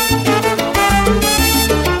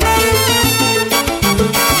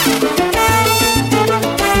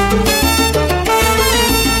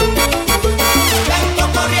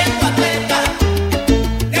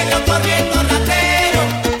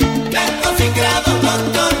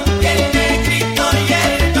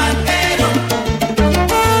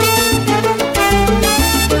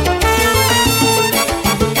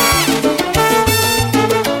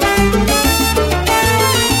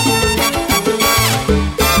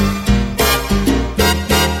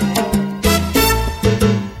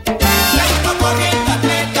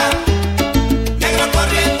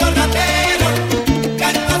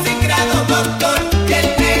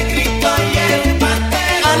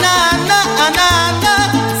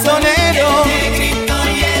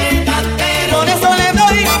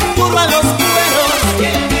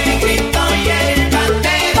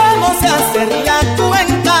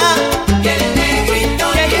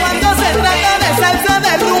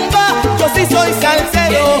 Soy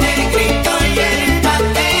salsero,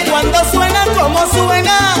 cuando suena como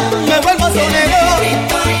suena, me vuelvo sonero,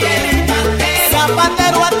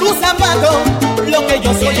 zapatero a tu zapato, lo que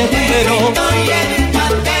yo soy es rumbero.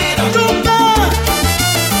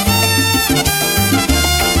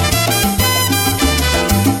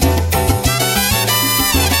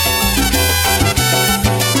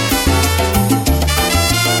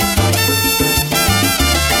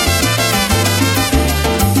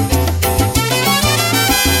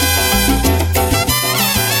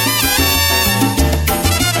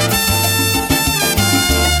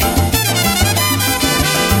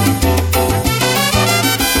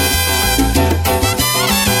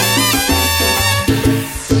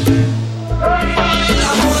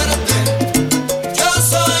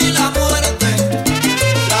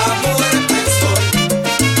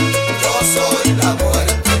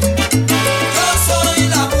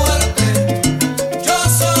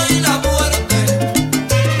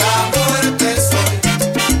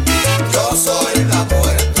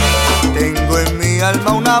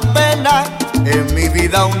 pena, en mi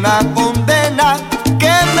vida una condena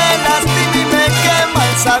que me lastima y me quema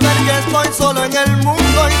el saber que estoy solo en el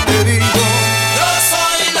mundo y te digo: yo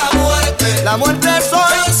soy la muerte. La muerte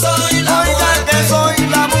soy. Yo soy la Oiga muerte. que soy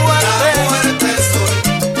la muerte. La muerte soy.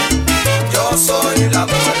 Yo soy la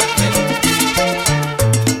muerte.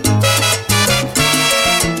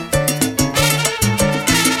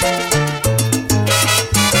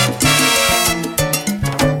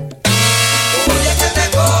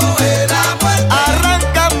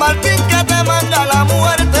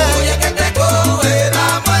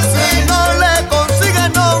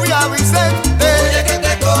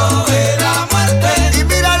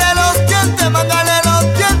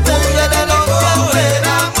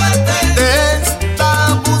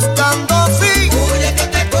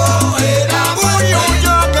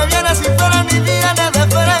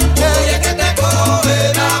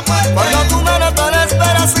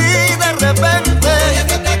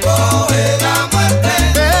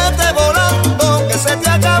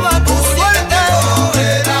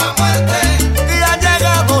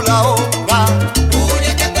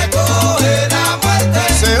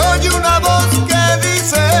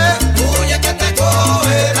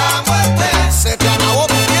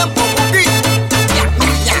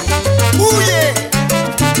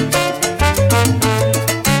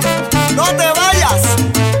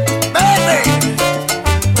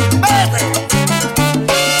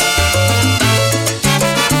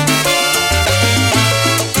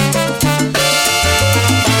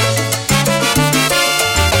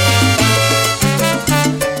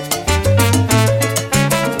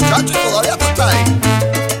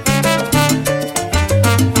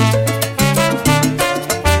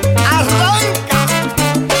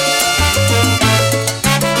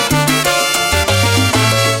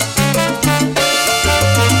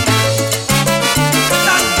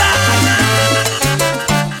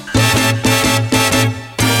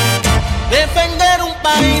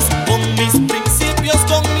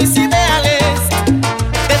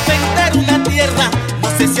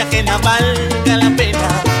 Valga la pena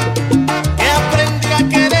que aprendí a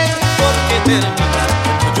querer, porque terminar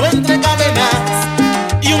yo entre cadenas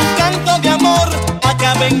y un canto de amor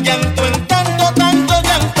acaba en llanto, en tanto, tanto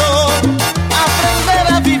llanto.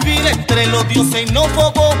 Aprender a vivir entre el odio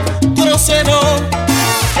xenófobo, grosero,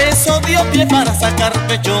 eso dio pie para sacar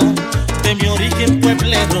pecho de mi origen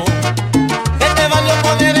pueblero. ¿De qué valió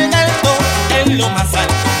poner en alto, en lo más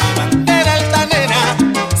alto, mi bandera altanera,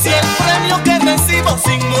 si el premio que recibo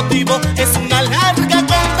sin motivo es una larga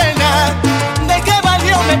condena? ¿De qué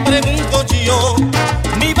valió, me pregunto yo,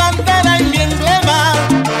 mi bandera y mi emblema,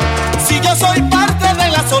 si yo soy parte de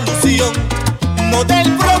la solución, no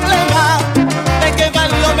del problema? ¿De qué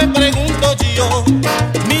valió, me pregunto yo,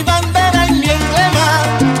 mi bandera y mi emblema,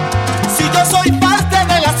 si yo soy parte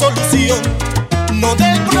de la solución, no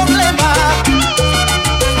del problema?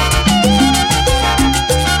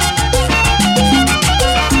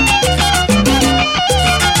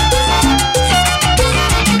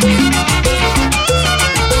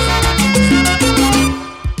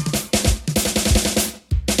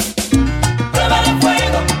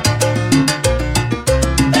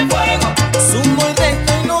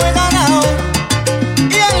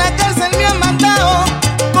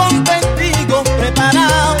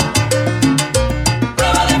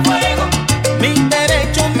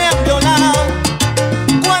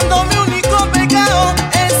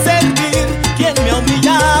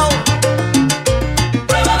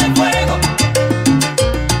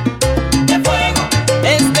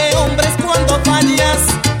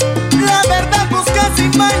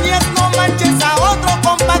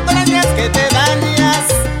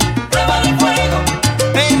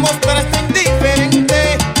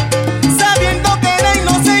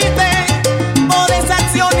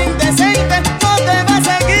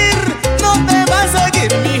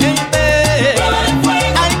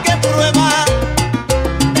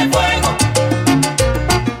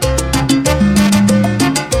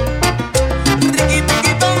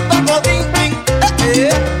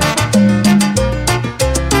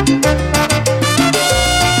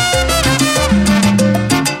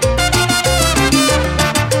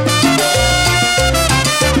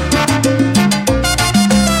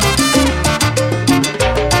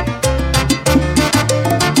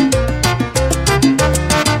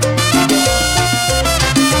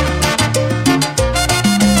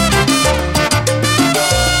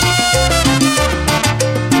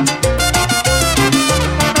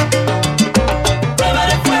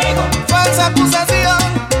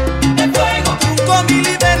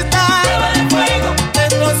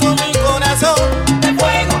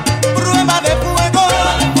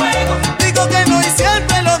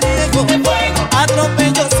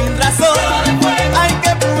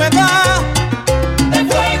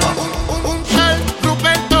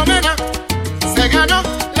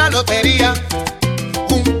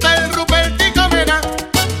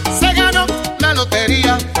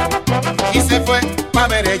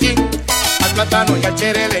 Medellín. Al plátano y al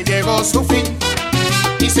chere le llegó su fin.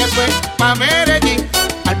 Y se fue pa' Medellín.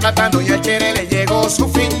 Al plátano y al chere le llegó su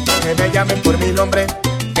fin. Que me llamen por mi nombre,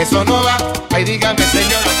 eso no va. Ay, dígame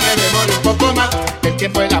señora que demore un poco más. El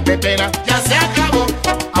tiempo de la pepena ya se acabó.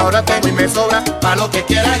 Ahora tengo y me sobra pa' lo que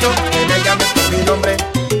quiera yo. Que me llamen por mi nombre,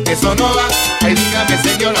 eso no va. Ay, dígame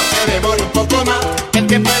señora que demore un poco más. El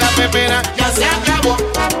tiempo de la pepena ya se acabó.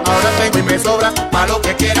 Ahora tengo y me sobra pa' lo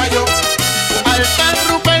que quiera yo. Al tal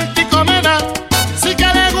Rupertico Mena sí que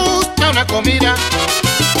le gusta una comida.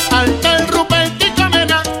 Al tal Rupertico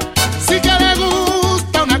Mena sí que le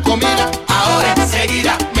gusta una comida. Ahora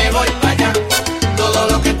enseguida me voy para allá. Todo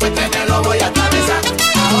lo que cueste me lo voy a atravesar.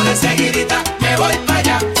 Ahora enseguidita me voy para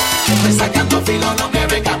allá. Estoy sacando filo, no me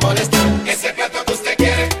venga a molestar. Ese plato que usted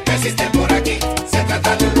quiere no existe por aquí. Se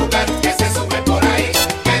trata de un lugar que se sube por ahí.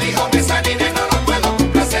 Me dijo Mesanine, no lo puedo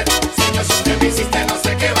complacer. Señor, si usted me insiste, no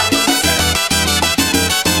sé qué vamos a hacer.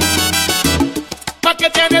 Pa' que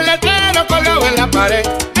tiene el letrero colgado en la pared.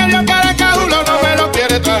 El caracajulo no me lo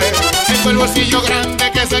quiere traer. Tengo el bolsillo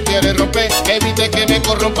grande que se quiere romper. Evite que me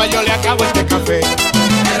corrompa, yo le acabo este café.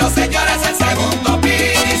 Pero señores, el segundo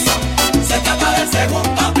piso. Se trata del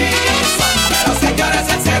segundo piso. Pero señores,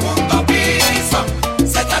 el segundo piso.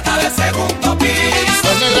 Se trata del segundo piso.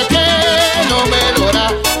 Con el que no me lo da,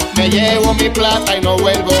 me llevo mi plata y no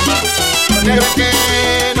vuelvo más. Con el que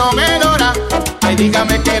no me lo da, ay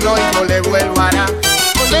dígame que no y no le vuelvo a dar.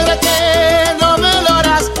 Con el que no me lo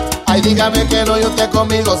das, ay dígame que no y usted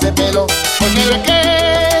conmigo se peló. Con el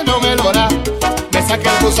que no me lo da, me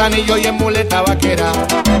saca el gusanillo y en muleta vaquera.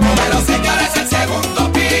 Pero señores, el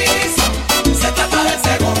segundo piso. Se trata del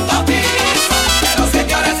segundo piso. Pero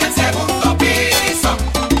señores, el segundo piso.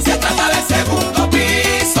 Se trata del segundo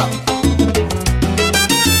piso.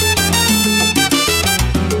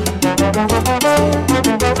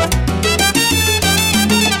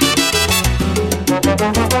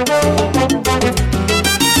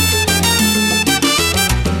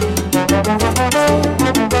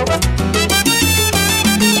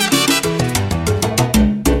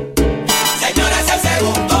 Señores, el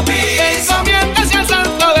segundo piso. Encomiéndese al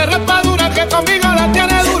santo de raspadura que conmigo la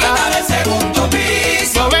tiene dura. Se trata del segundo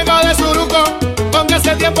piso. Yo vengo de Suruco, donde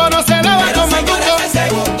hace tiempo no se daba Pero como señores, el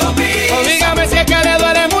segundo piso. o dígame si es que le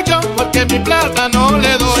duele mucho, porque mi plata no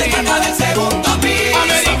le doy. Se trata del segundo piso.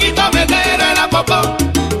 Ameriquito metero en la popó,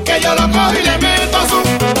 que yo lo cojo y le meto su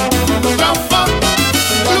trompo,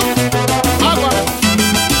 agua.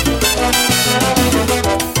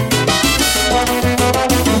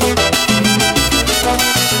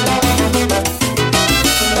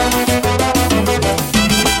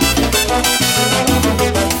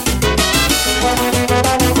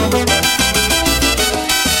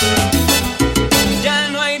 Ya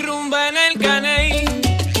no hay rumba en el Caney,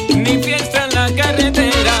 ni fiesta en la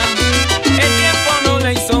carretera. El tiempo no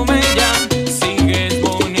la hizo mella, sigues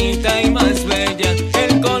bonita y más bella.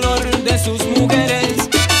 El color de sus mujeres,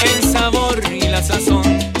 el sabor y la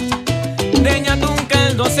sazón. Deñate un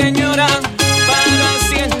caldo, señora, para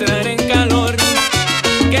así entrar en calor.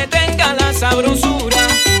 Que tenga la sabrosura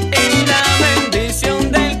y la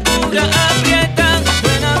bendición del cura. Aprieta,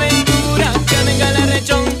 buena aventura, que venga el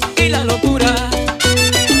arrechón y la locura.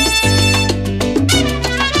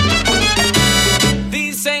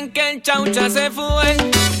 Dicen que el chaucha se fue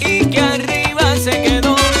y que arriba se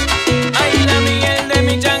quedó. Ay, la miel de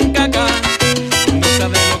mi chancaca, no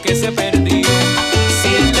sabe lo que se perdió. Si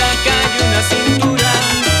en la calle una cintura,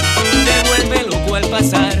 devuelve lo cual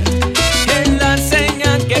pasar. Es la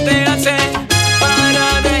señal que te hace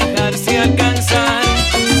para dejarse alcanzar.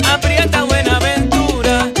 Aprieta, buena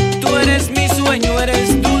aventura, tú eres mi sueño,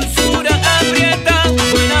 eres dulzura. Aprieta,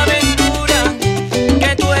 buena aventura,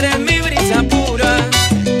 que tú eres mi brisa pura.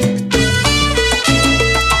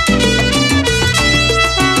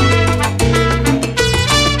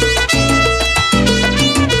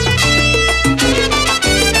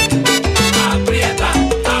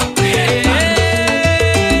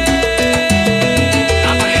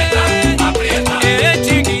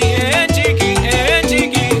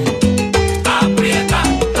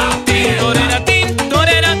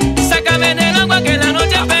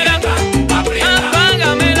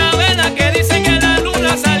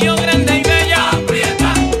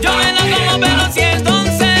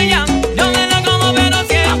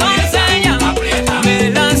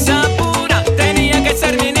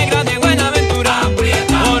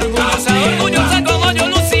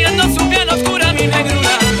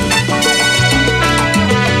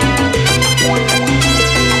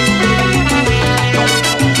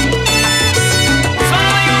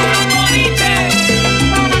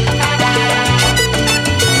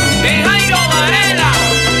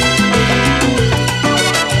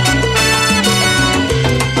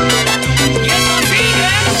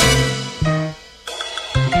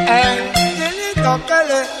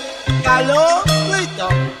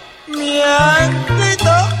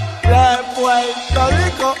 blanquito de Puerto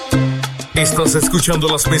Rico. Estás escuchando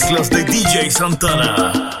las mezclas de DJ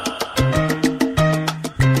Santana.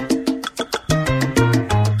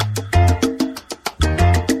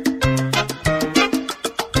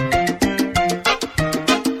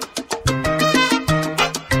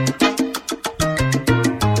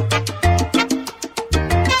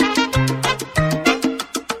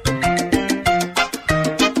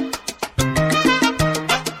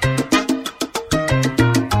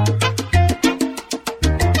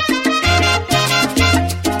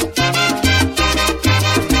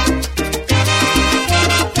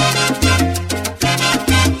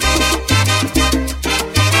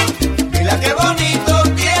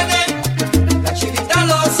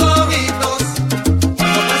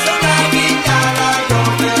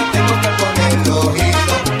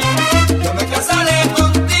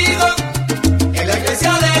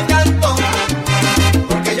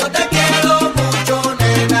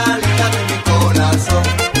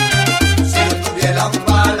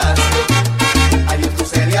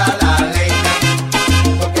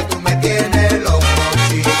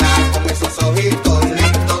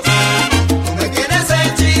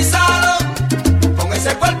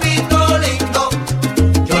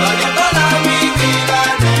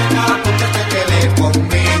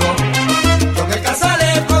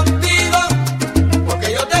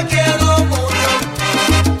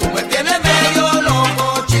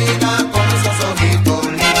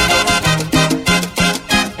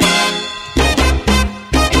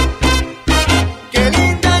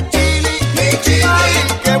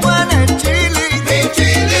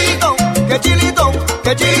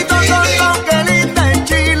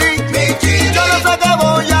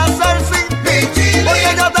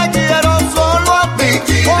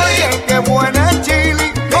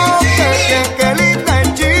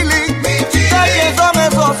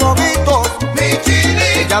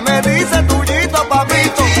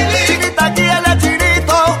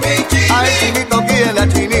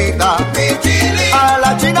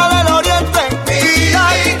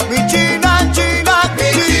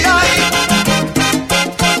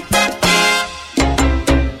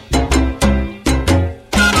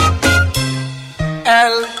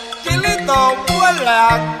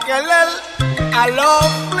 al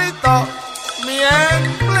hombrito,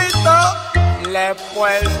 bien plito, le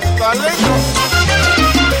Puerto Rico.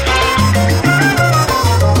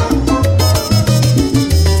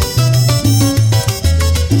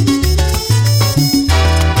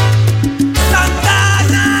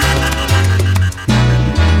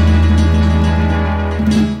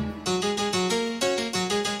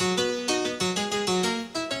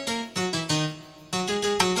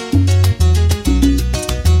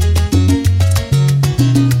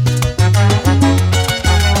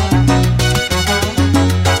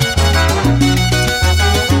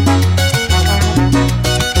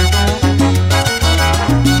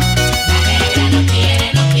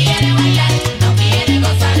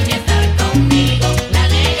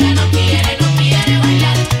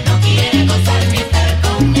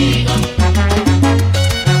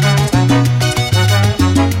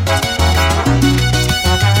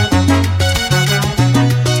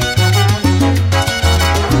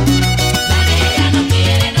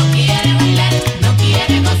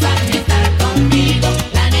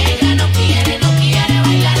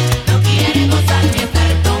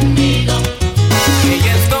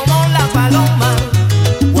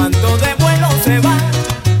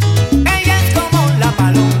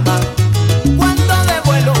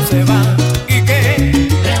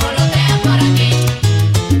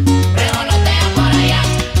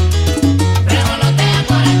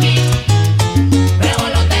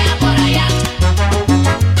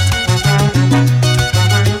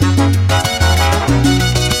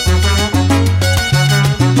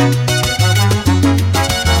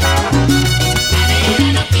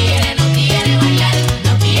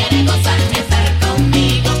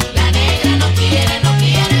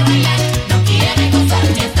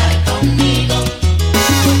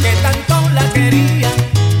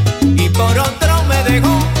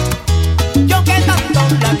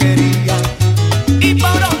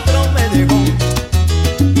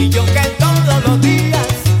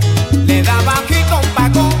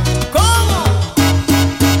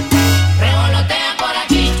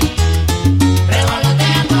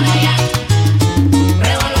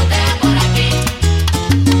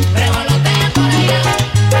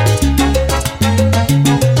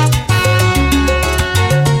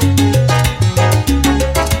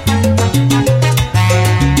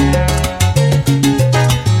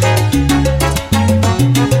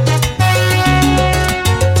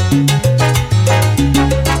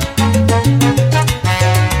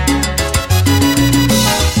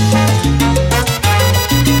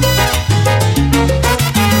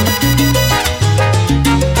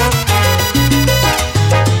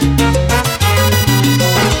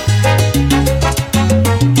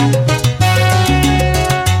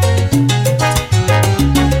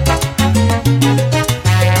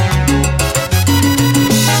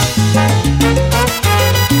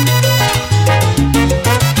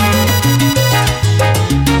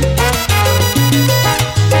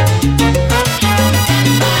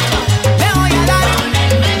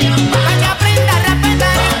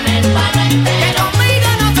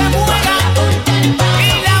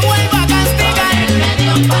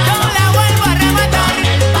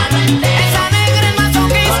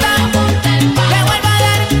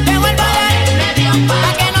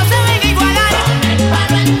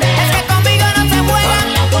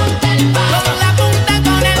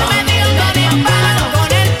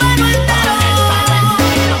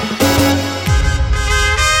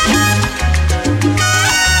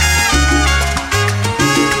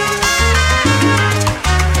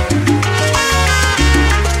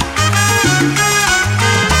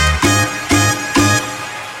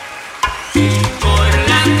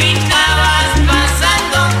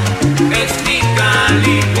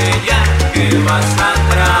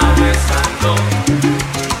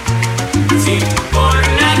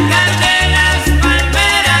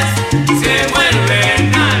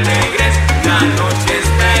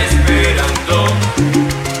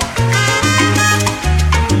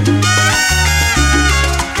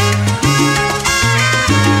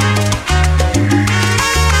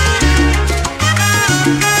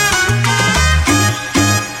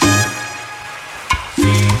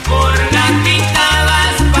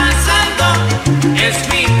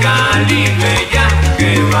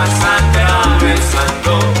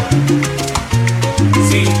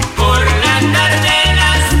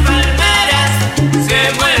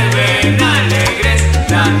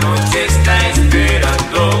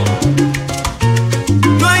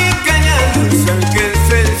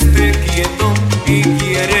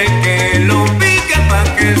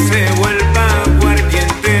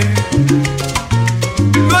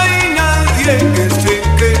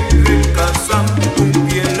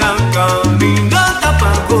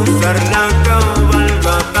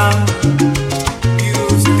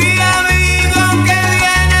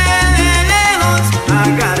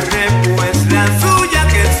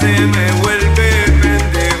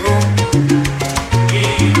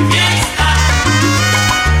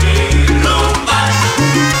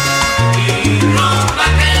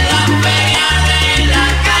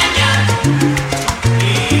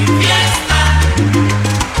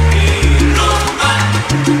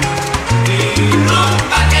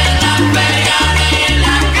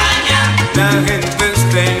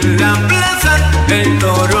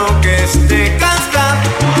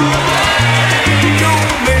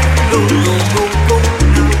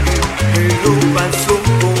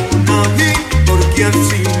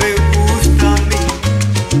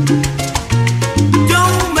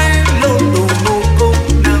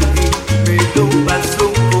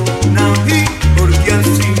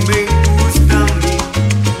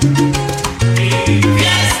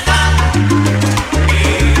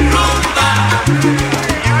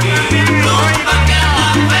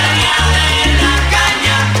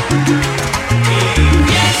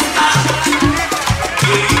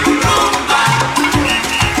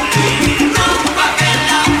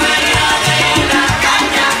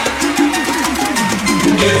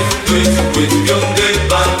 Esto es cuestión de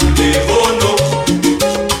bandejono.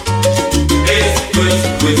 Esto es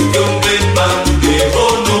cuestión de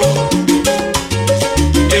bandejono.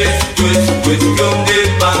 Esto es cuestión de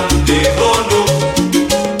bandejono.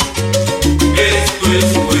 Esto es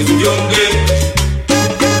cuestión de...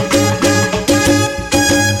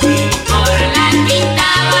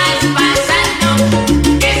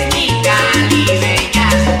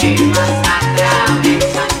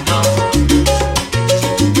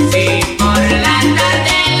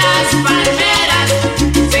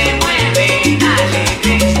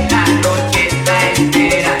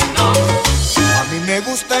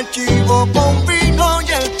 Con vino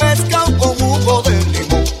y el pescado con jugo de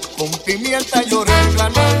limón, con pimienta y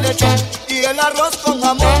orégano, el lechón y el arroz con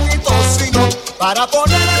jamón y tocino, para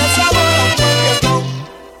ponerle sabor a un fiestón.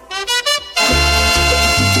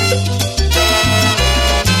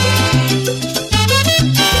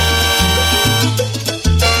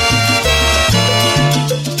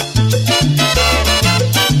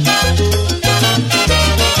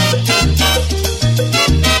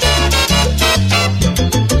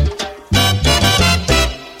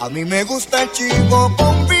 A mí me gusta el chivo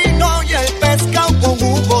con vino y el pescado con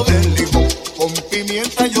jugo de limón, con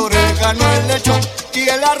pimienta y orégano, el lechón y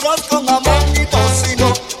el arroz con jamón y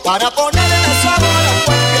tocino, para ponerle sabor a un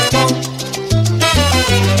fiestón.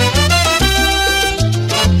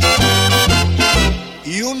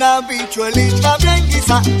 Y una bichuelita bien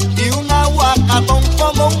guisa y un aguacatón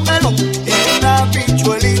como un melón. Y una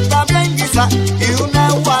bichuelita bien guisa y un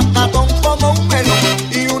aguacatón como un melón.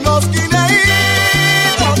 Y unos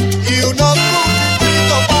guineitos y unos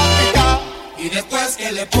cubitos para picar. Y después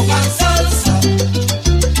que le pongan salsa,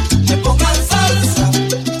 le pongan salsa,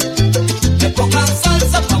 le pongan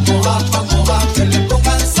salsa pa' mojar, que le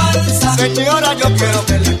pongan salsa. Señora, yo quiero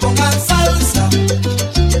que le pongan salsa,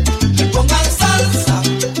 le pongan salsa,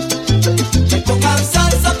 le pongan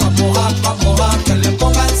salsa pa' mojar, que le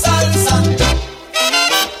pongan salsa.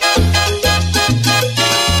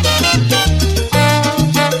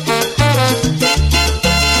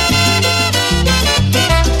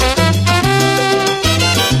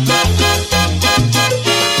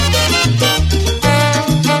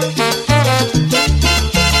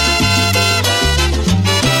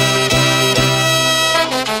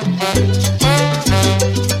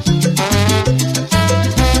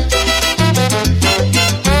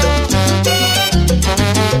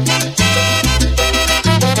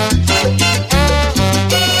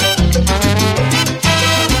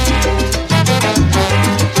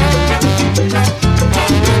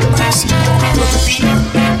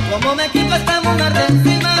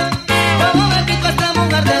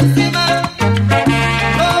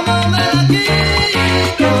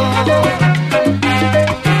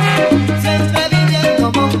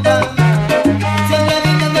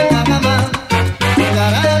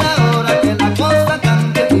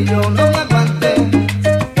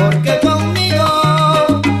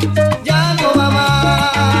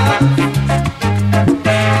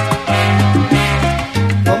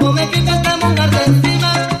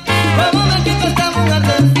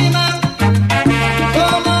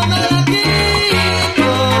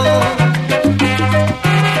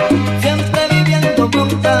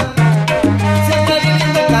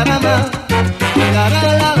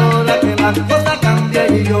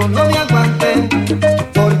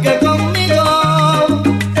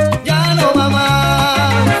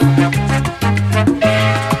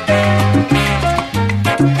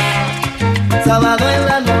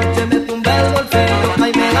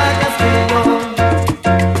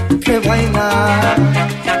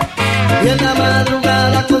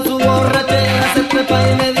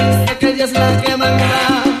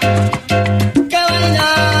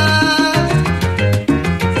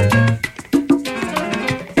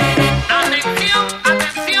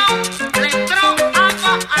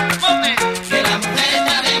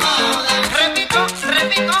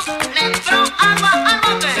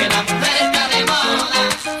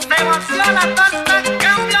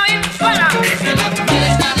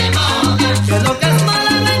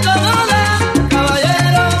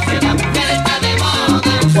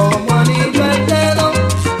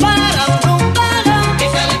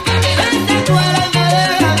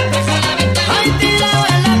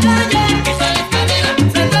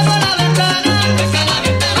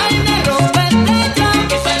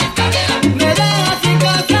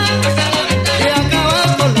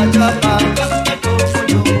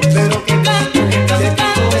 Pero que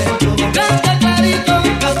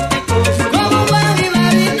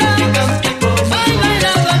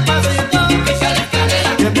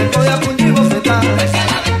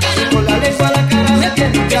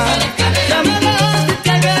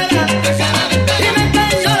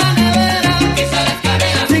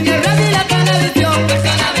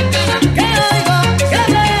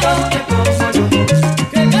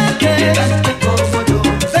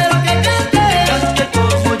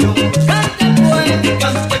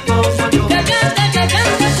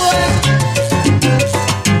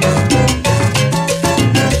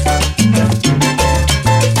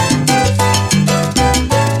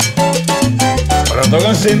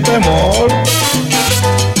sin temor.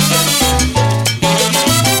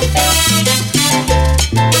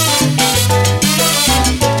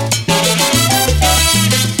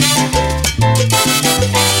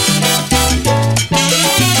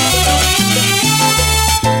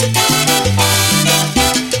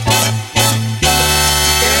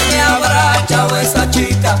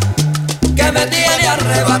 Que me tiene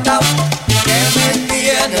arrebatado, que me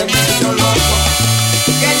tiene medio loco,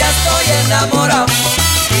 que ya estoy enamorado.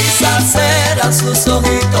 Quizás eran sus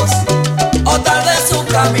ojitos, o tal vez su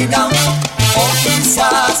caminado, o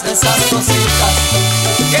quizás esas cositas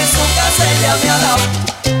que en su casa ella me ha dado.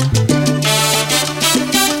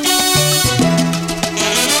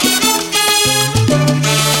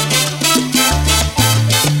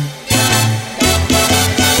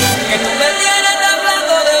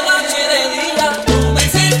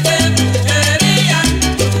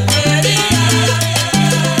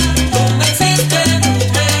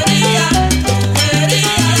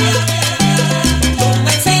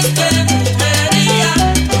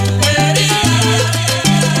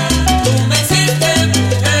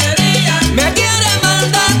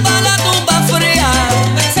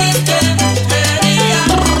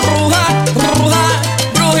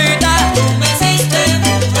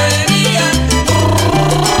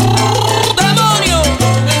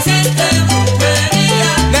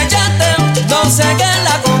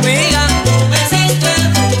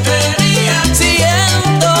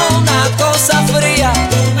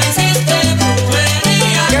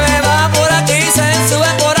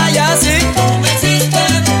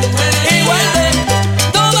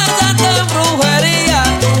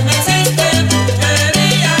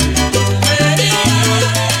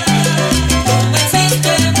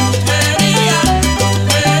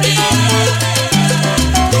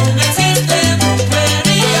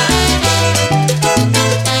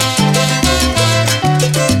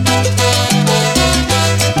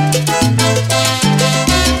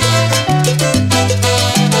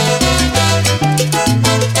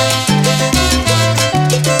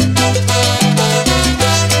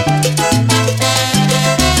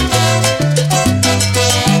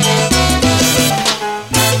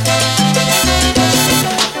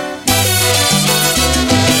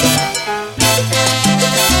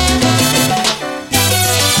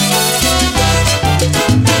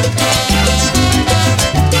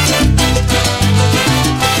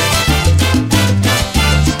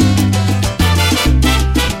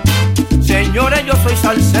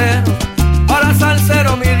 Salsero, para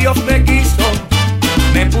salsero mi Dios me quiso,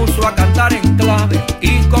 me puso a cantar en clave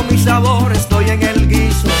y con mi sabor estoy en el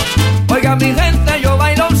guiso. Oiga mi gente, yo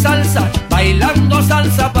bailo salsa, bailando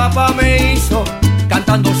salsa papá me hizo,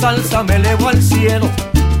 cantando salsa me elevo al cielo,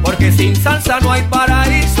 porque sin salsa no hay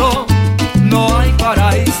paraíso, no hay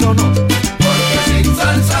paraíso, no. Porque sin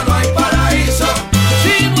salsa no hay paraíso,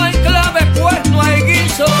 si no hay clave pues no hay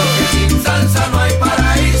guiso, porque sin salsa no hay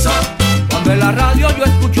paraíso. Cuando en la radio yo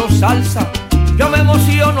escucho salsa, yo me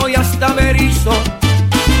emociono y hasta me erizo.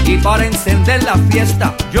 Y para encender la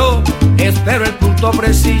fiesta, yo espero el punto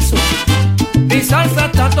preciso. Mi salsa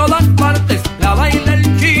está a todas partes, la baila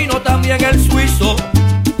el chino, también el suizo.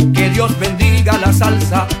 Que Dios bendiga la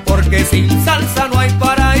salsa, porque sin salsa no hay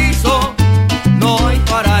paraíso. No hay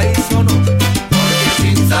paraíso, no. Porque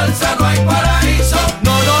sin salsa no hay paraíso.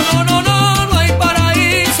 No, no, no, no, no, no hay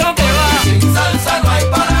paraíso que va. Porque sin salsa no hay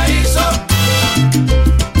paraíso.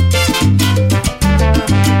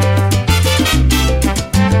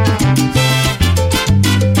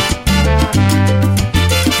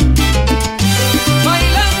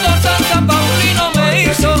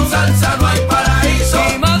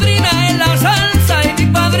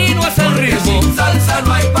 Salsa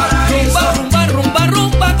no hay paraíso. Rumba, rumba,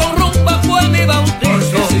 rumba, con rumba fue mi bautizo.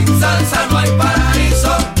 Porque sin salsa no hay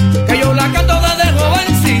paraíso. Que yo la canto desde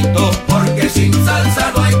jovencito. Porque sin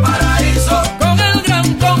salsa no hay paraíso. Con el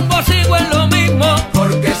gran combo sigo en lo mismo.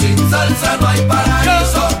 Porque sin salsa no hay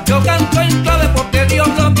paraíso. Yo canto en clave porque Dios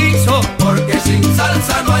lo quiso. Porque sin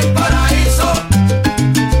salsa no hay paraíso.